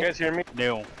 Oh, don't? You guys hear me?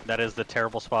 No, that is the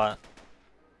terrible spot.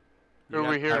 Who are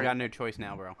we I here? got no choice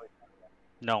now, bro.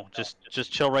 No, just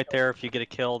chill right there. If you get a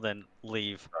kill, then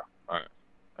leave. Alright.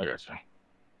 I got you.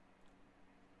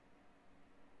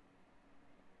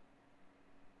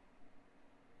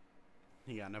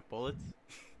 You got enough bullets?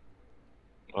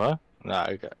 What? Nah,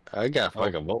 I got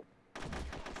fucking bolt.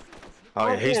 Oh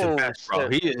yeah, he's the best, bro.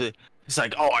 He's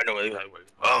like, oh, I know.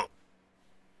 Oh.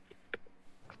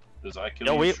 Does I kill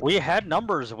No, you? we had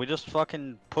numbers. We just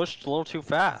fucking pushed a little too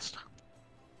fast.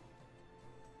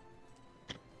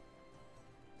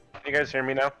 You guys hear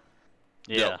me now?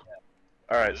 Yeah.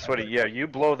 Alright, Sweaty, yeah, you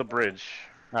blow the bridge.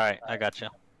 Alright, I got you.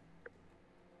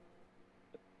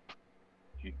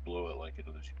 You blow it like it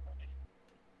was your money.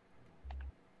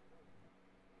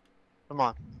 Come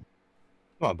on.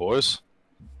 Come on, boys.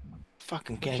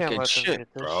 Fucking can't let get them shit,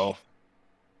 get this. bro.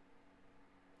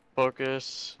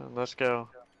 Focus, and let's go.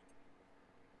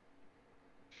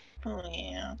 Oh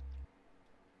yeah.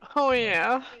 Oh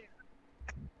yeah.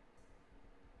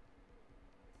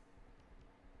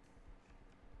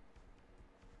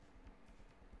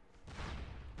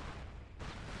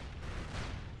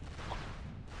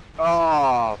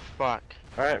 Oh fuck.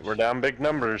 Alright, we're down big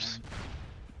numbers.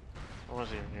 I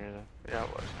wasn't even near that. Yeah,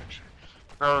 it was actually.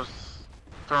 I was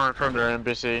throwing from their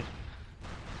embassy.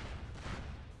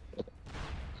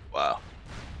 Wow.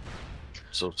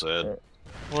 So sad.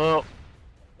 Well,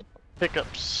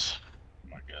 pickups. Oh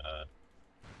my god.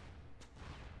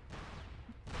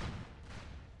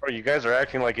 Bro, you guys are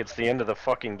acting like it's the end of the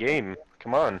fucking game.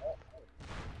 Come on.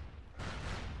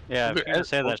 Yeah, if Look you're at gonna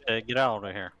say that shit, get out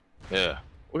of here. Yeah.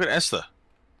 Look at Esther.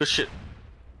 Good shit.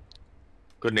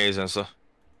 Good nades, Esther.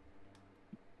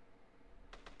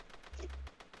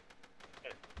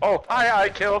 Oh, hi, I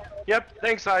kill. Yep,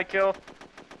 thanks, I kill.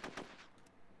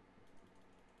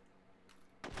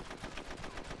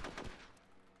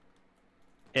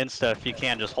 Insta, if you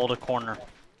can, just hold a corner.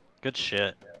 Good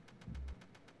shit.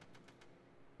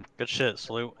 Good shit,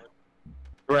 salute.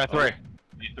 3 on 3.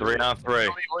 3 on 3. Tell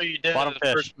me what you did Bottom in the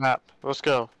fish. first map. Let's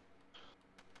go.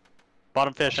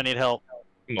 Bottom fish, I need help.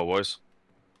 Come on, boys.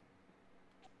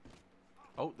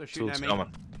 Oh, they're shooting at me.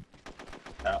 Coming.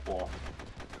 Half wall.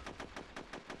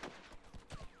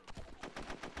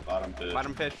 Bottom fish.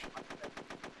 Bottom fish.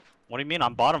 What do you mean?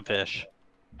 I'm bottom fish.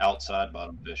 Outside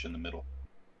bottom fish in the middle.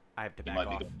 I have to He back might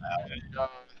off. be going the alley.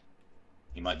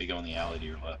 He might be going the alley to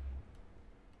your left.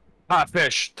 Top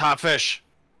fish. Top fish.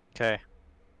 Okay.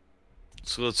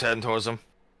 So let's head towards him.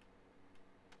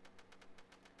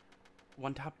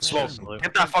 One top red Smoke. room.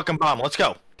 Get that fucking bomb. Let's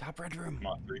go. Top red room. Come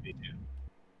on, 3v2.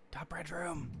 Top red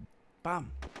room.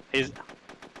 Bomb. He's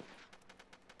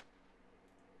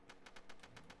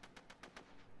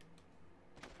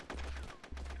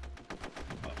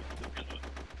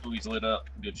Ooh, he's lit up.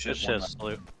 Good shit. good One shit, left.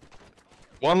 salute.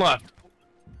 One left.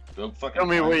 Go fucking Tell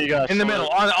me find what him. you got. In the middle.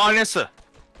 On Insta.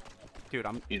 Dude,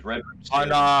 I'm. He's red.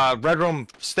 On red room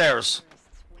stairs.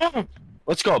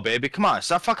 Let's go, baby. Come on.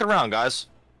 Stop fucking around, guys.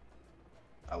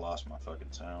 I lost my fucking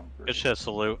sound. Good shit,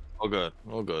 salute. All good.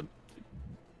 All good.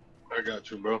 I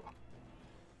got you, bro.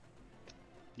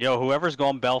 Yo, whoever's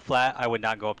going bell flat, I would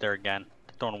not go up there again.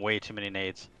 They're throwing way too many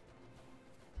nades.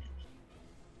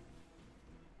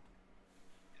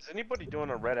 Is anybody doing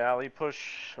a red alley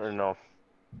push or no?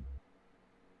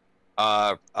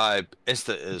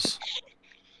 Insta is.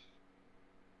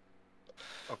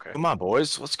 Okay. Come on,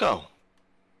 boys. Let's go.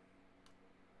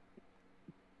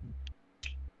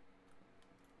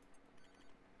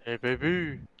 Hey,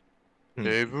 baby. Hmm.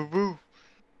 Hey, boo boo.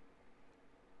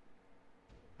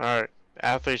 Alright.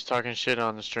 Athletes talking shit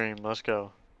on the stream. Let's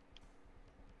go.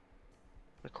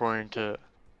 According to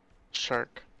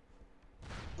Shark.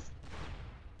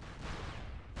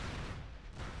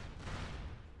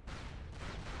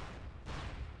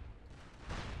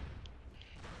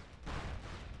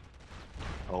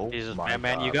 Oh, Jesus, my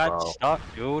man, God, you got bro. stuck,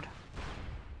 dude.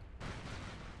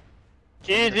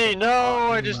 Easy,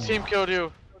 no, I just team killed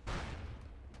you.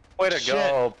 Way to Shit.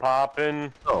 go,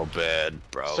 Poppin'. So bad,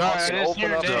 bro. Sorry, I didn't see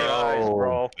your Open up name. your eyes,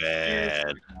 bro.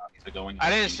 Bad. I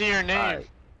didn't see your name.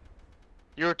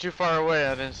 You were too far away,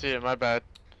 I didn't see it, my bad.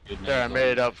 There, I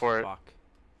made it up for it. Fuck.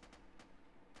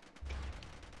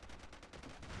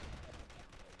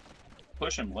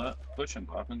 Push him, push him,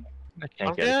 Poppin. I can't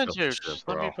I'm get getting it. you. Shit, Just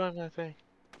let bro. me play my thing.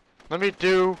 Let me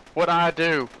do what I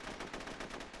do.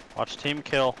 Watch team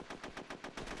kill.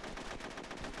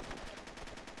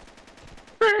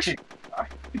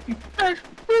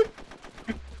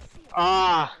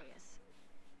 Ah!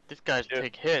 These guys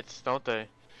take hits, don't they?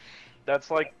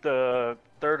 That's like the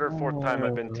third or fourth time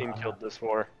I've been team killed this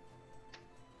war.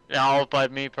 Yeah, all by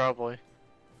me probably.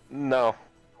 No.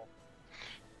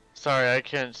 Sorry, I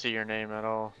couldn't see your name at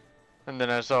all. And then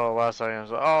I saw it last second. I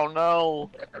was like, oh no!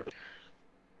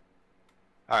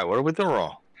 All right, what are we doing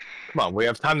wrong? Come on, we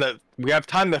have time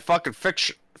to fucking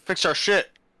fix our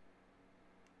shit.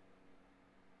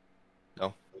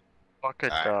 No. Fuck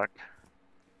it, Alright. Doc.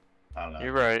 I don't know.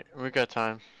 You're right. We got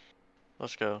time.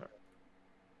 Let's go.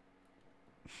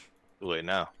 Too late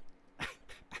now.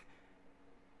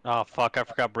 Oh fuck, I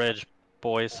forgot bridge,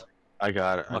 boys. I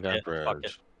got it. I Fuck got it, fuck it.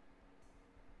 bridge.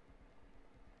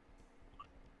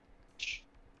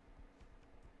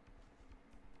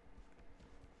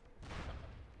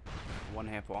 One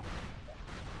half wall.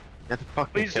 Get the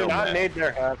fucking Please kill, do not man. nade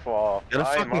their half wall. Get a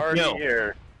I'm fucking already kill.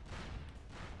 here.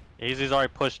 Easy's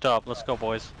already pushed up. Let's go,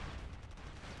 boys.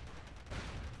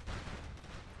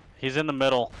 He's in the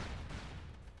middle.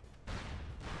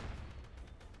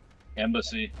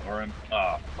 Embassy or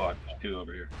ah fuck, there's two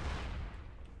over here.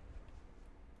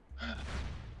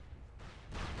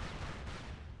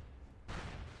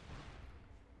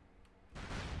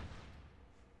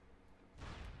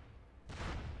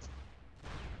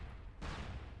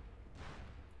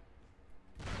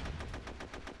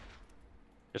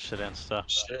 Good shit, Insta.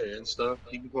 Shit and stuff.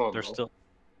 Keep going, They're bro. still,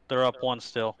 they're up one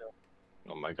still.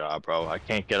 Oh my god, bro. I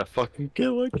can't get a fucking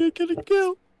kill. I can't get a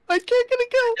kill. I can't get a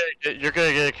kill. You're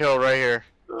gonna get a kill right here,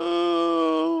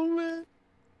 Oh, man.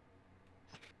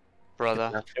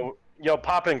 brother. Yo,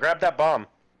 Poppin', grab that bomb.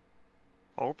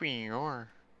 Open your.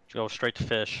 Go straight to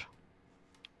fish.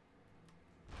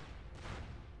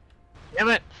 Damn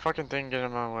it! Fucking thing get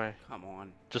in my way. Come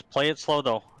on. Just play it slow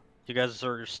though. You guys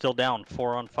are still down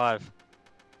 4 on 5.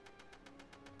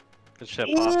 Good shit,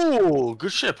 Pops. Ooh,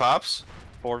 good shit, Pops.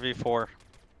 4v4.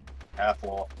 Half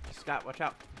wall. Scott, watch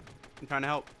out. I'm trying to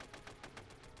help.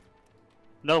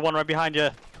 Another one right behind you,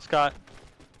 Scott.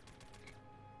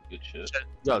 Good shit.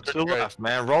 Yo, to the Great. left,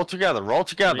 man. Roll together. Roll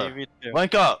together. 3v2.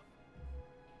 Link up.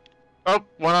 Oh,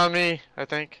 one on me, I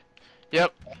think.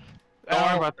 Yep. Don't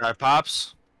worry about that,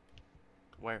 Pops.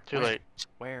 Where? Too Where? late.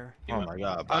 Where? Oh my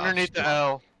god, Pops. Underneath the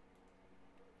L.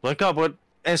 Link up with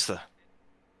Insta.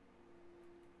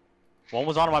 One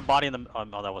was on my body in the.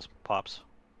 Oh, that was Pops.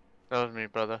 That was me,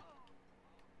 brother.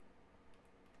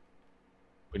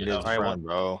 We need a friend,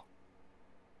 bro.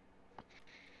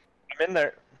 I'm in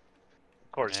there.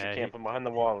 Of course, Yeah, you camping behind the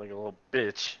wall like a little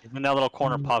bitch. He's in that little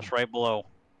corner. Pops right below.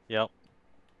 Yep.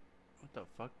 What the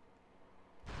fuck?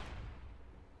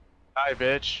 Hi,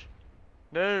 bitch.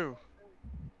 No.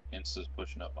 Insta's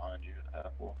pushing up behind you at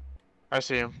half wall. I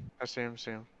see him. I see him.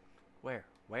 See him. Where?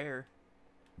 Where?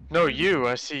 No, you.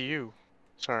 I see you.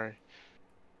 Sorry.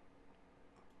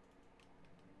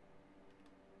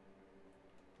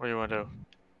 What do you want to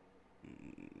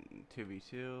do?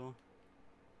 2v2.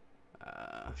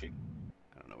 I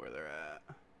don't know where they're at.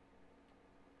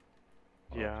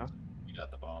 Yeah. You got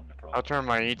the bomb. I'll turn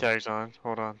my E-tags on.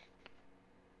 Hold on.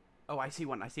 Oh, I see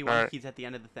one. I see one. Alright. He's at the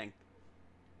end of the thing.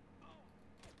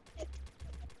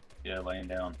 Yeah, laying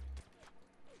down.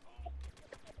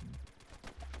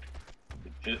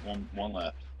 Good shit, one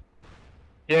left.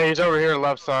 Yeah, he's over here,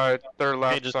 left side. Third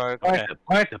left just side. Plant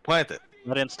it.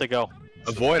 Let Insta go.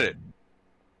 Avoid it.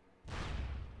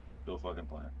 Go fucking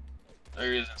plant.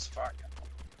 There he is. It's fucking.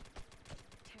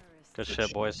 Good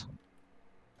shit, boys.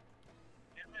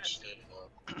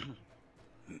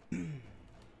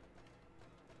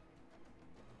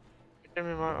 Give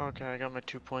me my. Okay, I got my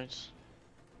 2 points.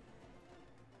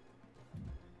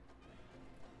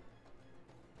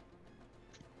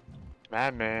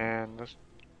 Madman,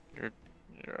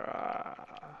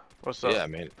 what's up? Yeah,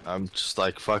 man. I'm just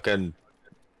like fucking.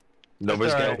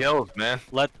 Nobody's getting killed, man.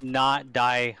 Let's not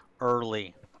die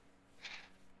early.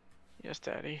 Yes,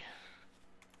 daddy.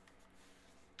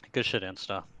 Good shit,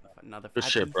 Insta. Another Good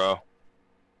shit, bro.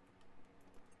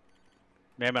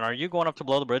 Man, are you going up to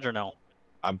blow the bridge or no?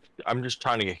 I'm just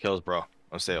trying to get kills, bro.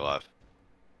 I'll stay alive.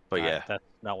 But yeah. That's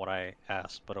not what I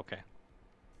asked, but okay.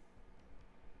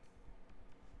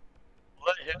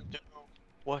 Let him do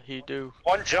what he do.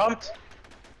 One jumped.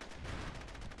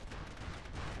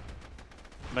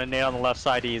 I'm gonna nail on the left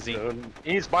side easy.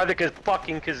 He's by the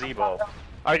fucking gazebo.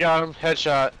 I got him.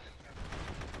 Headshot.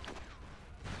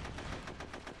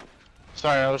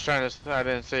 Sorry, I was trying to. I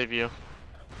didn't save you.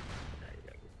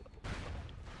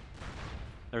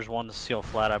 There's one to seal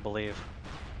flat, I believe.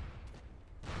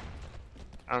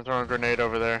 I'm throwing a grenade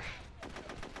over there.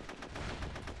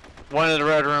 One in the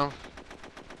red room.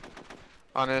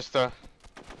 On Insta.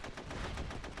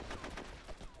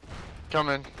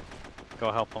 Coming.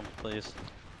 Go help him, please.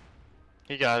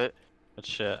 He got it. Good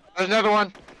shit. There's another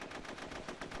one.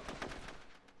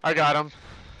 I got him.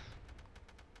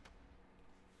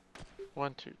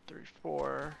 1, 2, 3,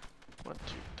 4. 1, 2,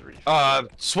 3. 4.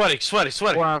 Sweaty.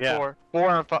 4 on 4. 4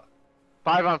 on 5.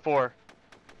 5 on 4.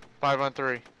 5 on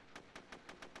 3.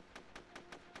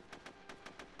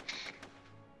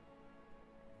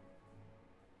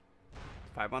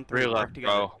 Five on 3. Real Work left,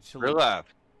 together. bro. Salute. Real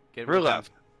left. Get Real with them.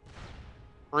 left.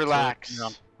 Relax.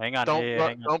 Hang on. Don't Hang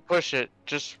on. don't push it.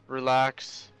 Just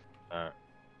relax. Alright.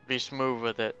 Be smooth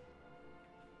with it.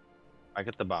 I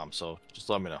get the bomb, so just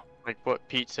let me know. Like what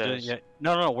Pete says. Yeah.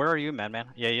 No. Where are you, man?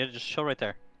 Yeah, just chill right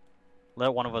there.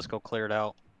 Let one of us go clear it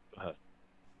out.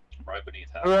 Right beneath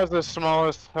Who has the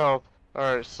smallest health?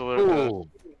 Alright, salute. Ooh.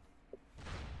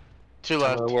 2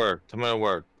 left. Tell me a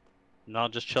word. No,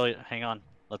 just chill. Hang on.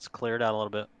 Let's clear it out a little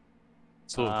bit.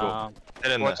 Salute, go.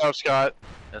 Get in What's there. up, Scott?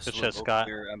 Good shit, Scott.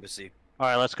 Your embassy. All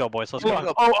right, let's go, boys. Let's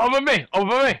go. Oh, over me. Fell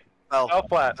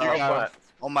flat. You got him.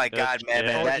 Oh my Good god, man,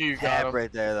 shit. that You got tap him.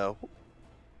 right there, though.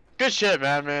 Good shit,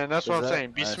 man. That's what I'm Is that-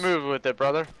 saying. Be nice. smooth with it,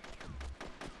 brother.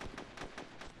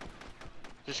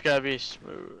 Just gotta be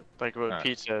smooth. Like what Alright.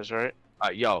 Pete says, right?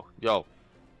 Yo.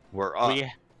 We're up.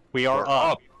 We are We're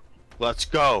up. Let's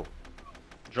go.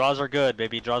 Draws are good,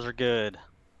 baby. Draws are good.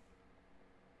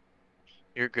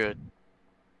 You're good.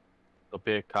 Don't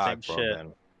be a cock, Same bro, shit.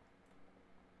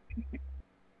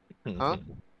 man. Huh?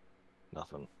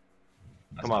 Nothing.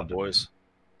 Come on, boys.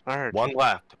 I heard. One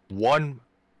left. One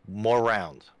more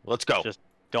round. Let's go. Just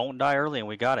don't die early, and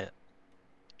we got it.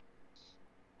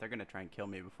 They're gonna try and kill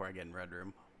me before I get in red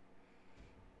room.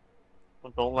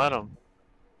 Well, don't let them.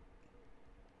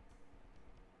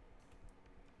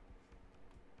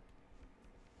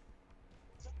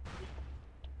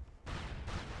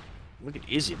 Look at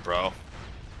easy, bro.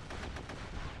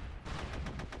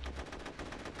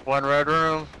 One red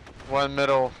room, one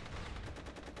middle.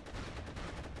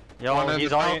 Yo, One in he's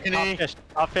the already balcony.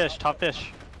 top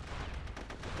fish.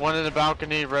 One in the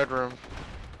balcony, red room.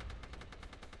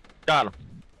 Got him.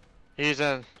 He's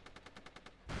in.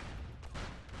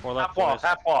 Four left,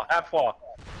 Half wall.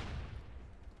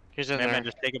 He's in Man, there.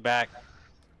 just take it back.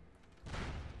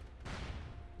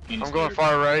 I'm going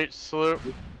far right. Salute.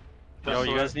 Yo,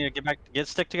 you guys need to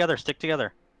stick together.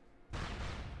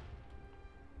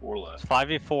 4 left.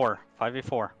 5v4.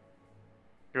 5v4.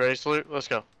 You ready, Salute? Let's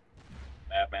go.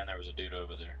 Madman, there was a dude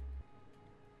over there.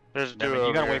 There's a dude Devin, over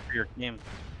you gotta here. wait for your team.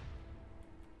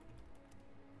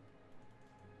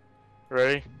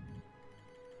 Ready?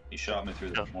 He shot me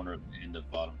through the corner at the end of the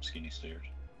bottom skinny stairs.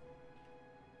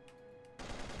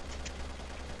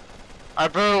 I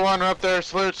put one up there.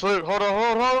 Salute, Salute. Hold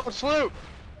on, Salute.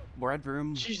 Red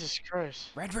room. Jesus Christ.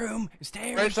 Red room.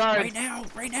 Stairs. Right side. Right now.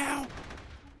 Right now.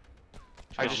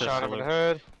 I just shot him in the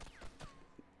head.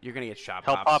 You're gonna get shot.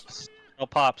 Help Pops. Help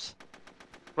Pops.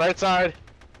 Right side.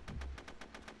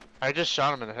 I just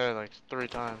shot him in the head like 3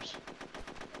 times.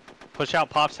 Push out,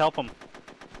 Pops. Help him.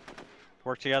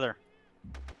 Work together.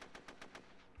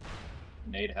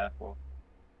 Nade half wall.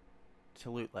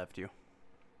 Salute left you.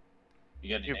 You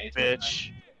got any You nades?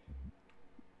 bitch.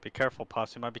 Be careful,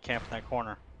 Pops. You might be camping that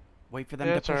corner. Wait for them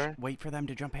Yeah, to it's push. alright. Wait for them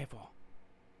to jump half wall.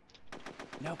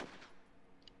 Nope.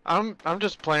 I'm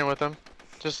just playing with him.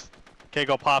 Just Okay,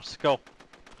 go, Pops. Go.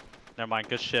 Never mind.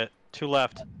 Good shit. 2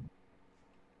 left.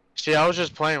 see, I was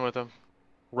just playing with him.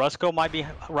 Rusko might be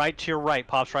right to your right,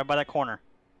 Pops. Right by that corner.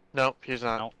 Nope, he's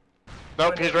not. Nope.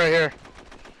 Nope, he's right here.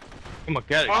 Come on,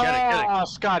 get it, get it. Oh,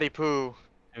 Scotty Poo.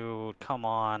 Dude, come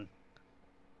on.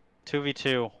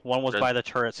 2v2. One was by the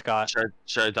turret, Scott.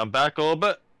 Should I dump back a little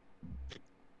bit?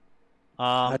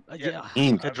 Yeah.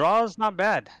 The draw is not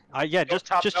bad. Yeah, just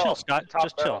chill, Scott.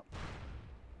 Just chill.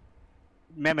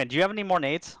 Man, do you have any more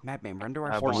nades? Madman, run to our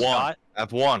I have spawn. one. Scott? I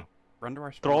have one. Run to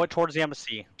our spawn. Throw it towards the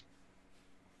embassy.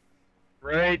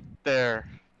 Right there.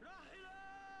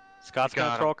 Scott's Got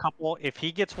gonna throw a couple. If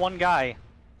he gets one guy,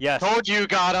 yes. Told you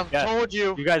got him. Yes. Told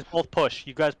you. You guys both push.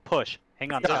 You guys push.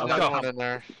 Hang on. There's Scott. another one in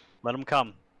there. Let him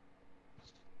come.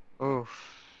 Oof.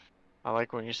 I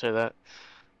like when you say that.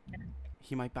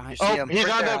 He might behind. Oh, he's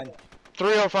on the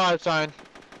 305 sign.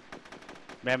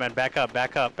 Man, back up,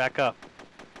 back up, back up.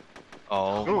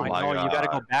 Oh I my know, god. you gotta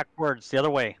go backwards, the other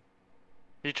way.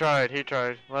 He tried.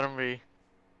 Let him be.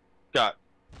 Scott,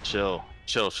 chill.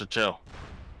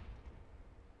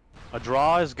 A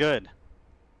draw is good.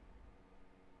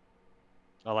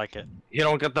 I like it. You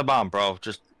don't get the bomb, bro.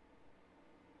 Just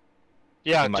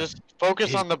Yeah, He might- just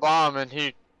focus on the bomb and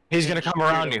he's gonna come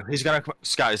around you.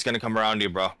 Scott is gonna come around you,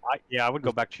 bro. Yeah, I would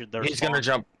go back to their He's spawn. gonna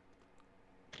jump.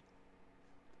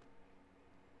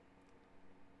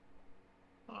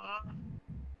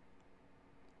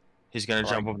 He's gonna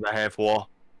jump over the half wall.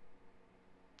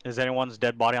 Is anyone's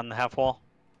dead body on the half wall?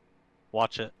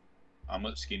 Watch it. I'm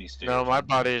at skinny stairs. No, my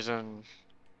body's in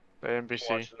the NBC.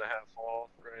 Watching the half wall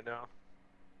right now.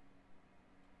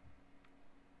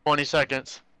 20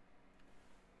 seconds.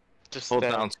 Just Hold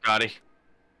stay. down, Scotty.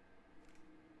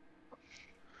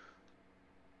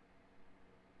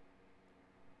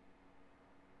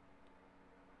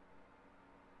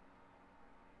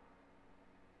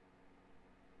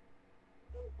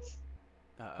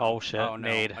 Oh shit, Oh no.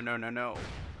 nade. No.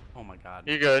 Oh my god.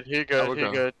 He good. He good. we're He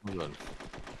good. good.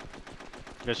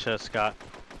 Good shit, Scott.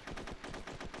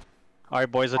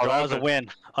 Alright, boys, a Oh, draw that is a was win.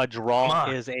 A Come draw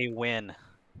on. is a win.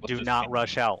 What's Do this not thing?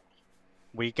 rush out.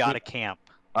 We gotta camp.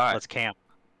 Alright. Let's camp.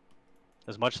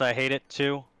 As much as I hate it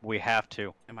too, we have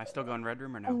to. Am I still going red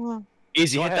room or no?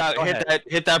 Easy, Go hit ahead, go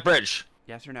hit that bridge.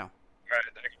 Yes or no? Alright,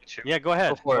 I get you. Yeah, go ahead.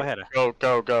 Go for Go it. ahead.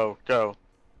 Go.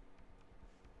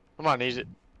 Come on, easy.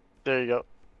 There you go.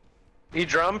 He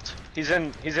jumped. He's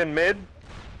in mid.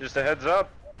 Just a heads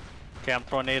up. Okay, I'm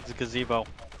throwing nades at gazebo.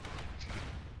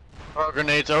 Throw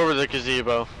grenades over the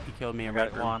gazebo. He killed me in Got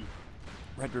red room. one.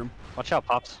 Red room. Watch out,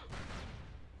 Pops.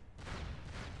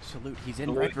 Salute. He's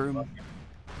in red room.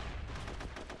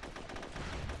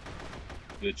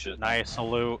 Good shit. Nice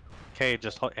salute. Okay,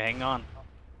 just hang on.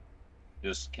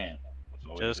 Just camp. That's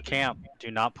all we Just have to do. camp.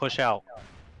 Do not push out.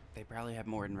 They probably have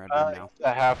more in red room now.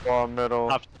 The half wall middle.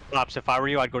 Pops, if I were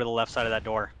you, I'd go to the left side of that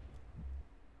door.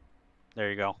 There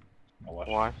you go. I'll watch.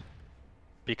 Why?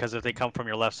 Because if they come from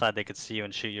your left side, they could see you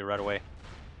and shoot you right away.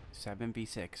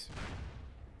 7v6.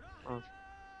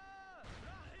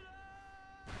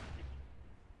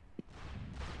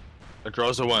 A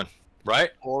draw's a win, right?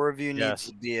 4 of you need Yes.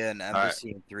 to be in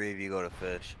embassy and 3 of you go to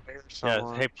fish.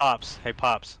 Yeah. Hey, Pops. Hey,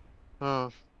 Pops. Hmm.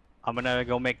 I'm gonna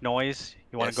go make noise.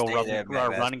 You wanna go stay run, there, man.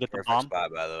 That's run and get the perfect bomb?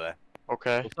 spot, by the way.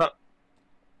 Okay. What's up?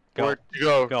 Go. Where'd you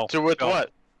go? Go. To with Go.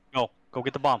 what? Go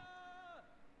get the bomb.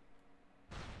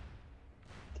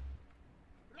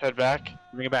 Head back.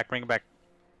 Bring it back. Bring it back.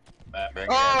 Batman.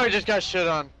 Oh, I just got shit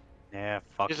on. Yeah,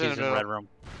 fuck. He's He's, in in the middle. red room.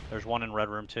 There's one in red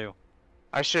room too.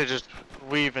 I should just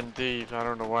weave and deep. I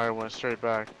don't know why I went straight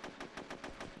back.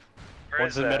 Where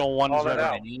One's is in that? middle. One's Call red that room.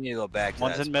 out. And you need to go back to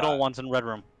One's that in middle. spot. One's in red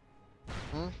room.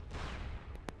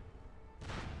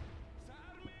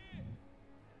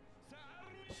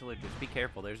 Salute, just be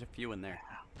careful. There's a few in there.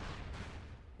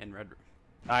 In red room.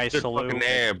 Nice Good salute. fucking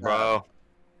there, bro.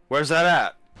 Where's that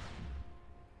at?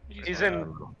 He's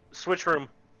in switch room.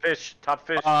 Fish. Top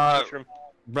fish. Switch room.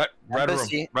 Red room.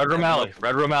 Embassy. Red room alley.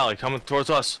 Red room alley. Coming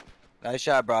towards us. Nice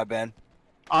shot, broadband.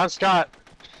 On Scott.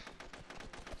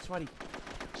 Sweaty.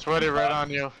 Sweaty right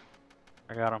on you.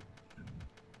 I got him.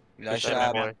 Nice Good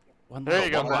shot. boy. One There left.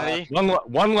 you go, buddy.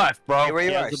 One left, bro. Stay where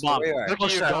you Yeah, are. the Stay bomb. where you are. Look at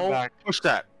Push you that. go back. Push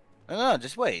that. No,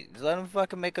 just wait. Just let him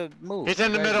fucking make a move. He's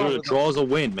in the Right middle. over Dude, draws a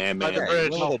win, man. By the Yeah,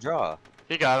 bridge. look at the draw.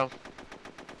 He got him.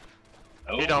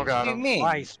 He don't What got do you him. mean?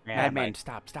 Nice, man. Madman,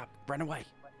 stop. Run away.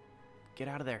 Get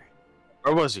out of there.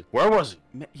 Where was he? Where was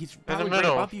he? He's probably right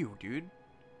middle. above you, dude.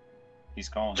 He's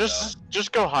calling.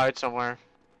 Just go hide somewhere.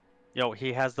 Yo,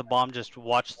 he has the bomb. Just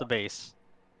watch the base.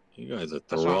 You guys are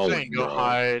That's what I'm throwing, saying. Go bro.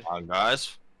 hide. Come on,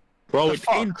 guys. Bro, The it's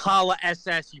fuck? Impala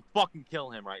SS. You fucking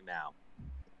kill him right now.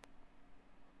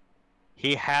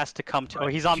 He has to come to. Oh,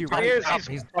 he's on He's top. He's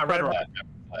He's top red room.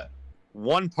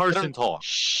 One person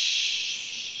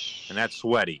talks, and that's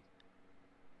Sweaty.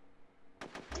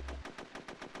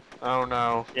 Oh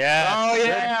no. Yeah. Oh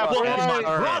yeah, Good boy.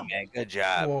 job, man. Good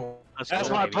job. Whoa. That's cool,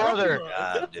 my baby. brother. Good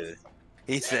job, dude.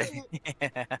 He said.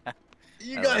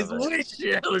 You I guys love it. wish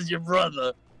it was your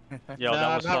brother. Yo, Nah,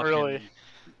 that was not fucking, really.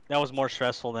 That was more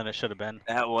stressful than it should have been.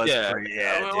 That was Yeah. pretty.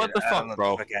 Yeah, What dude, the I fuck, don't know bro?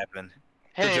 What the fuck happened?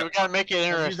 Hey, we gotta make it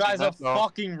interesting. You guys are that's all.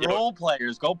 fucking role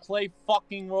players. Go play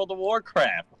fucking World of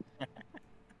Warcraft.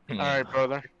 All right,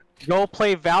 brother. Go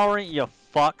play Valorant, you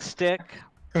fuck stick.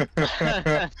 Got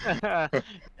him.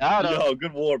 Yo,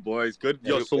 good war, boys. Good.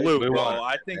 Yo, we salute, bro. won.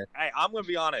 I think. I'm gonna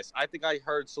be honest. I think I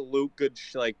heard salute good,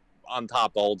 like on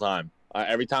top the whole time.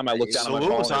 Every time I look down at my Salute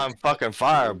phone. was on fucking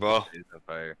fire, bro. He's on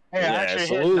fire. Hey, I Yeah, actually hit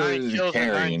salute 9 is kills and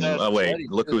 9 carrying. deaths. Oh wait, Sweaty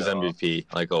look too, who's though. MVP,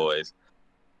 like always.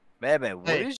 Man, what Hey. is